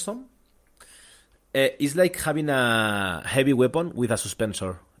cumbersome, it's like having a heavy weapon with a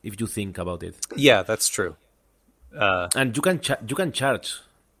suspensor, if you think about it. Yeah, that's true. And you can charge,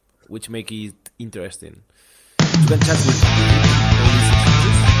 which make it interesting. You can charge with only 6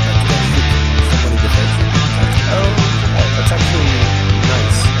 inches, but you can hit someone in the face. That's actually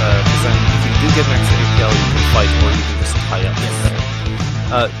nice. Because then if you do get an extra APL, you can fight, or you can just tie up.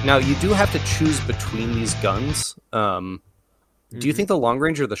 Yes. Now, you do have to choose between these guns. Do you think the long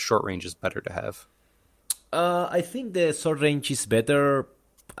range or the short range is better to have? I think the short range is better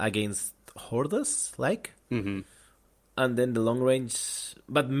against hordes, like. And then the long range,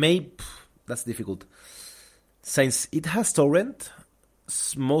 but maybe that's difficult. Since it has torrent,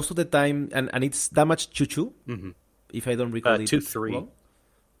 most of the time, and it's damage 2/2, if I don't recall it. 2/3.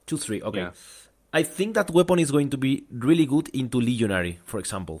 2/3, okay. Yeah. I think that weapon is going to be really good into Legionary, for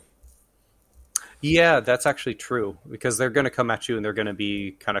example. Yeah, that's actually true, because they're going to come at you and they're going to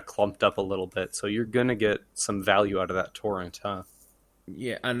be kind of clumped up a little bit, so you're going to get some value out of that torrent, huh?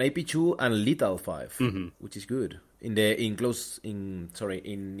 Yeah, and AP2 and Lethal 5, which is good into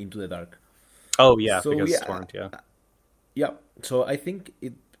the dark. Oh yeah, So, because yeah, it's torrent, yeah. Yeah, so I think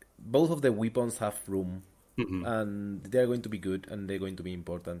both of the weapons have room, and they're going to be good, and they're going to be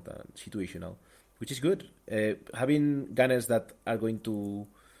important and situational, which is good. Having gunners that are going to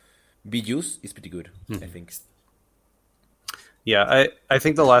be used is pretty good, I think. Yeah, I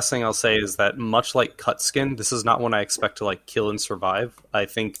think the last thing I'll say is that much like Cutskin, this is not one I expect to like kill and survive. I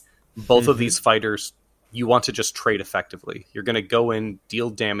think both of these fighters, you want to just trade effectively. You're going to go in, deal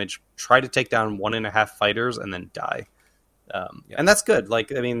damage, try to take down 1.5 fighters, and then die. And that's good.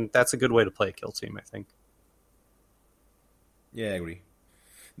 Like, I mean, that's a good way to play a kill team, I think. Yeah, I agree.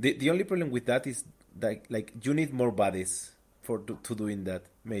 The only problem with that is that like you need more bodies to doing that,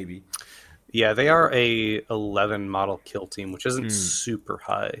 maybe. Yeah, they are a 11 model kill team, which isn't super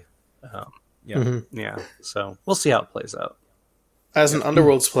high. Yeah, so we'll see how it plays out. As an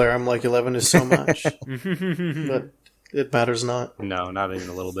Underworlds player, I'm like, 11 is so much. But it matters not. No, not even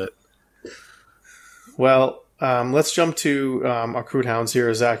a little bit. Well, let's jump to our crude hounds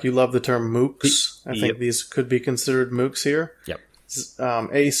here. Zach, you love the term mooks. I think these could be considered mooks here. Yep.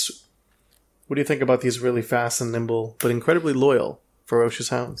 Ace, what do you think about these really fast and nimble, but incredibly loyal, ferocious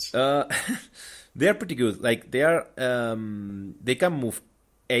hounds? They are pretty good. Like they are, they can move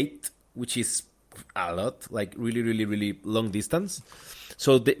 8, which is a lot. Like really, really, really long distance.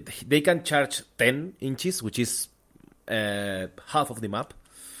 So they can charge 10 inches, which is half of the map,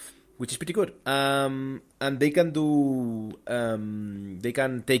 which is pretty good. And they can do, they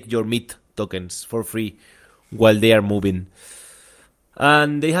can take your meat tokens for free while they are moving.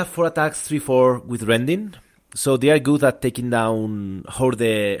 And they have 4 attacks, 3/4 with rending, so they are good at taking down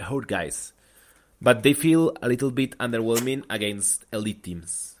horde guys. But they feel a little bit underwhelming against elite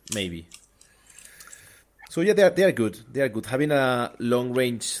teams, maybe. So yeah, they are good. They are good. Having a long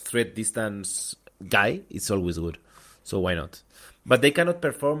range threat distance guy is always good. So why not? But they cannot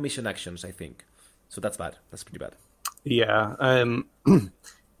perform mission actions, I think. So that's bad. That's pretty bad. Yeah.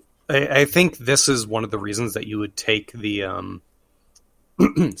 I think this is one of the reasons that you would take the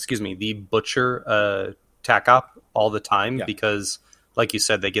excuse me, the butcher tack op all the time, because like you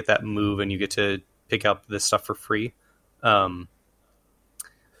said, they get that move and you get to pick up this stuff for free. I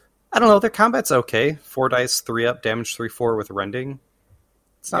don't know, their combat's okay. 4 dice, 3 up, damage 3/4 with rending.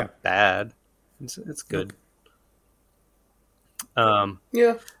 It's not bad. It's good. Yeah.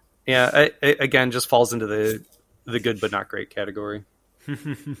 Again, just falls into the good but not great category.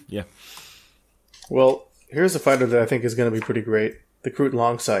 Yeah. Well, here's a fighter that I think is going to be pretty great. The Kroot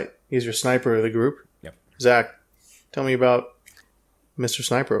Longsight. He's your sniper of the group. Yep. Zach, tell me about Mr.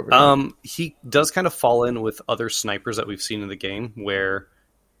 Sniper over here. He does kind of fall in with other snipers that we've seen in the game, where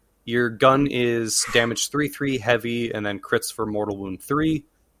your gun is damage 3/3 heavy and then crits for mortal wound 3.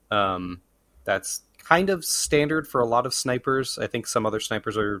 That's kind of standard for a lot of snipers. I think some other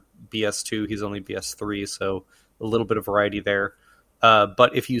snipers are BS2. He's only BS3, so a little bit of variety there.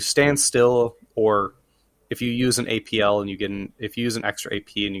 But if you stand still, or if you use an APL and if you use an extra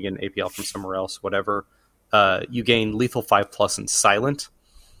AP and you get an APL from somewhere else, whatever, you gain lethal 5+ and silent.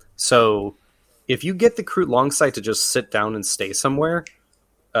 So if you get the Kroot Longsight to just sit down and stay somewhere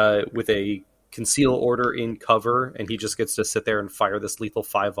with a conceal order in cover, and he just gets to sit there and fire this lethal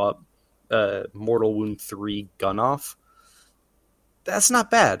 5-up mortal wound 3 gun off, that's not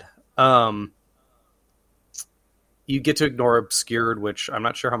bad. You get to ignore Obscured, which I'm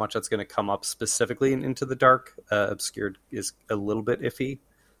not sure how much that's going to come up specifically in Into the Dark. Obscured is a little bit iffy.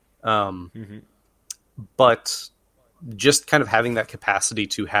 But just kind of having that capacity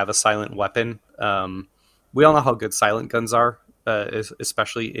to have a silent weapon. We all know how good silent guns are,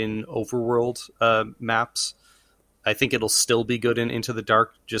 especially in overworld maps. I think it'll still be good in Into the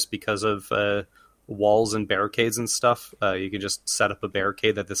Dark just because of walls and barricades and stuff. You can just set up a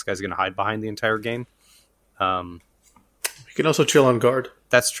barricade that this guy's going to hide behind the entire game. You can also chill on guard.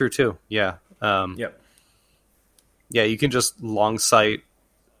 That's true too. Yeah. Yeah, you can just long sight,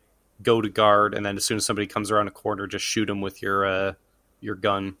 go to guard, and then as soon as somebody comes around a corner, just shoot them with your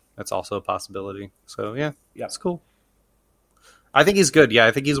gun. That's also a possibility. So yeah, it's cool. I think he's good. Yeah,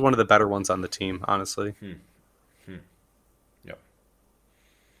 I think he's one of the better ones on the team, honestly. Yep.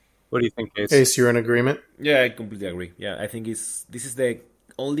 What do you think, Ace? Ace, you're in agreement? Yeah, I completely agree. Yeah, I think this is the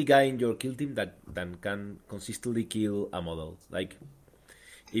only guy in your kill team that can consistently kill a model. Like,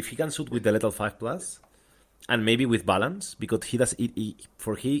 if he can shoot with the lethal 5+, and maybe with balance, because he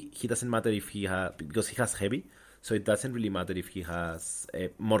doesn't matter if he because he has heavy, so it doesn't really matter if he has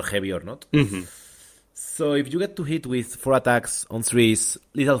more heavy or not. Mm-hmm. So if you get to hit with 4 attacks on 3s,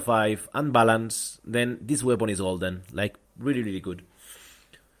 lethal 5, and balance, then this weapon is golden. Like, really, really good.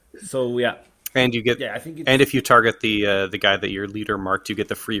 So yeah. And you get, I think and if you target the guy that your leader marked, you get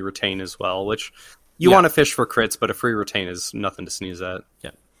the free retain as well, which you want to fish for crits, but a free retain is nothing to sneeze at.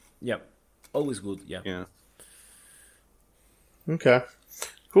 Yeah, always good. Yeah. Okay,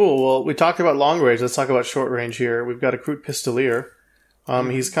 cool. Well, we talked about long range. Let's talk about short range here. We've got a Kroot Pistolier.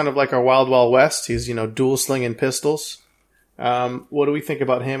 He's kind of like our Wild Wild West. He's dual slinging pistols. What do we think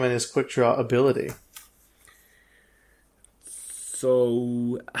about him and his quick draw ability?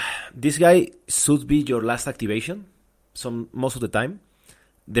 So, this guy should be your last activation. Most of the time,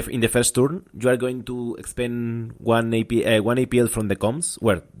 in the first turn, you are going to expend one APL from the comms,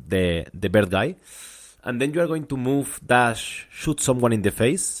 the bird guy, and then you are going to move, dash, shoot someone in the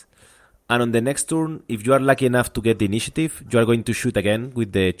face, and on the next turn, if you are lucky enough to get the initiative, you are going to shoot again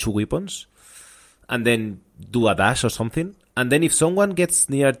with the 2 weapons, and then do a dash or something, and then if someone gets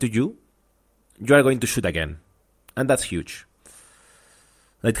near to you, you are going to shoot again, and that's huge.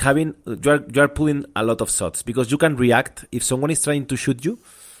 Like you are pulling a lot of shots because you can react if someone is trying to shoot you,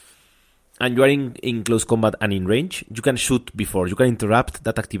 and you are in close combat and in range, you can shoot before. You can interrupt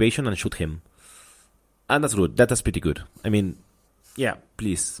that activation and shoot him. And that's good. That's pretty good. I mean, yeah,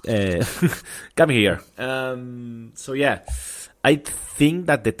 please. Come here. So yeah, I think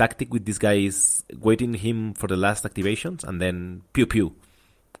that the tactic with this guy is waiting him for the last activations and then pew pew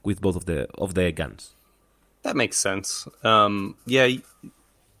with both of the guns. That makes sense. Yeah,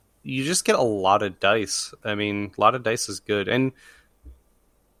 you just get a lot of dice. I mean, a lot of dice is good. And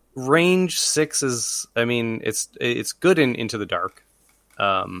range 6 is, I mean, it's good in Into the Dark.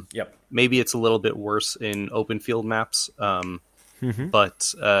 Yep. Maybe it's a little bit worse in open field maps.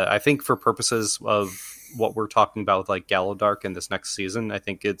 But I think for purposes of what we're talking about with like Gallowdark in this next season, I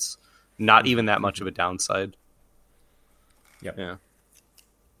think it's not even that much of a downside. Yep. Yeah.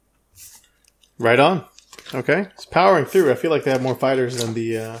 Right on. Okay. It's powering through. I feel like they have more fighters than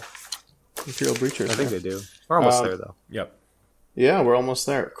the Imperial Breachers. I think they do. We're almost there, though. Yep. Yeah, we're almost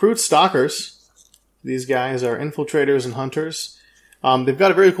there. Kroot Stalkers. These guys are infiltrators and hunters. They've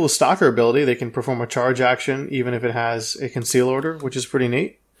got a very cool stalker ability. They can perform a charge action even if it has a conceal order, which is pretty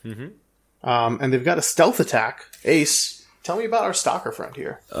neat. And they've got a stealth attack. Ace, tell me about our stalker friend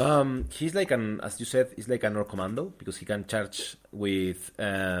here. He's like as you said, he's like an Orc Commando because he can charge with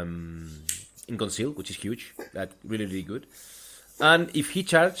in conceal, which is huge. That's really, really good. And if he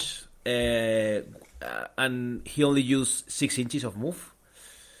charges and he only use 6 inches of move,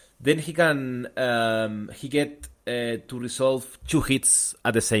 then he can he get to resolve 2 hits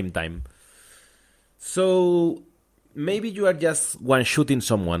at the same time. So maybe you are just one shooting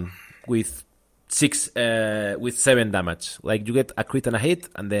someone with 7 damage. Like you get a crit and a hit,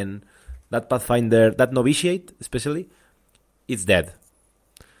 and then that Pathfinder, that Novitiate especially, it's dead.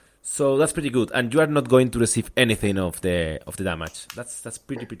 So that's pretty good, and you are not going to receive anything of the damage. That's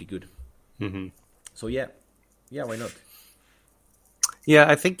pretty good. So yeah, why not? Yeah,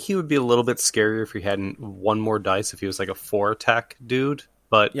 I think he would be a little bit scarier if he hadn't one more dice, if he was like a 4 attack dude.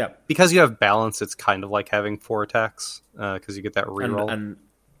 But yeah, because you have balance, it's kind of like having 4 attacks because you get that reroll.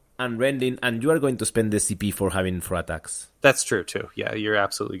 And rending, and you are going to spend the CP for having 4 attacks. That's true too. Yeah, you're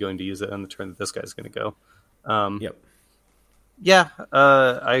absolutely going to use it on the turn that this guy's going to go. Yep. Yeah,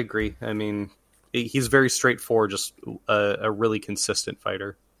 I agree. I mean, he's very straightforward, just a really consistent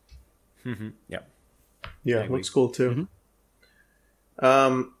fighter. Yep. Yeah, looks cool too.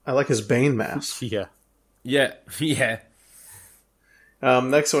 I like his Bane mask. Yeah.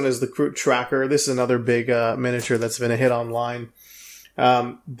 Next one is the Kroot Tracker. This is another big miniature that's been a hit online.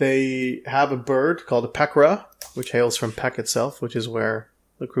 They have a bird called a Pekra, which hails from Pek itself, which is where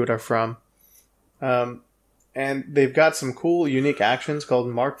the Kroot are from. And they've got some cool, unique actions called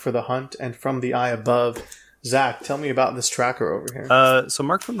Mark for the Hunt and From the Eye Above. Zach, tell me about this tracker over here. So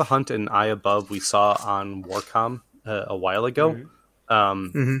Mark from the Hunt and Eye Above we saw on Warcom a while ago.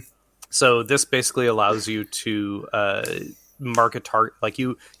 So this basically allows you to mark a target. Like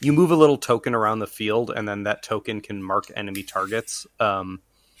you move a little token around the field, and then that token can mark enemy targets.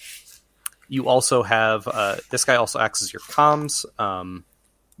 You also have this guy also acts as your comms.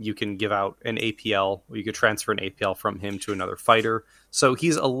 You can give out an APL, or you could transfer an APL from him to another fighter. So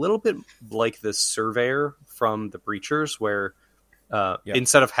he's a little bit like the Surveyor from the Breachers, where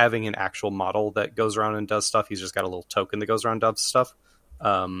instead of having an actual model that goes around and does stuff, he's just got a little token that goes around and does stuff.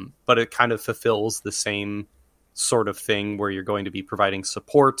 But it kind of fulfills the same sort of thing where you're going to be providing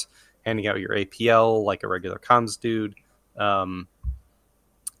support, handing out your APL like a regular comms dude. Other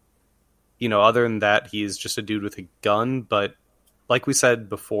than that, he's just a dude with a gun. But like we said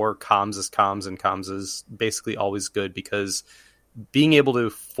before, comms is comms, and comms is basically always good because being able to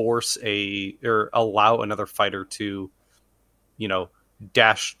force or allow another fighter to,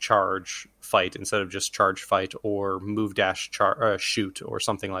 dash charge fight instead of just charge fight, or move dash shoot or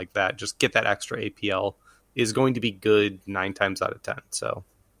something like that, just get that extra APL, is going to be good 9 times out of 10. So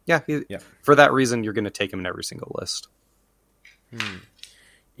yeah. For that reason, you're going to take him in every single list.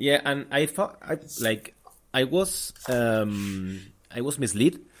 Yeah, and I thought I was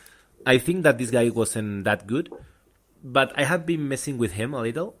misled. I think that this guy wasn't that good, but I have been messing with him a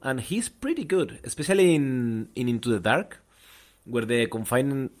little, and he's pretty good, especially in Into the Dark, where the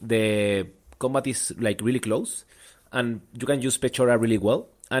combat is like really close, and you can use Pechora really well,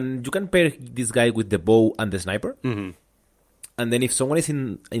 and you can pair this guy with the bow and the sniper, and then if someone is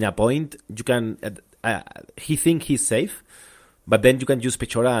in a point, you can he think he's safe, but then you can use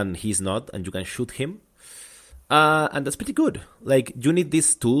Pechora and he's not, and you can shoot him. And that's pretty good. Like, you need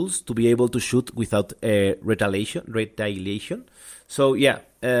these tools to be able to shoot without retaliation. So yeah,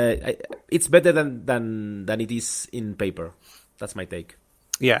 it's better than it is in paper. That's my take.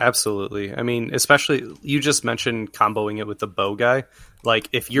 Yeah, absolutely. I mean, especially you just mentioned comboing it with the bow guy. Like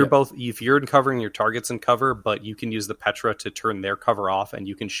if you're if you're covering your targets in cover, but you can use the Petra to turn their cover off and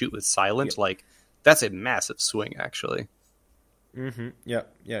you can shoot with silent, like that's a massive swing actually. Mm-hmm. Yeah.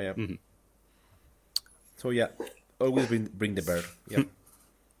 Mm-hmm. So yeah, always bring the bird. Yeah.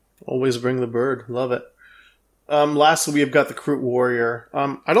 Always bring the bird. Love it. Lastly, we've got the Kroot Warrior.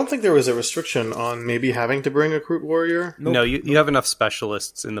 I don't think there was a restriction on maybe having to bring a Kroot Warrior. Nope. No, you have enough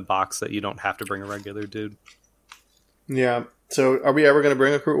specialists in the box that you don't have to bring a regular dude. Yeah. So, are we ever going to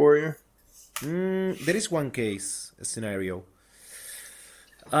bring a Kroot Warrior? There is one case, a scenario.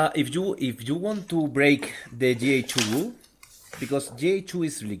 If you want to break the GA2 rule, because GA2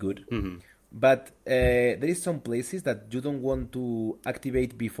 is really good, but there is some places that you don't want to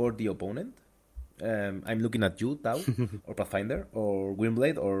activate before the opponent. I'm looking at you, Tau, or Pathfinder, or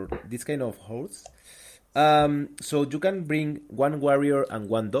Windblade, or this kind of hordes. So you can bring one warrior and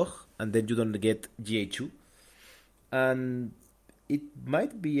one dog, and then you don't get GA2. And it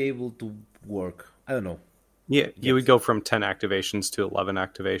might be able to work. I don't know. Yeah, you would go from 10 activations to 11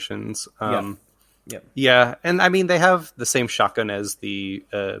 activations. Yeah, and I mean, they have the same shotgun as the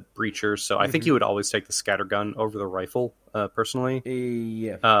Breacher, so I think you would always take the scattergun over the rifle, personally.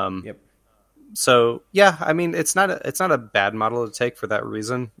 Yep. So yeah, I mean, it's not a bad model to take for that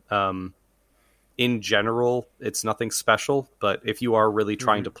reason. In general, it's nothing special, but if you are really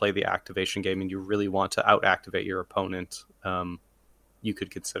trying to play the activation game and you really want to out-activate your opponent, you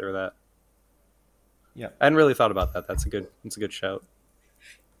could consider that. Yeah, I hadn't really thought about that. That's a good shout.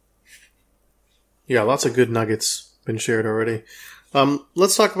 Yeah, lots of good nuggets been shared already.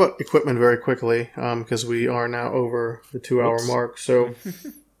 Let's talk about equipment very quickly, because we are now over the 2-hour mark. So,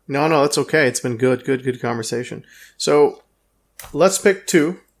 no, that's okay. It's been good conversation. So, let's pick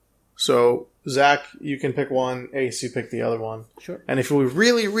two. So, Zach, you can pick one. Ace, you pick the other one. Sure. And if we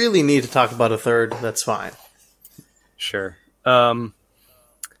really, really need to talk about a third, that's fine. Sure. I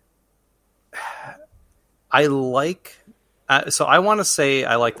like... so I want to say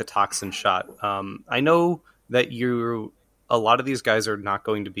I like the Toxin Shot. I know that a lot of these guys are not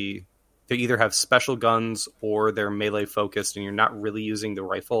going to be... They either have special guns or they're melee focused and you're not really using the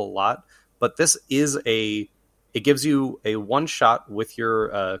rifle a lot. But this is it gives you a one shot with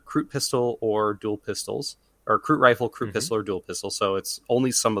your Kroot pistol or dual pistols, or Kroot rifle, Kroot pistol, or dual pistol. So it's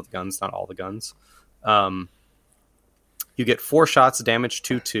only some of the guns, not all the guns. You get 4 shots, damage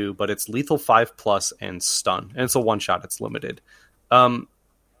 2/2, but it's lethal 5+ and stun. And it's a one shot, it's limited.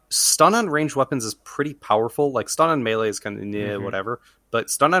 Stun on ranged weapons is pretty powerful. Like stun on melee is kind of whatever, but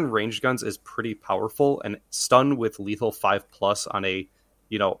stun on ranged guns is pretty powerful. And stun with lethal 5+ on a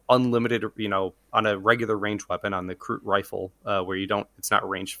unlimited, on a regular ranged weapon on the Kroot rifle, where it's not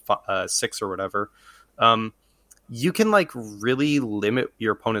range 6 or whatever. You can like really limit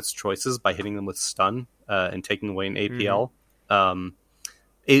your opponent's choices by hitting them with stun and taking away an APL.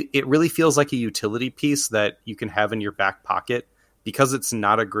 It really feels like a utility piece that you can have in your back pocket. Because it's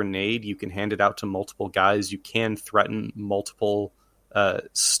not a grenade, you can hand it out to multiple guys. You can threaten multiple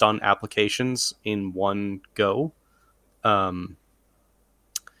stun applications in one go. I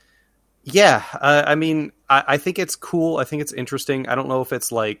mean, I think it's cool. I think it's interesting. I don't know if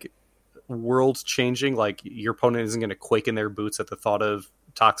it's like world changing. Like your opponent isn't going to quake in their boots at the thought of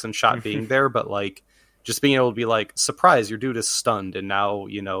Toxin Shot being there, but like just being able to be like, surprise, your dude is stunned, and now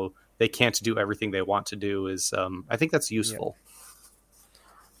they can't do everything they want to do is. I think that's useful. Yeah.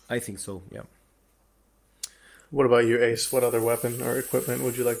 I think so. Yeah. What about you, Ace? What other weapon or equipment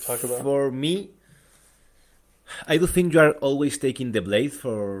would you like to talk about? For me, I do think you are always taking the blade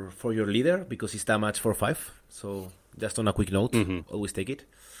for your leader because it's damage for 5. So just on a quick note, always take it.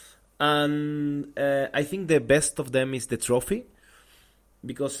 And I think the best of them is the trophy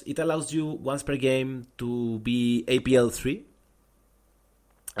because it allows you once per game to be APL 3.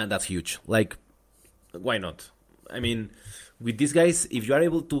 And that's huge. Like, why not? I mean, with these guys, if you are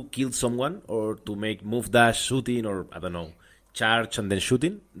able to kill someone or to make move dash shooting or, I don't know, charge and then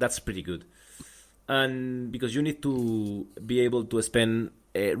shooting, that's pretty good. And because you need to be able to spend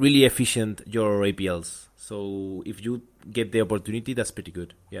really efficient your APLs. So if you get the opportunity, that's pretty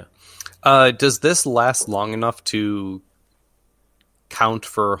good. Yeah. Does this last long enough to count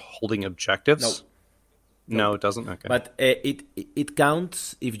for holding objectives? No, it doesn't? Okay. But it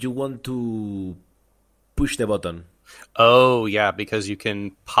counts if you want to push the button. Oh, yeah, because you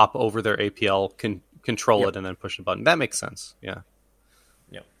can pop over their APL, control it, and then push the button. That makes sense. Yeah.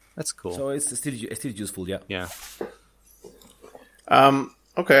 That's cool. So it's still useful, yeah. Yeah.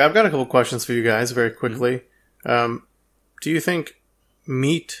 Okay, I've got a couple questions for you guys very quickly. Do you think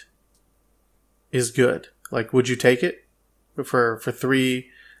meat is good? Like, would you take it for 3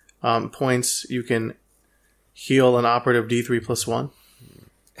 points, you can heal an operative D3 plus 1?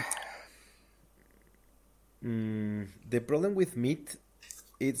 The problem with meat,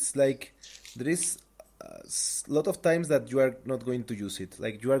 it's like there is a lot of times that you are not going to use it.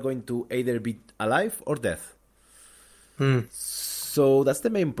 Like you are going to either be alive or death. So that's the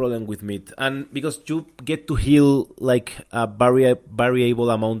main problem with meat. And because you get to heal like a variable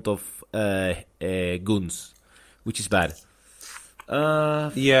amount of goons, which is bad.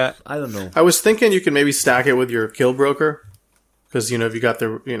 Yeah, I don't know. I was thinking you could maybe stack it with your kill broker. Because, if you got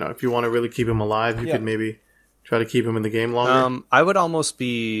if you want to really keep him alive, you could maybe try to keep him in the game longer. I would almost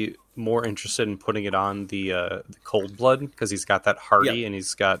be more interested in putting it on the cold blood because he's got that hardy and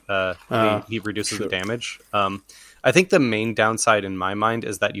he's got he reduces the damage. I think the main downside in my mind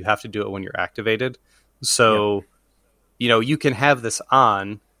is that you have to do it when you're activated. So, you can have this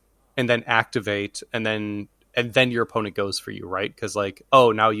on and then activate and then your opponent goes for you, right? Because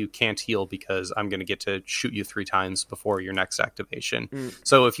now you can't heal because I'm going to get to shoot you 3 times before your next activation.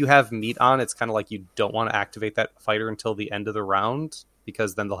 So if you have meat on, it's kind of like you don't want to activate that fighter until the end of the round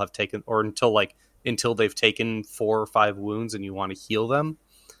because then they'll have taken, or until they've taken 4 or 5 wounds and you want to heal them.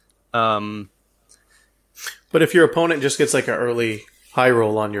 But if your opponent just gets an early high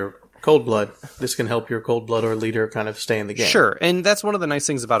roll on your cold blood, this can help your cold blood or leader kind of stay in the game. Sure, and that's one of the nice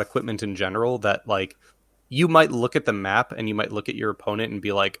things about equipment in general, that you might look at the map and you might look at your opponent and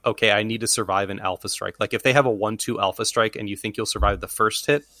be like, okay, I need to survive an alpha strike. Like if they have a 1-2 alpha strike and you think you'll survive the first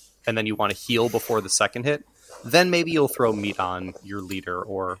hit and then you want to heal before the second hit, then maybe you'll throw meat on your leader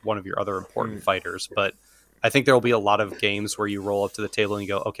or one of your other important fighters. But I think there will be a lot of games where you roll up to the table and you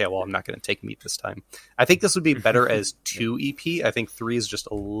go, okay, well, I'm not going to take meat this time. I think this would be better as 2 EP. I think 3 is just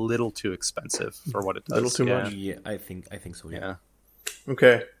a little too expensive for what it does. A little too much? Yeah, I think so, yeah.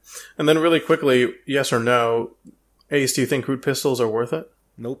 Okay. And then really quickly, yes or no, Ace, do you think root pistols are worth it?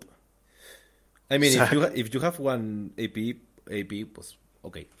 Nope. I mean, if you have 1 AP, pues,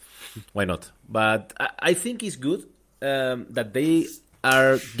 okay, why not? But I think it's good that they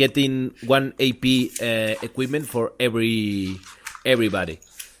are getting 1 AP equipment for everybody.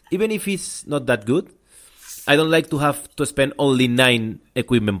 Even if it's not that good, I don't like to have to spend only 9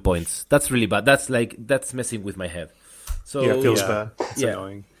 equipment points. That's really bad. That's messing with my head. So Yeah, it feels bad. It's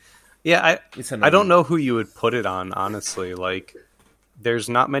annoying. Yeah, I don't know who you would put it on, honestly. There's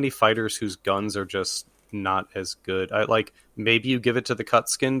not many fighters whose guns are just not as good. Maybe you give it to the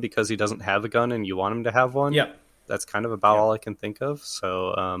Cutskin because he doesn't have a gun and you want him to have one. Yeah. That's kind of about all I can think of.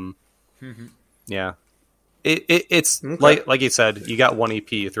 So, yeah. It's Okay. like you said, you got 1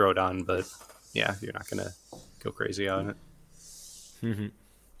 EP, you throw it on, but yeah, you're not going to go crazy on it.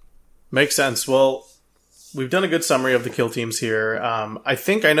 Makes sense. Well, we've done a good summary of the kill teams here. I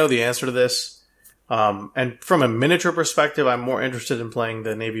think I know the answer to this. And from a miniature perspective, I'm more interested in playing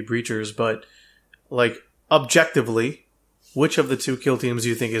the Navy Breachers, but objectively, which of the 2 kill teams do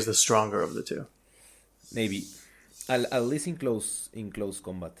you think is the stronger of the 2? Maybe. At least in close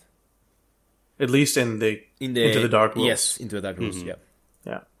combat. At least into the dark rules. Yes, into the dark rules, yeah.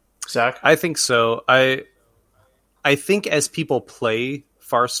 Yeah. Zach? I think so. I think as people play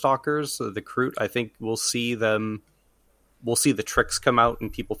Farstalkers, the Kroot, I think we'll see the tricks come out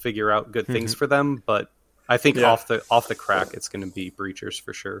and people figure out good things for them, but I think off the crack it's going to be Breachers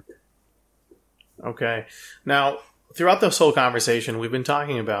for sure. Okay. Now, throughout this whole conversation, we've been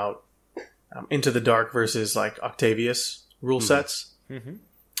talking about Into the Dark versus Octavius rule sets.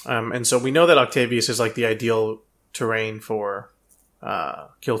 And so we know that Octavius is the ideal terrain for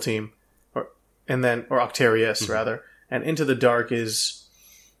kill team, or Octarius rather, and Into the Dark is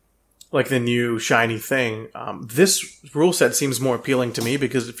the new shiny thing. This rule set seems more appealing to me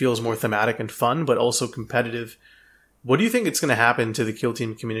because it feels more thematic and fun, but also competitive. What do you think it's going to happen to the kill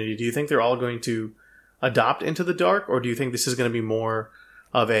team community? Do you think they're all going to adopt Into the Dark, or do you think this is going to be more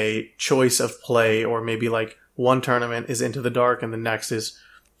of a choice of play, or maybe one tournament is Into the Dark and the next is,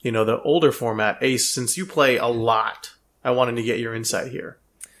 the older format? Ace, since you play a lot, I wanted to get your insight here.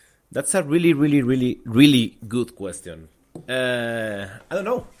 That's a really, really, really, really good question. I don't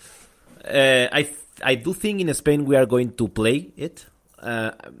know. I do think in Spain we are going to play it.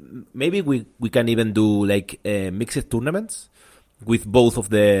 Maybe we can even do mixed tournaments with both of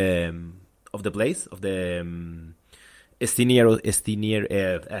the plays of the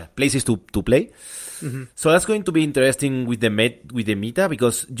Estinier places to play. So that's going to be interesting with the meta,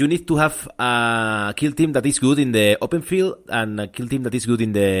 because you need to have a kill team that is good in the open field and a kill team that is good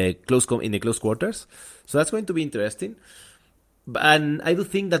in the close quarters. So that's going to be interesting. And I do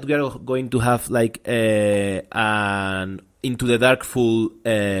think that we are going to have an Into the Dark full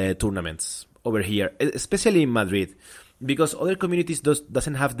tournaments over here, especially in Madrid, because other communities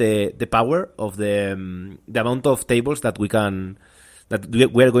doesn't have the power of the amount of tables that we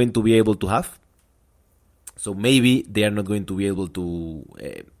are going to be able to have. So maybe they are not going to be able to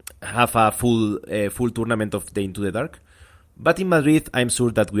have a full tournament of the Into the Dark. But in Madrid, I'm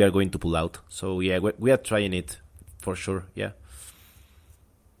sure that we are going to pull out. So yeah, we are trying it for sure. Yeah,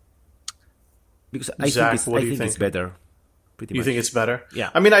 because I think it's better. Pretty you much. think it's better?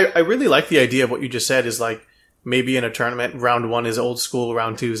 Yeah. I mean, I really like the idea of what you just said. Is like maybe in a tournament, round 1 is old school,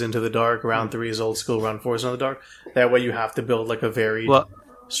 round 2 is Into the Dark, round 3 is old school, round 4 is Into the Dark. That way, you have to build like a varied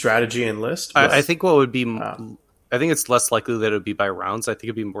strategy and list. I think what would be, I think it's less likely that it would be by rounds. I think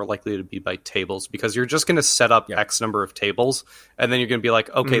it'd be more likely to be by tables, because you're just going to set up X number of tables, and then you're going to be like,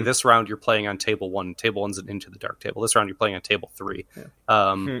 okay, this round you're playing on table 1. Table 1's an Into the Dark table. This round you're playing on table 3.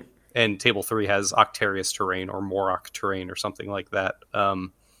 Yeah. And table 3 has Octarius terrain or Morok terrain or something like that.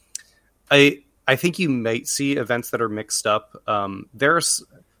 I think you might see events that are mixed up. There's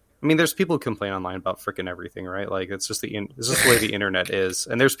people who complain online about freaking everything, right? Like it's just the way the internet is.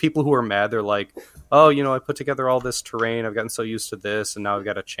 And there's people who are mad. They're like, oh, I put together all this terrain. I've gotten so used to this, and now I've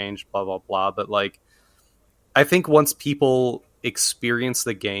got to change, blah, blah, blah. But like, I think once people experience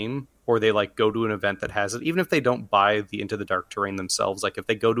the game, or they like go to an event that has it, even if they don't buy the Into the Dark terrain themselves, like if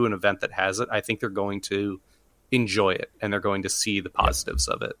they go to an event that has it, I think they're going to enjoy it, and they're going to see the positives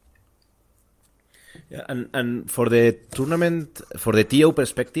of it. Yeah, and for the tournament, for the TO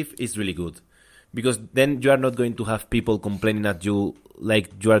perspective, it's really good, because then you are not going to have people complaining at you like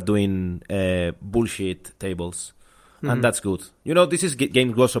you are doing bullshit tables, and that's good. This is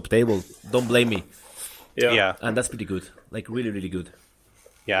Game Workshop table. Don't blame me. Yeah, and that's pretty good. Like really, really good.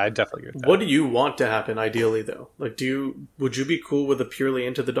 Yeah, I definitely agree with that. What do you want to happen ideally, though? Like, would you be cool with a purely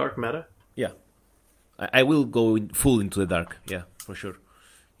Into the Dark meta? Yeah, I will go full Into the Dark. Yeah, for sure.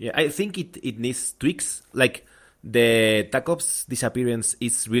 Yeah, I think it needs tweaks. Like the TACOPS disappearance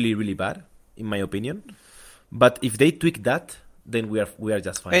is really, really bad, in my opinion. But if they tweak that, then we are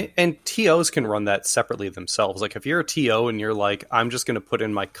just fine. And TOs can run that separately themselves. Like if you're a TO and you're like, I'm just going to put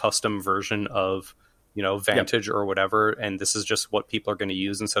in my custom version of, Vantage or whatever, and this is just what people are going to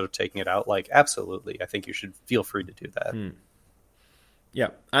use instead of taking it out. Like, absolutely, I think you should feel free to do that. Yeah,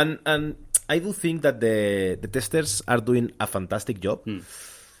 and I do think that the testers are doing a fantastic job.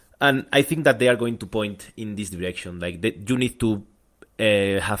 And I think that they are going to point in this direction. Like, you need to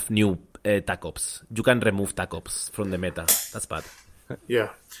have new TACOPS. You can remove TACOPS from the meta. That's bad. Yeah.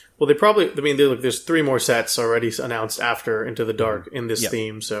 Well, they probably... there's 3 more sets already announced after Into the Dark in this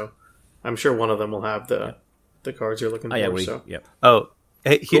theme, so I'm sure one of them will have the cards you're looking for. I agree. So. Yeah. Oh,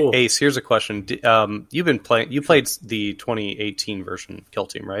 hey, cool. Ace, here's a question. You played the 2018 version of Kill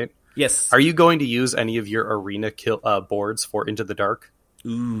Team, right? Yes. Are you going to use any of your arena boards for Into the Dark?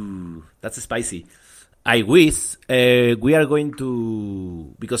 Ooh, that's spicy. I wish we are going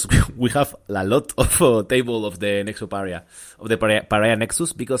to, because we have a lot of table of the Nexoparia, of the Pariah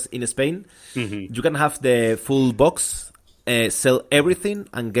Nexus, because in Spain you can have the full box, sell everything,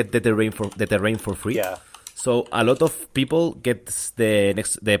 and get the terrain for free. Yeah. So a lot of people get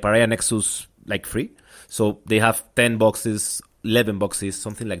the Pariah Nexus like free. So they have 10 boxes, 11 boxes,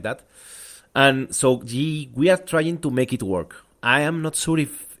 something like that. And so we are trying to make it work. I am not sure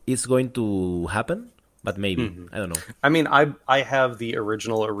if it's going to happen, but maybe. I don't know. I mean, I have the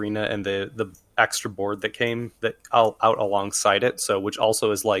original arena and the extra board that came out alongside it, so which also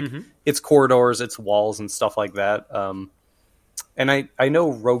is like it's corridors, it's walls and stuff like that. And I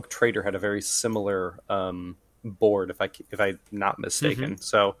know Rogue Trader had a very similar board, if I'm not mistaken.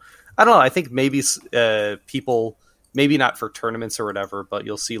 So I don't know. I think maybe people. Maybe not for tournaments or whatever, but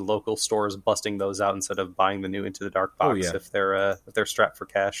you'll see local stores busting those out instead of buying the new Into the Dark box if they're strapped for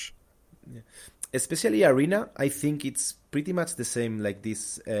cash. Yeah. Especially Arena, I think it's pretty much the same like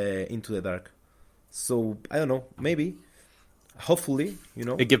this Into the Dark. So I don't know, maybe, hopefully,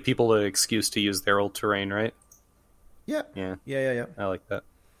 It give people an excuse to use their old terrain, right? Yeah. I like that.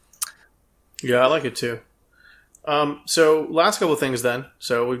 Yeah, I like it too. So last couple of things then.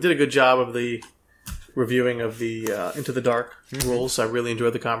 So we did a good job of the reviewing of the Into the Dark rules. I really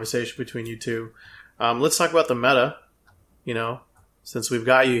enjoyed the conversation between you two. Let's talk about the meta, since we've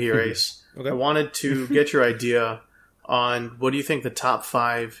got you here, Ace. Okay. I wanted to get your idea on what do you think the top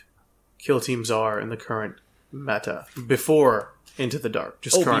 5 kill teams are in the current meta before Into the Dark?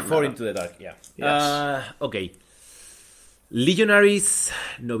 Just current before meta. Into the Dark, yeah. Yes. Okay. Legionaries,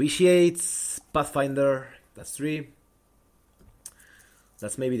 Novitiates, Pathfinder, that's 3.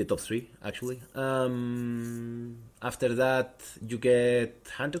 That's maybe the top 3, actually. After that, you get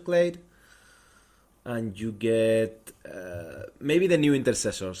Hunterclade, and you get maybe the new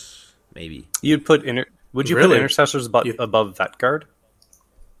Intercessors, maybe. You'd put Would you Really? put intercessors above vet guard?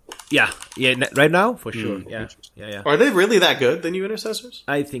 Yeah, right now for sure. Yeah, yeah. Are they really that good, the new intercessors?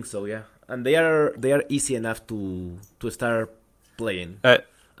 I think so. Yeah, and they are easy enough to start playing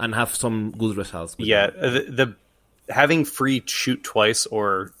and have some good results. With Yeah, them. the having free shoot twice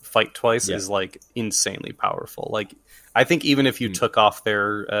or fight twice is like insanely powerful. Like I think even if you took off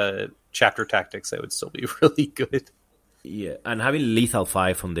their chapter tactics, they would still be really good. Yeah, and having lethal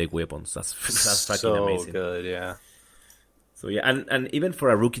 5 on the weapons, that's fucking So amazing. good, yeah. So yeah, and even for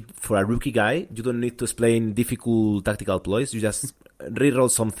a rookie guy, you don't need to explain difficult tactical ploys. You just reroll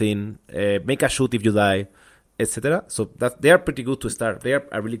something, make a shoot if you die, etc. So that they are pretty good to start. They are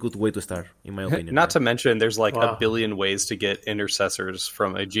a really good way to start, in my opinion. Not to mention, there's like Wow. a billion ways to get intercessors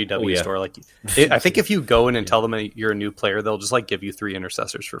from a GW Oh, yeah. store. Like, I think if you go in and tell them you're a new player, they'll just like give you 3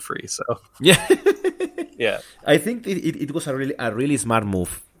 intercessors for free. So Yeah, yeah, I think it was a really smart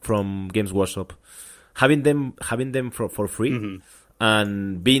move from Games Workshop, having them for free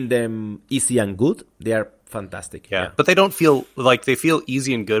and being them easy and good. They are fantastic. yeah. But they don't feel like they feel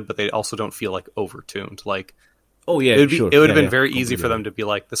easy and good, but they also don't feel like overtuned. Like Oh yeah, it would sure. it would have Yeah, been very yeah, easy for completely. them to be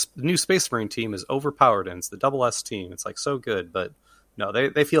like, this new Space Marine team is overpowered and it's the double S team. It's like so good, but no,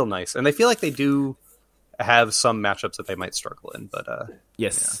 they feel nice and they feel like they do have some matchups that they might struggle in. But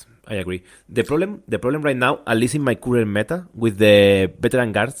Yes, I agree. The problem right now, at least in my current meta with the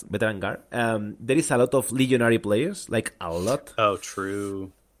veteran guard, there is a lot of legionary players, like a lot, oh,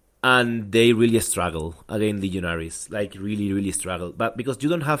 true. and they really struggle against legionaries, like really struggle. But because you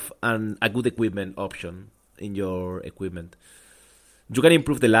don't have a good equipment option in your equipment, you can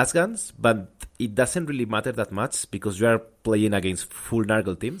improve the last guns, but it doesn't really matter that much because you are playing against full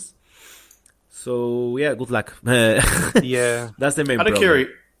Nargle teams. So yeah, good luck. Yeah. That's the main Out of, problem.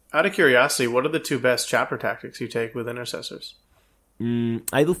 out of curiosity, what are the 2 best chapter tactics you take with intercessors?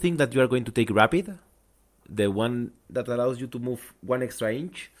 I do think that you are going to take Rapid, the one that allows you to move 1 extra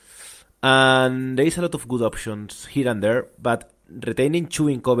inch. And there is a lot of good options here and there, but retaining 2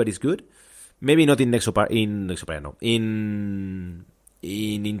 in cover is good. Maybe not in Nexoparia, no. In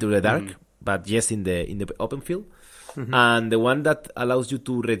Into the Dark, but yes, in the open field. And the one that allows you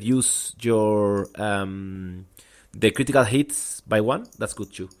to reduce your the critical hits by 1, that's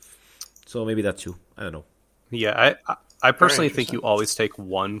good too. So maybe that's 2. I don't know. Yeah, I personally think interesting. you always take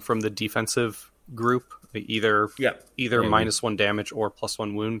 1 from the defensive group, either Yeah. either I agree. -1 damage or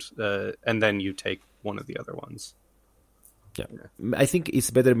 +1 wound, and then you take one of the other ones. Yeah. I think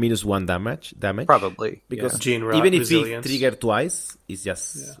it's better -1 damage. Probably, Because yeah. Gene Rot, even if resilience. it triggered twice, it's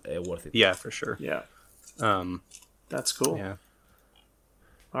just worth it. Yeah, for sure. Yeah, Um, that's cool. yeah.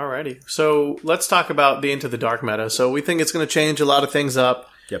 Alrighty. So let's talk about the Into the Dark meta. So we think it's going to change a lot of things up.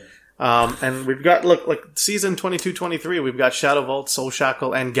 Yep. And we've got, like season 22-23, we've got Shadow Vault, Soul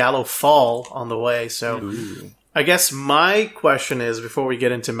Shackle, and Gallo Fall on the way. So I guess my question is, before we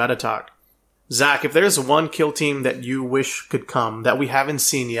get into meta talk, Zach, if there's one kill team that you wish could come that we haven't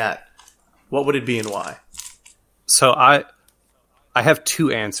seen yet, what would it be and why? So I have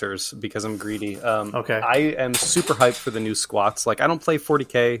 2 answers because I'm greedy. Okay. I am super hyped for the new squats. Like, I don't play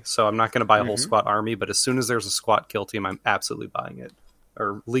 40k, so I'm not going to buy a whole squat army, but as soon as there's a squat kill team, I'm absolutely buying it.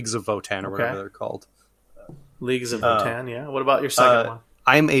 Or Leagues of Votann, or whatever they're called. Leagues of Votann, yeah. What about your second one?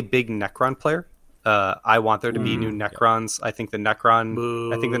 I'm a big Necron player. I want there to be new Necrons. I think the Necron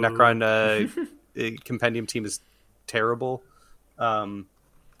compendium team is terrible.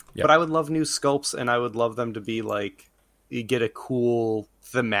 But I would love new sculpts, and I would love them to be like, you get a cool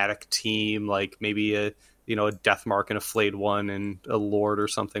thematic team, like maybe a Death Mark and a Flayed One and a Lord or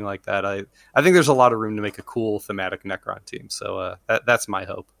something like that. I think there's a lot of room to make a cool thematic Necron team. So that's my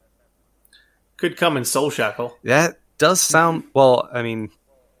hope. Could come in Soul Shackle. That does sound well. I mean,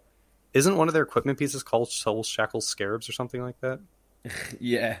 isn't one of their equipment pieces called Soul Shackle Scarabs or something like that?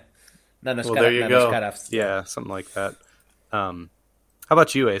 Yeah. Well, there you go. Yeah, something like that. How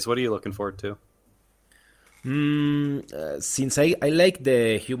about you, Ace? What are you looking forward to? Since I like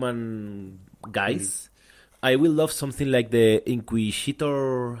the human guys, I will love something like the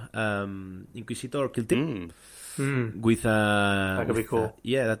Inquisitor kill team. With That could be cool.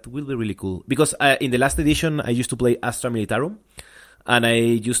 yeah, that will be really cool. Because in the last edition, I used to play Astra Militarum, and I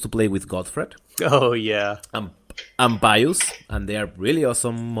used to play with Godfred Oh yeah, and Pius, and they are really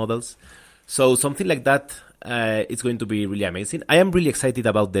awesome models. So something like that, it's going to be really amazing. I am really excited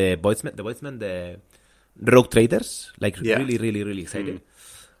about the Voidsmen, the Rogue Traders. Like Yeah. really excited.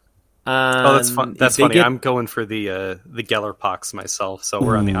 oh that's fun. And That's if they funny. get- I'm going for the Gellerpox myself, so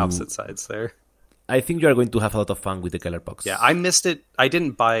we're on the opposite sides there. I think you are going to have a lot of fun with the Kellerpox. Yeah, I missed it. I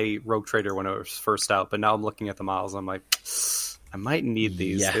didn't buy Rogue Trader when it was first out, but now I'm looking at the models. I'm like, I might need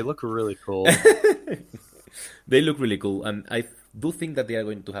these. Yeah. They look really cool. They look really cool, and I do think that they are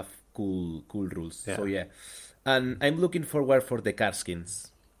going to have cool rules. Yeah. So yeah, and I'm looking forward for the card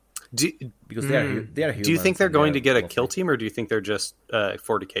skins Do, because they are humans. do you think they're and going to get a lovely. kill team, or do you think they're just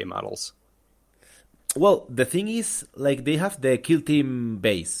 40k models? Well, the thing is, like, they have the kill team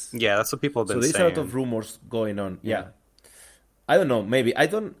base, Yeah, that's what people have so been there's saying. a lot of rumors going on. Yeah. I don't know. Maybe I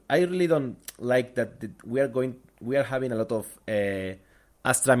don't. I really don't like that we are having a lot of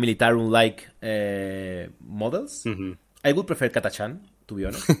Astra Militarum like models. Mm-hmm. I would prefer Katachan, to be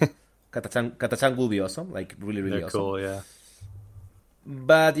honest. Katachan will be awesome, like really They're awesome. cool, yeah.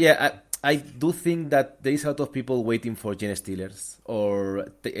 But yeah, I do think that there is a lot of people waiting for Gene Stealers or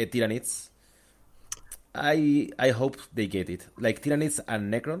Tyranids. I hope they get it. Like Tyranids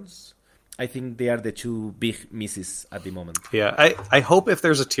and Necrons, I think they are the two big misses at the moment. Yeah, I hope if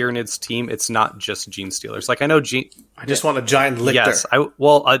there's a Tyranids team, it's not just Gene Stealers. Like, I know I just want a giant lictor. Yes,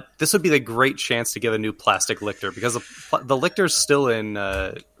 this would be the great chance to get a new plastic lictor, because the lictor's still in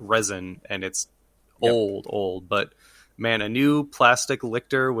resin and it's old. But man, a new plastic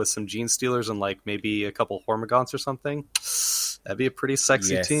lictor with some Gene Stealers and like maybe a couple Hormagaunts or something, that'd be a pretty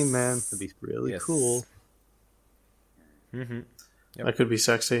sexy Yes. team, man. That'd be really Yes. cool. That could be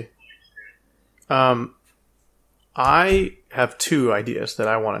sexy. I have two ideas that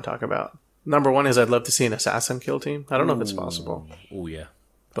I want to talk about. Number one is I'd love to see an assassin kill team. I don't know if it's possible, Oh yeah,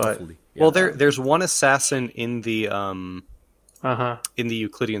 but hopefully. Yeah. Well, there's one assassin in the uh-huh. in the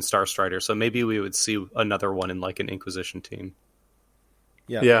Euclidean Star Strider, so maybe we would see another one in like an Inquisition team.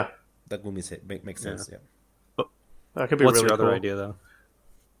 Yeah, that would make sense. Yeah. that could be What's really your other cool. idea though?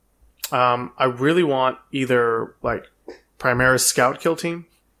 I really want either like Primaris Scout kill team,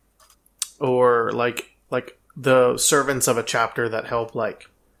 or like the servants of a chapter that help like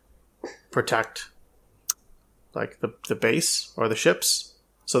protect like the base or the ships.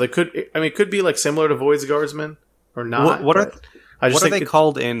 So they could, I mean, it could be like similar to Void's Guardsmen or not. What are but I just what are think they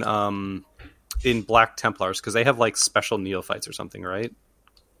called in Black Templars? Because they have like special neophytes or something, right?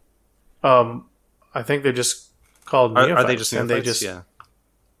 I think they're just called Are neophytes, they just and neophytes? they just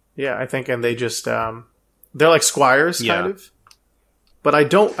Yeah. I think, and they just they're like squires Yeah. kind of. But I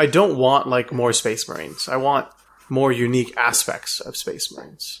don't want like more Space Marines. I want more unique aspects of Space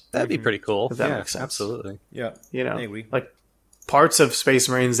Marines. That'd be pretty cool. If that Yeah, makes sense. absolutely. Yeah. You know, I agree. like parts of Space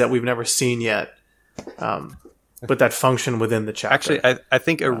Marines that we've never seen yet, but that function within the chapter. Actually, I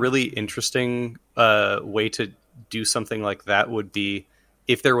think a really interesting way to do something like that would be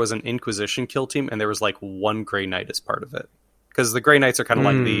if there was an Inquisition kill team and there was like one Grey Knight as part of it. Because the Grey Knights are kind of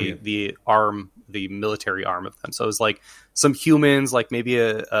like the arm, the military arm of them. So it's like some humans, like maybe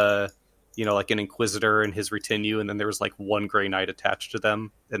a like an Inquisitor and his retinue, and then there was like one Grey Knight attached to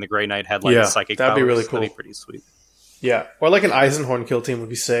them, and the Grey Knight had like Yeah, psychic that'd be powers. really cool. That'd be pretty sweet. Yeah, or like an Eisenhorn kill team would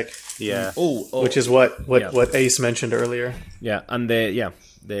be sick. Yeah. Oh, Which is what Yeah. Ace mentioned earlier. yeah, and the I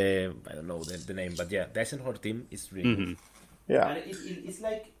don't know the name, but yeah, the Eisenhower team is really Mm-hmm. good. Yeah, And it's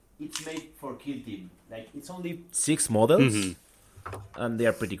like it's made for kill team. Like it's only 6 models, and they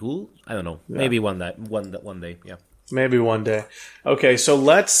are pretty cool. I don't know. Maybe one day. Yeah. maybe one day. Okay, so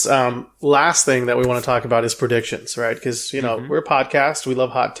let's last thing that we want to talk about is predictions, right? Because we're a podcast, we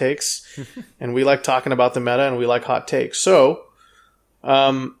love hot takes, and we like talking about the meta, and we like hot takes. So,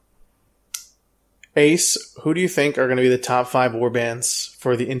 Ace, who do you think are going to be the top 5 warbands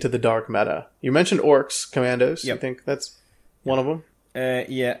for the Into the Dark meta? You mentioned Orcs, Commandos. You Yep. think that's one of them?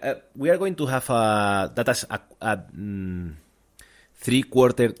 We are going to have a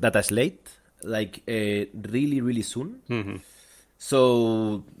 3/4 data slate, like really soon.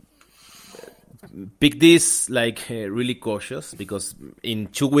 So pick this like really cautious, because in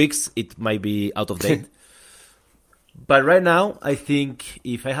 2 weeks it might be out of date. But right now, I think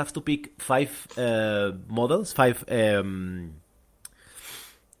if I have to pick 5 models, 5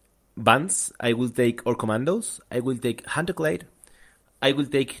 bands, I will take Orc Commandos, I will take Hunterclade, I will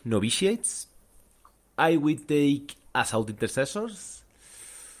take Novitiates, I will take Assault Intercessors,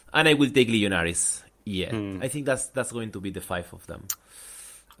 and I will take Legionaries. Yeah, I think that's going to be the 5 of them.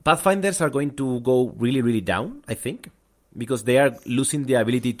 Pathfinders are going to go really down, I think, because they are losing the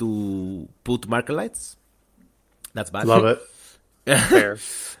ability to put marker lights. That's bad. Love it. Fair.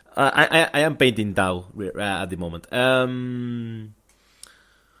 I am painting Tau at the moment.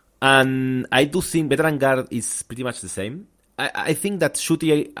 And I do think Veteran Guard is pretty much the same. I think that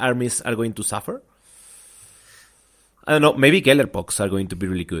shooty armies are going to suffer. I don't know. Maybe Gellerpox are going to be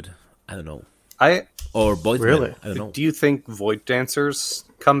really good. I don't know. Or Voidmen. Really? I don't know. Do you think Void Dancers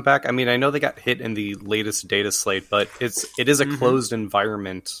come back? I mean, I know they got hit in the latest data slate, but it is a closed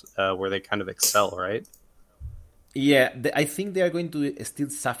environment where they kind of excel, right? Yeah, I think they are going to still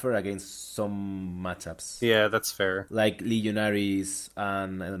suffer against some matchups. Yeah, that's fair. Like Legionaries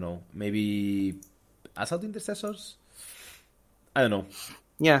and, I don't know, maybe Assault Intercessors? I don't know.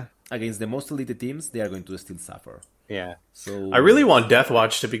 Yeah. Against the most elite teams, they are going to still suffer. Yeah. So I really want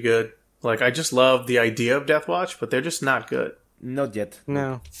Deathwatch to be good. Like, I just love the idea of Deathwatch, but they're just not good. Not yet.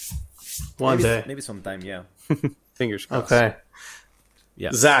 No. One maybe, day. Maybe sometime, yeah. Fingers crossed. Okay.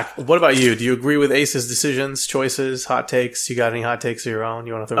 Yeah. Zach, what about you? Do you agree with Ace's decisions, choices, hot takes? You got any hot takes of your own?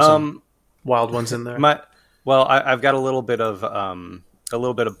 You want to throw some wild ones in there? I've got a little bit of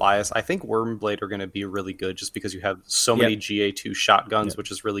bias. I think Wormblade are going to be really good just because you have so many GA2 shotguns,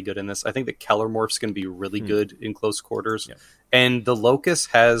 which is really good in this. I think the Kellermorph's going to be really good in close quarters. Yeah. And the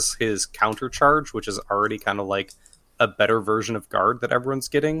Locust has his counter charge, which is already kind of like a better version of Guard that everyone's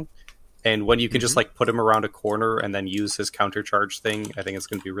getting. And when you can just like put him around a corner and then use his counter charge thing, I think it's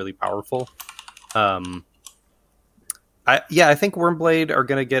going to be really powerful. I think Wormblade are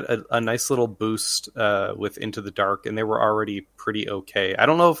going to get a nice little boost with Into the Dark, and they were already pretty okay. I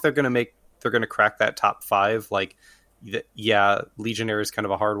don't know if they're going to crack that top 5. Like, Legionnaire is kind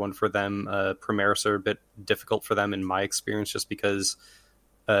of a hard one for them. Primaris are a bit difficult for them in my experience, just because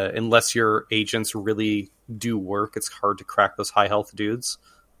unless your agents really do work, it's hard to crack those high health dudes.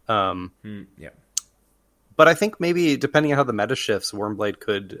 But I think maybe depending on how the meta shifts, Wormblade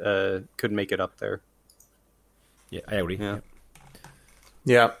could make it up there. Yeah, I agree.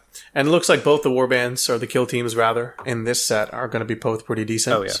 Yeah. And it looks like both the warbands, or the kill teams rather, in this set are going to be both pretty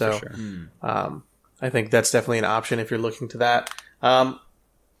decent. Oh yeah, so, for sure. I think that's definitely an option if you're looking to that. And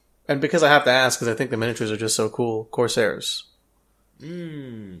because I have to ask, because I think the miniatures are just so cool, Corsairs.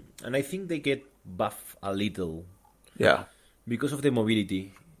 And I think they get buff a little. Yeah. Because of the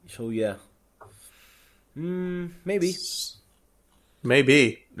mobility. So yeah. Maybe.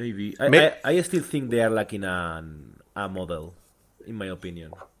 I still think they are lacking a model, in my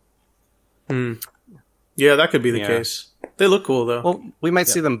opinion. Yeah, that could be the case. They look cool, though. Well, we might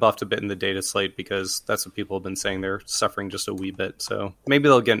see them buffed a bit in the data slate, because that's what people have been saying. They're suffering just a wee bit. So maybe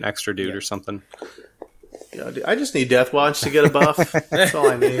they'll get an extra dude or something. Yeah, I just need Deathwatch to get a buff. That's all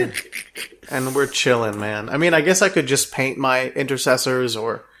I need. And we're chilling, man. I mean, I guess I could just paint my intercessors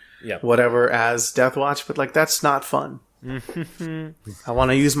or whatever as Deathwatch, but like that's not fun. I want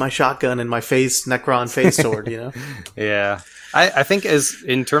to use my shotgun and my Necron face sword, you know? Yeah. I think as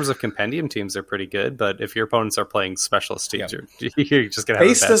in terms of compendium teams, they're pretty good, but if your opponents are playing specialist teams, you're just going to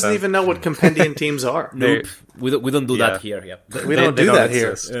have Ace doesn't even know what compendium teams are. Nope. We don't do that here. Yeah. We don't do that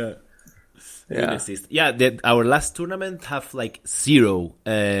here. Our last tournament have like 0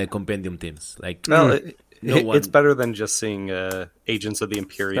 compendium teams. Like, it's better than just seeing Agents of the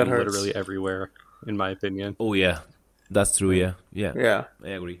Imperium literally everywhere, in my opinion. Oh yeah, that's true. Yeah, I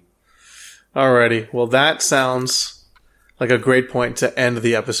agree. Alrighty, well that sounds like a great point to end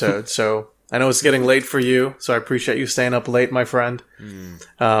the episode. So I know it's getting late for you, so I appreciate you staying up late, my friend,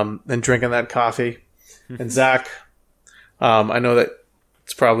 and drinking that coffee. And Zach, I know that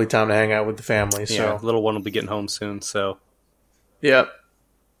it's probably time to hang out with the family. So little one will be getting home soon. So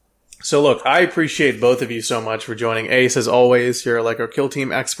So look, I appreciate both of you so much for joining. Ace, as always, you're like our kill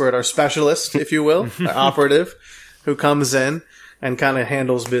team expert, our specialist, if you will, our operative, who comes in and kind of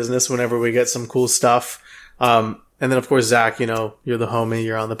handles business whenever we get some cool stuff. And then, of course, Zach, you know, you're the homie,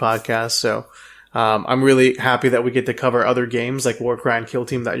 you're on the podcast. So I'm really happy that we get to cover other games like Warcry and Kill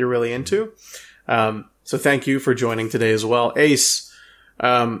Team that you're really into. So thank you for joining today as well. Ace,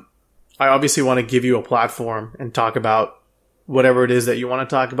 I obviously want to give you a platform and talk about whatever it is that you want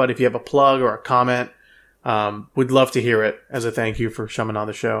to talk about. If you have a plug or a comment, we'd love to hear it as a thank you for coming on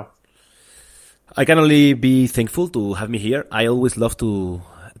the show. I can only be thankful to have me here. I always love to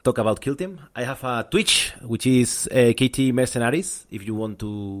talk about Kill Team. I have a Twitch, which is KT Mercenaries, if you want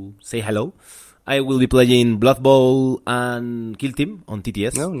to say hello. I will be playing Blood Bowl and Kill Team on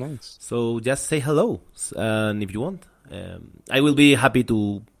TTS. Oh, nice. So just say hello, and if you want. I will be happy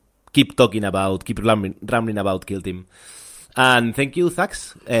to keep rambling about Kill Team. And thank you, Zach,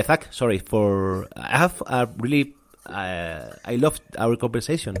 for... I have a really... I loved our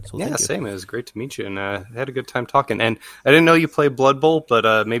conversation. So yeah, same. It was great to meet you, and I had a good time talking. And I didn't know you play Blood Bowl,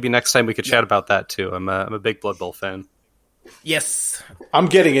 but maybe next time we could chat about that too. I'm a big Blood Bowl fan. Yes, I'm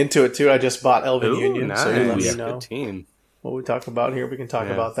getting into it too. I just bought Elven Union, nice. so you let me know good team. What we talk about here. We can talk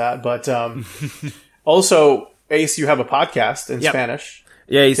about that. But also, Ace, you have a podcast in Spanish.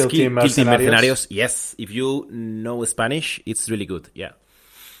 Yeah, it's Kill Team Mercenarios. Yes, if you know Spanish, it's really good. Yeah,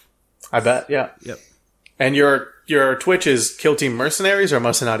 I bet. Yeah. Yep. And your Twitch is Kill Team Mercenaries or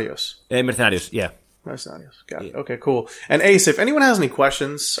Mercenarios? Mercenarios, yeah. Mercenarios. Got it. Okay, cool. And Ace, if anyone has any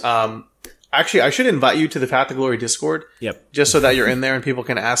questions, Actually, I should invite you to the Path to Glory Discord. Yep. Just so that you're in there and people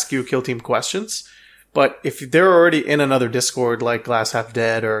can ask you Kill Team questions. But if they're already in another Discord like Glass Half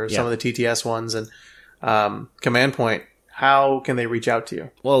Dead or some of the TTS ones and Command Point, how can they reach out to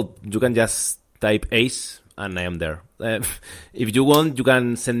you? Well, you can just type Ace and I am there. If you want, you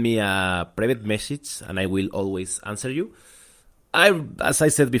can send me a private message and I will always answer you. As I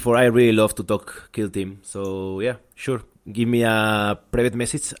said before, I really love to talk Kill Team. So yeah, sure. Give me a private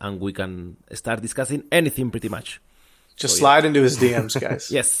message and we can start discussing anything pretty much. Just slide into his DMs,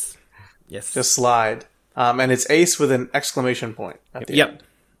 guys. Yes. Just slide. And it's Ace with an exclamation point at the end.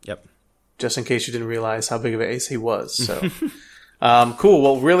 Yep. Just in case you didn't realize how big of an ace he was. So, cool.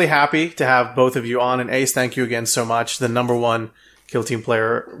 Well, really happy to have both of you on. And Ace, thank you again so much. The number one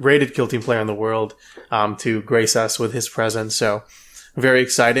rated Kill Team player in the world, to grace us with his presence. So, very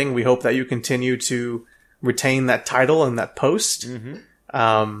exciting. We hope that you continue to retain that title and that post.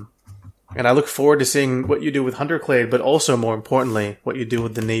 And I look forward to seeing what you do with Hunterclade, but also more importantly, what you do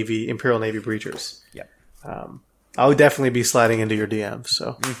with the Imperial Navy Breachers. Yeah. I'll definitely be sliding into your DMs.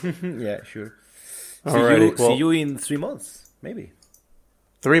 So yeah, sure. See you in 3 months, maybe.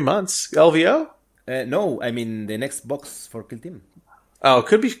 3 months, LVO? No, I mean the next box for Kill Team. Oh,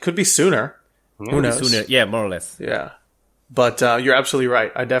 could be sooner. Who knows? Sooner, yeah, more or less. Yeah, but you're absolutely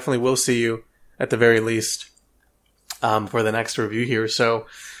right. I definitely will see you at the very least for the next review here. So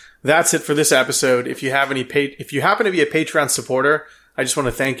that's it for this episode. If you happen to be a Patreon supporter, I just want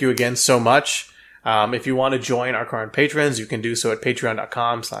to thank you again so much. If you want to join our current patrons, you can do so at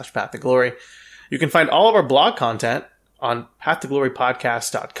patreon.com/pathtoglory. You can find all of our blog content on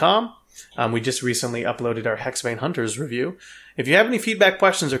pathtoglorypodcast.com. We just recently uploaded our Hexbane Hunters review. If you have any feedback,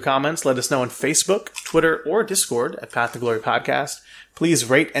 questions, or comments, let us know on Facebook, Twitter, or Discord at Path to Glory Podcast. Please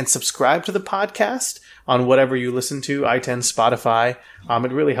rate and subscribe to the podcast on whatever you listen to, iTunes, Spotify.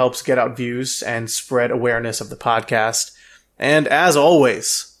 It really helps get out views and spread awareness of the podcast. And as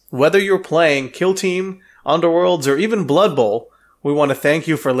always, whether you're playing Kill Team, Underworlds, or even Blood Bowl, we want to thank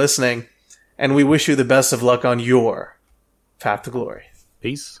you for listening, and we wish you the best of luck on your Path to Glory.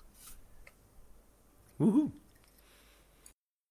 Peace. Woohoo.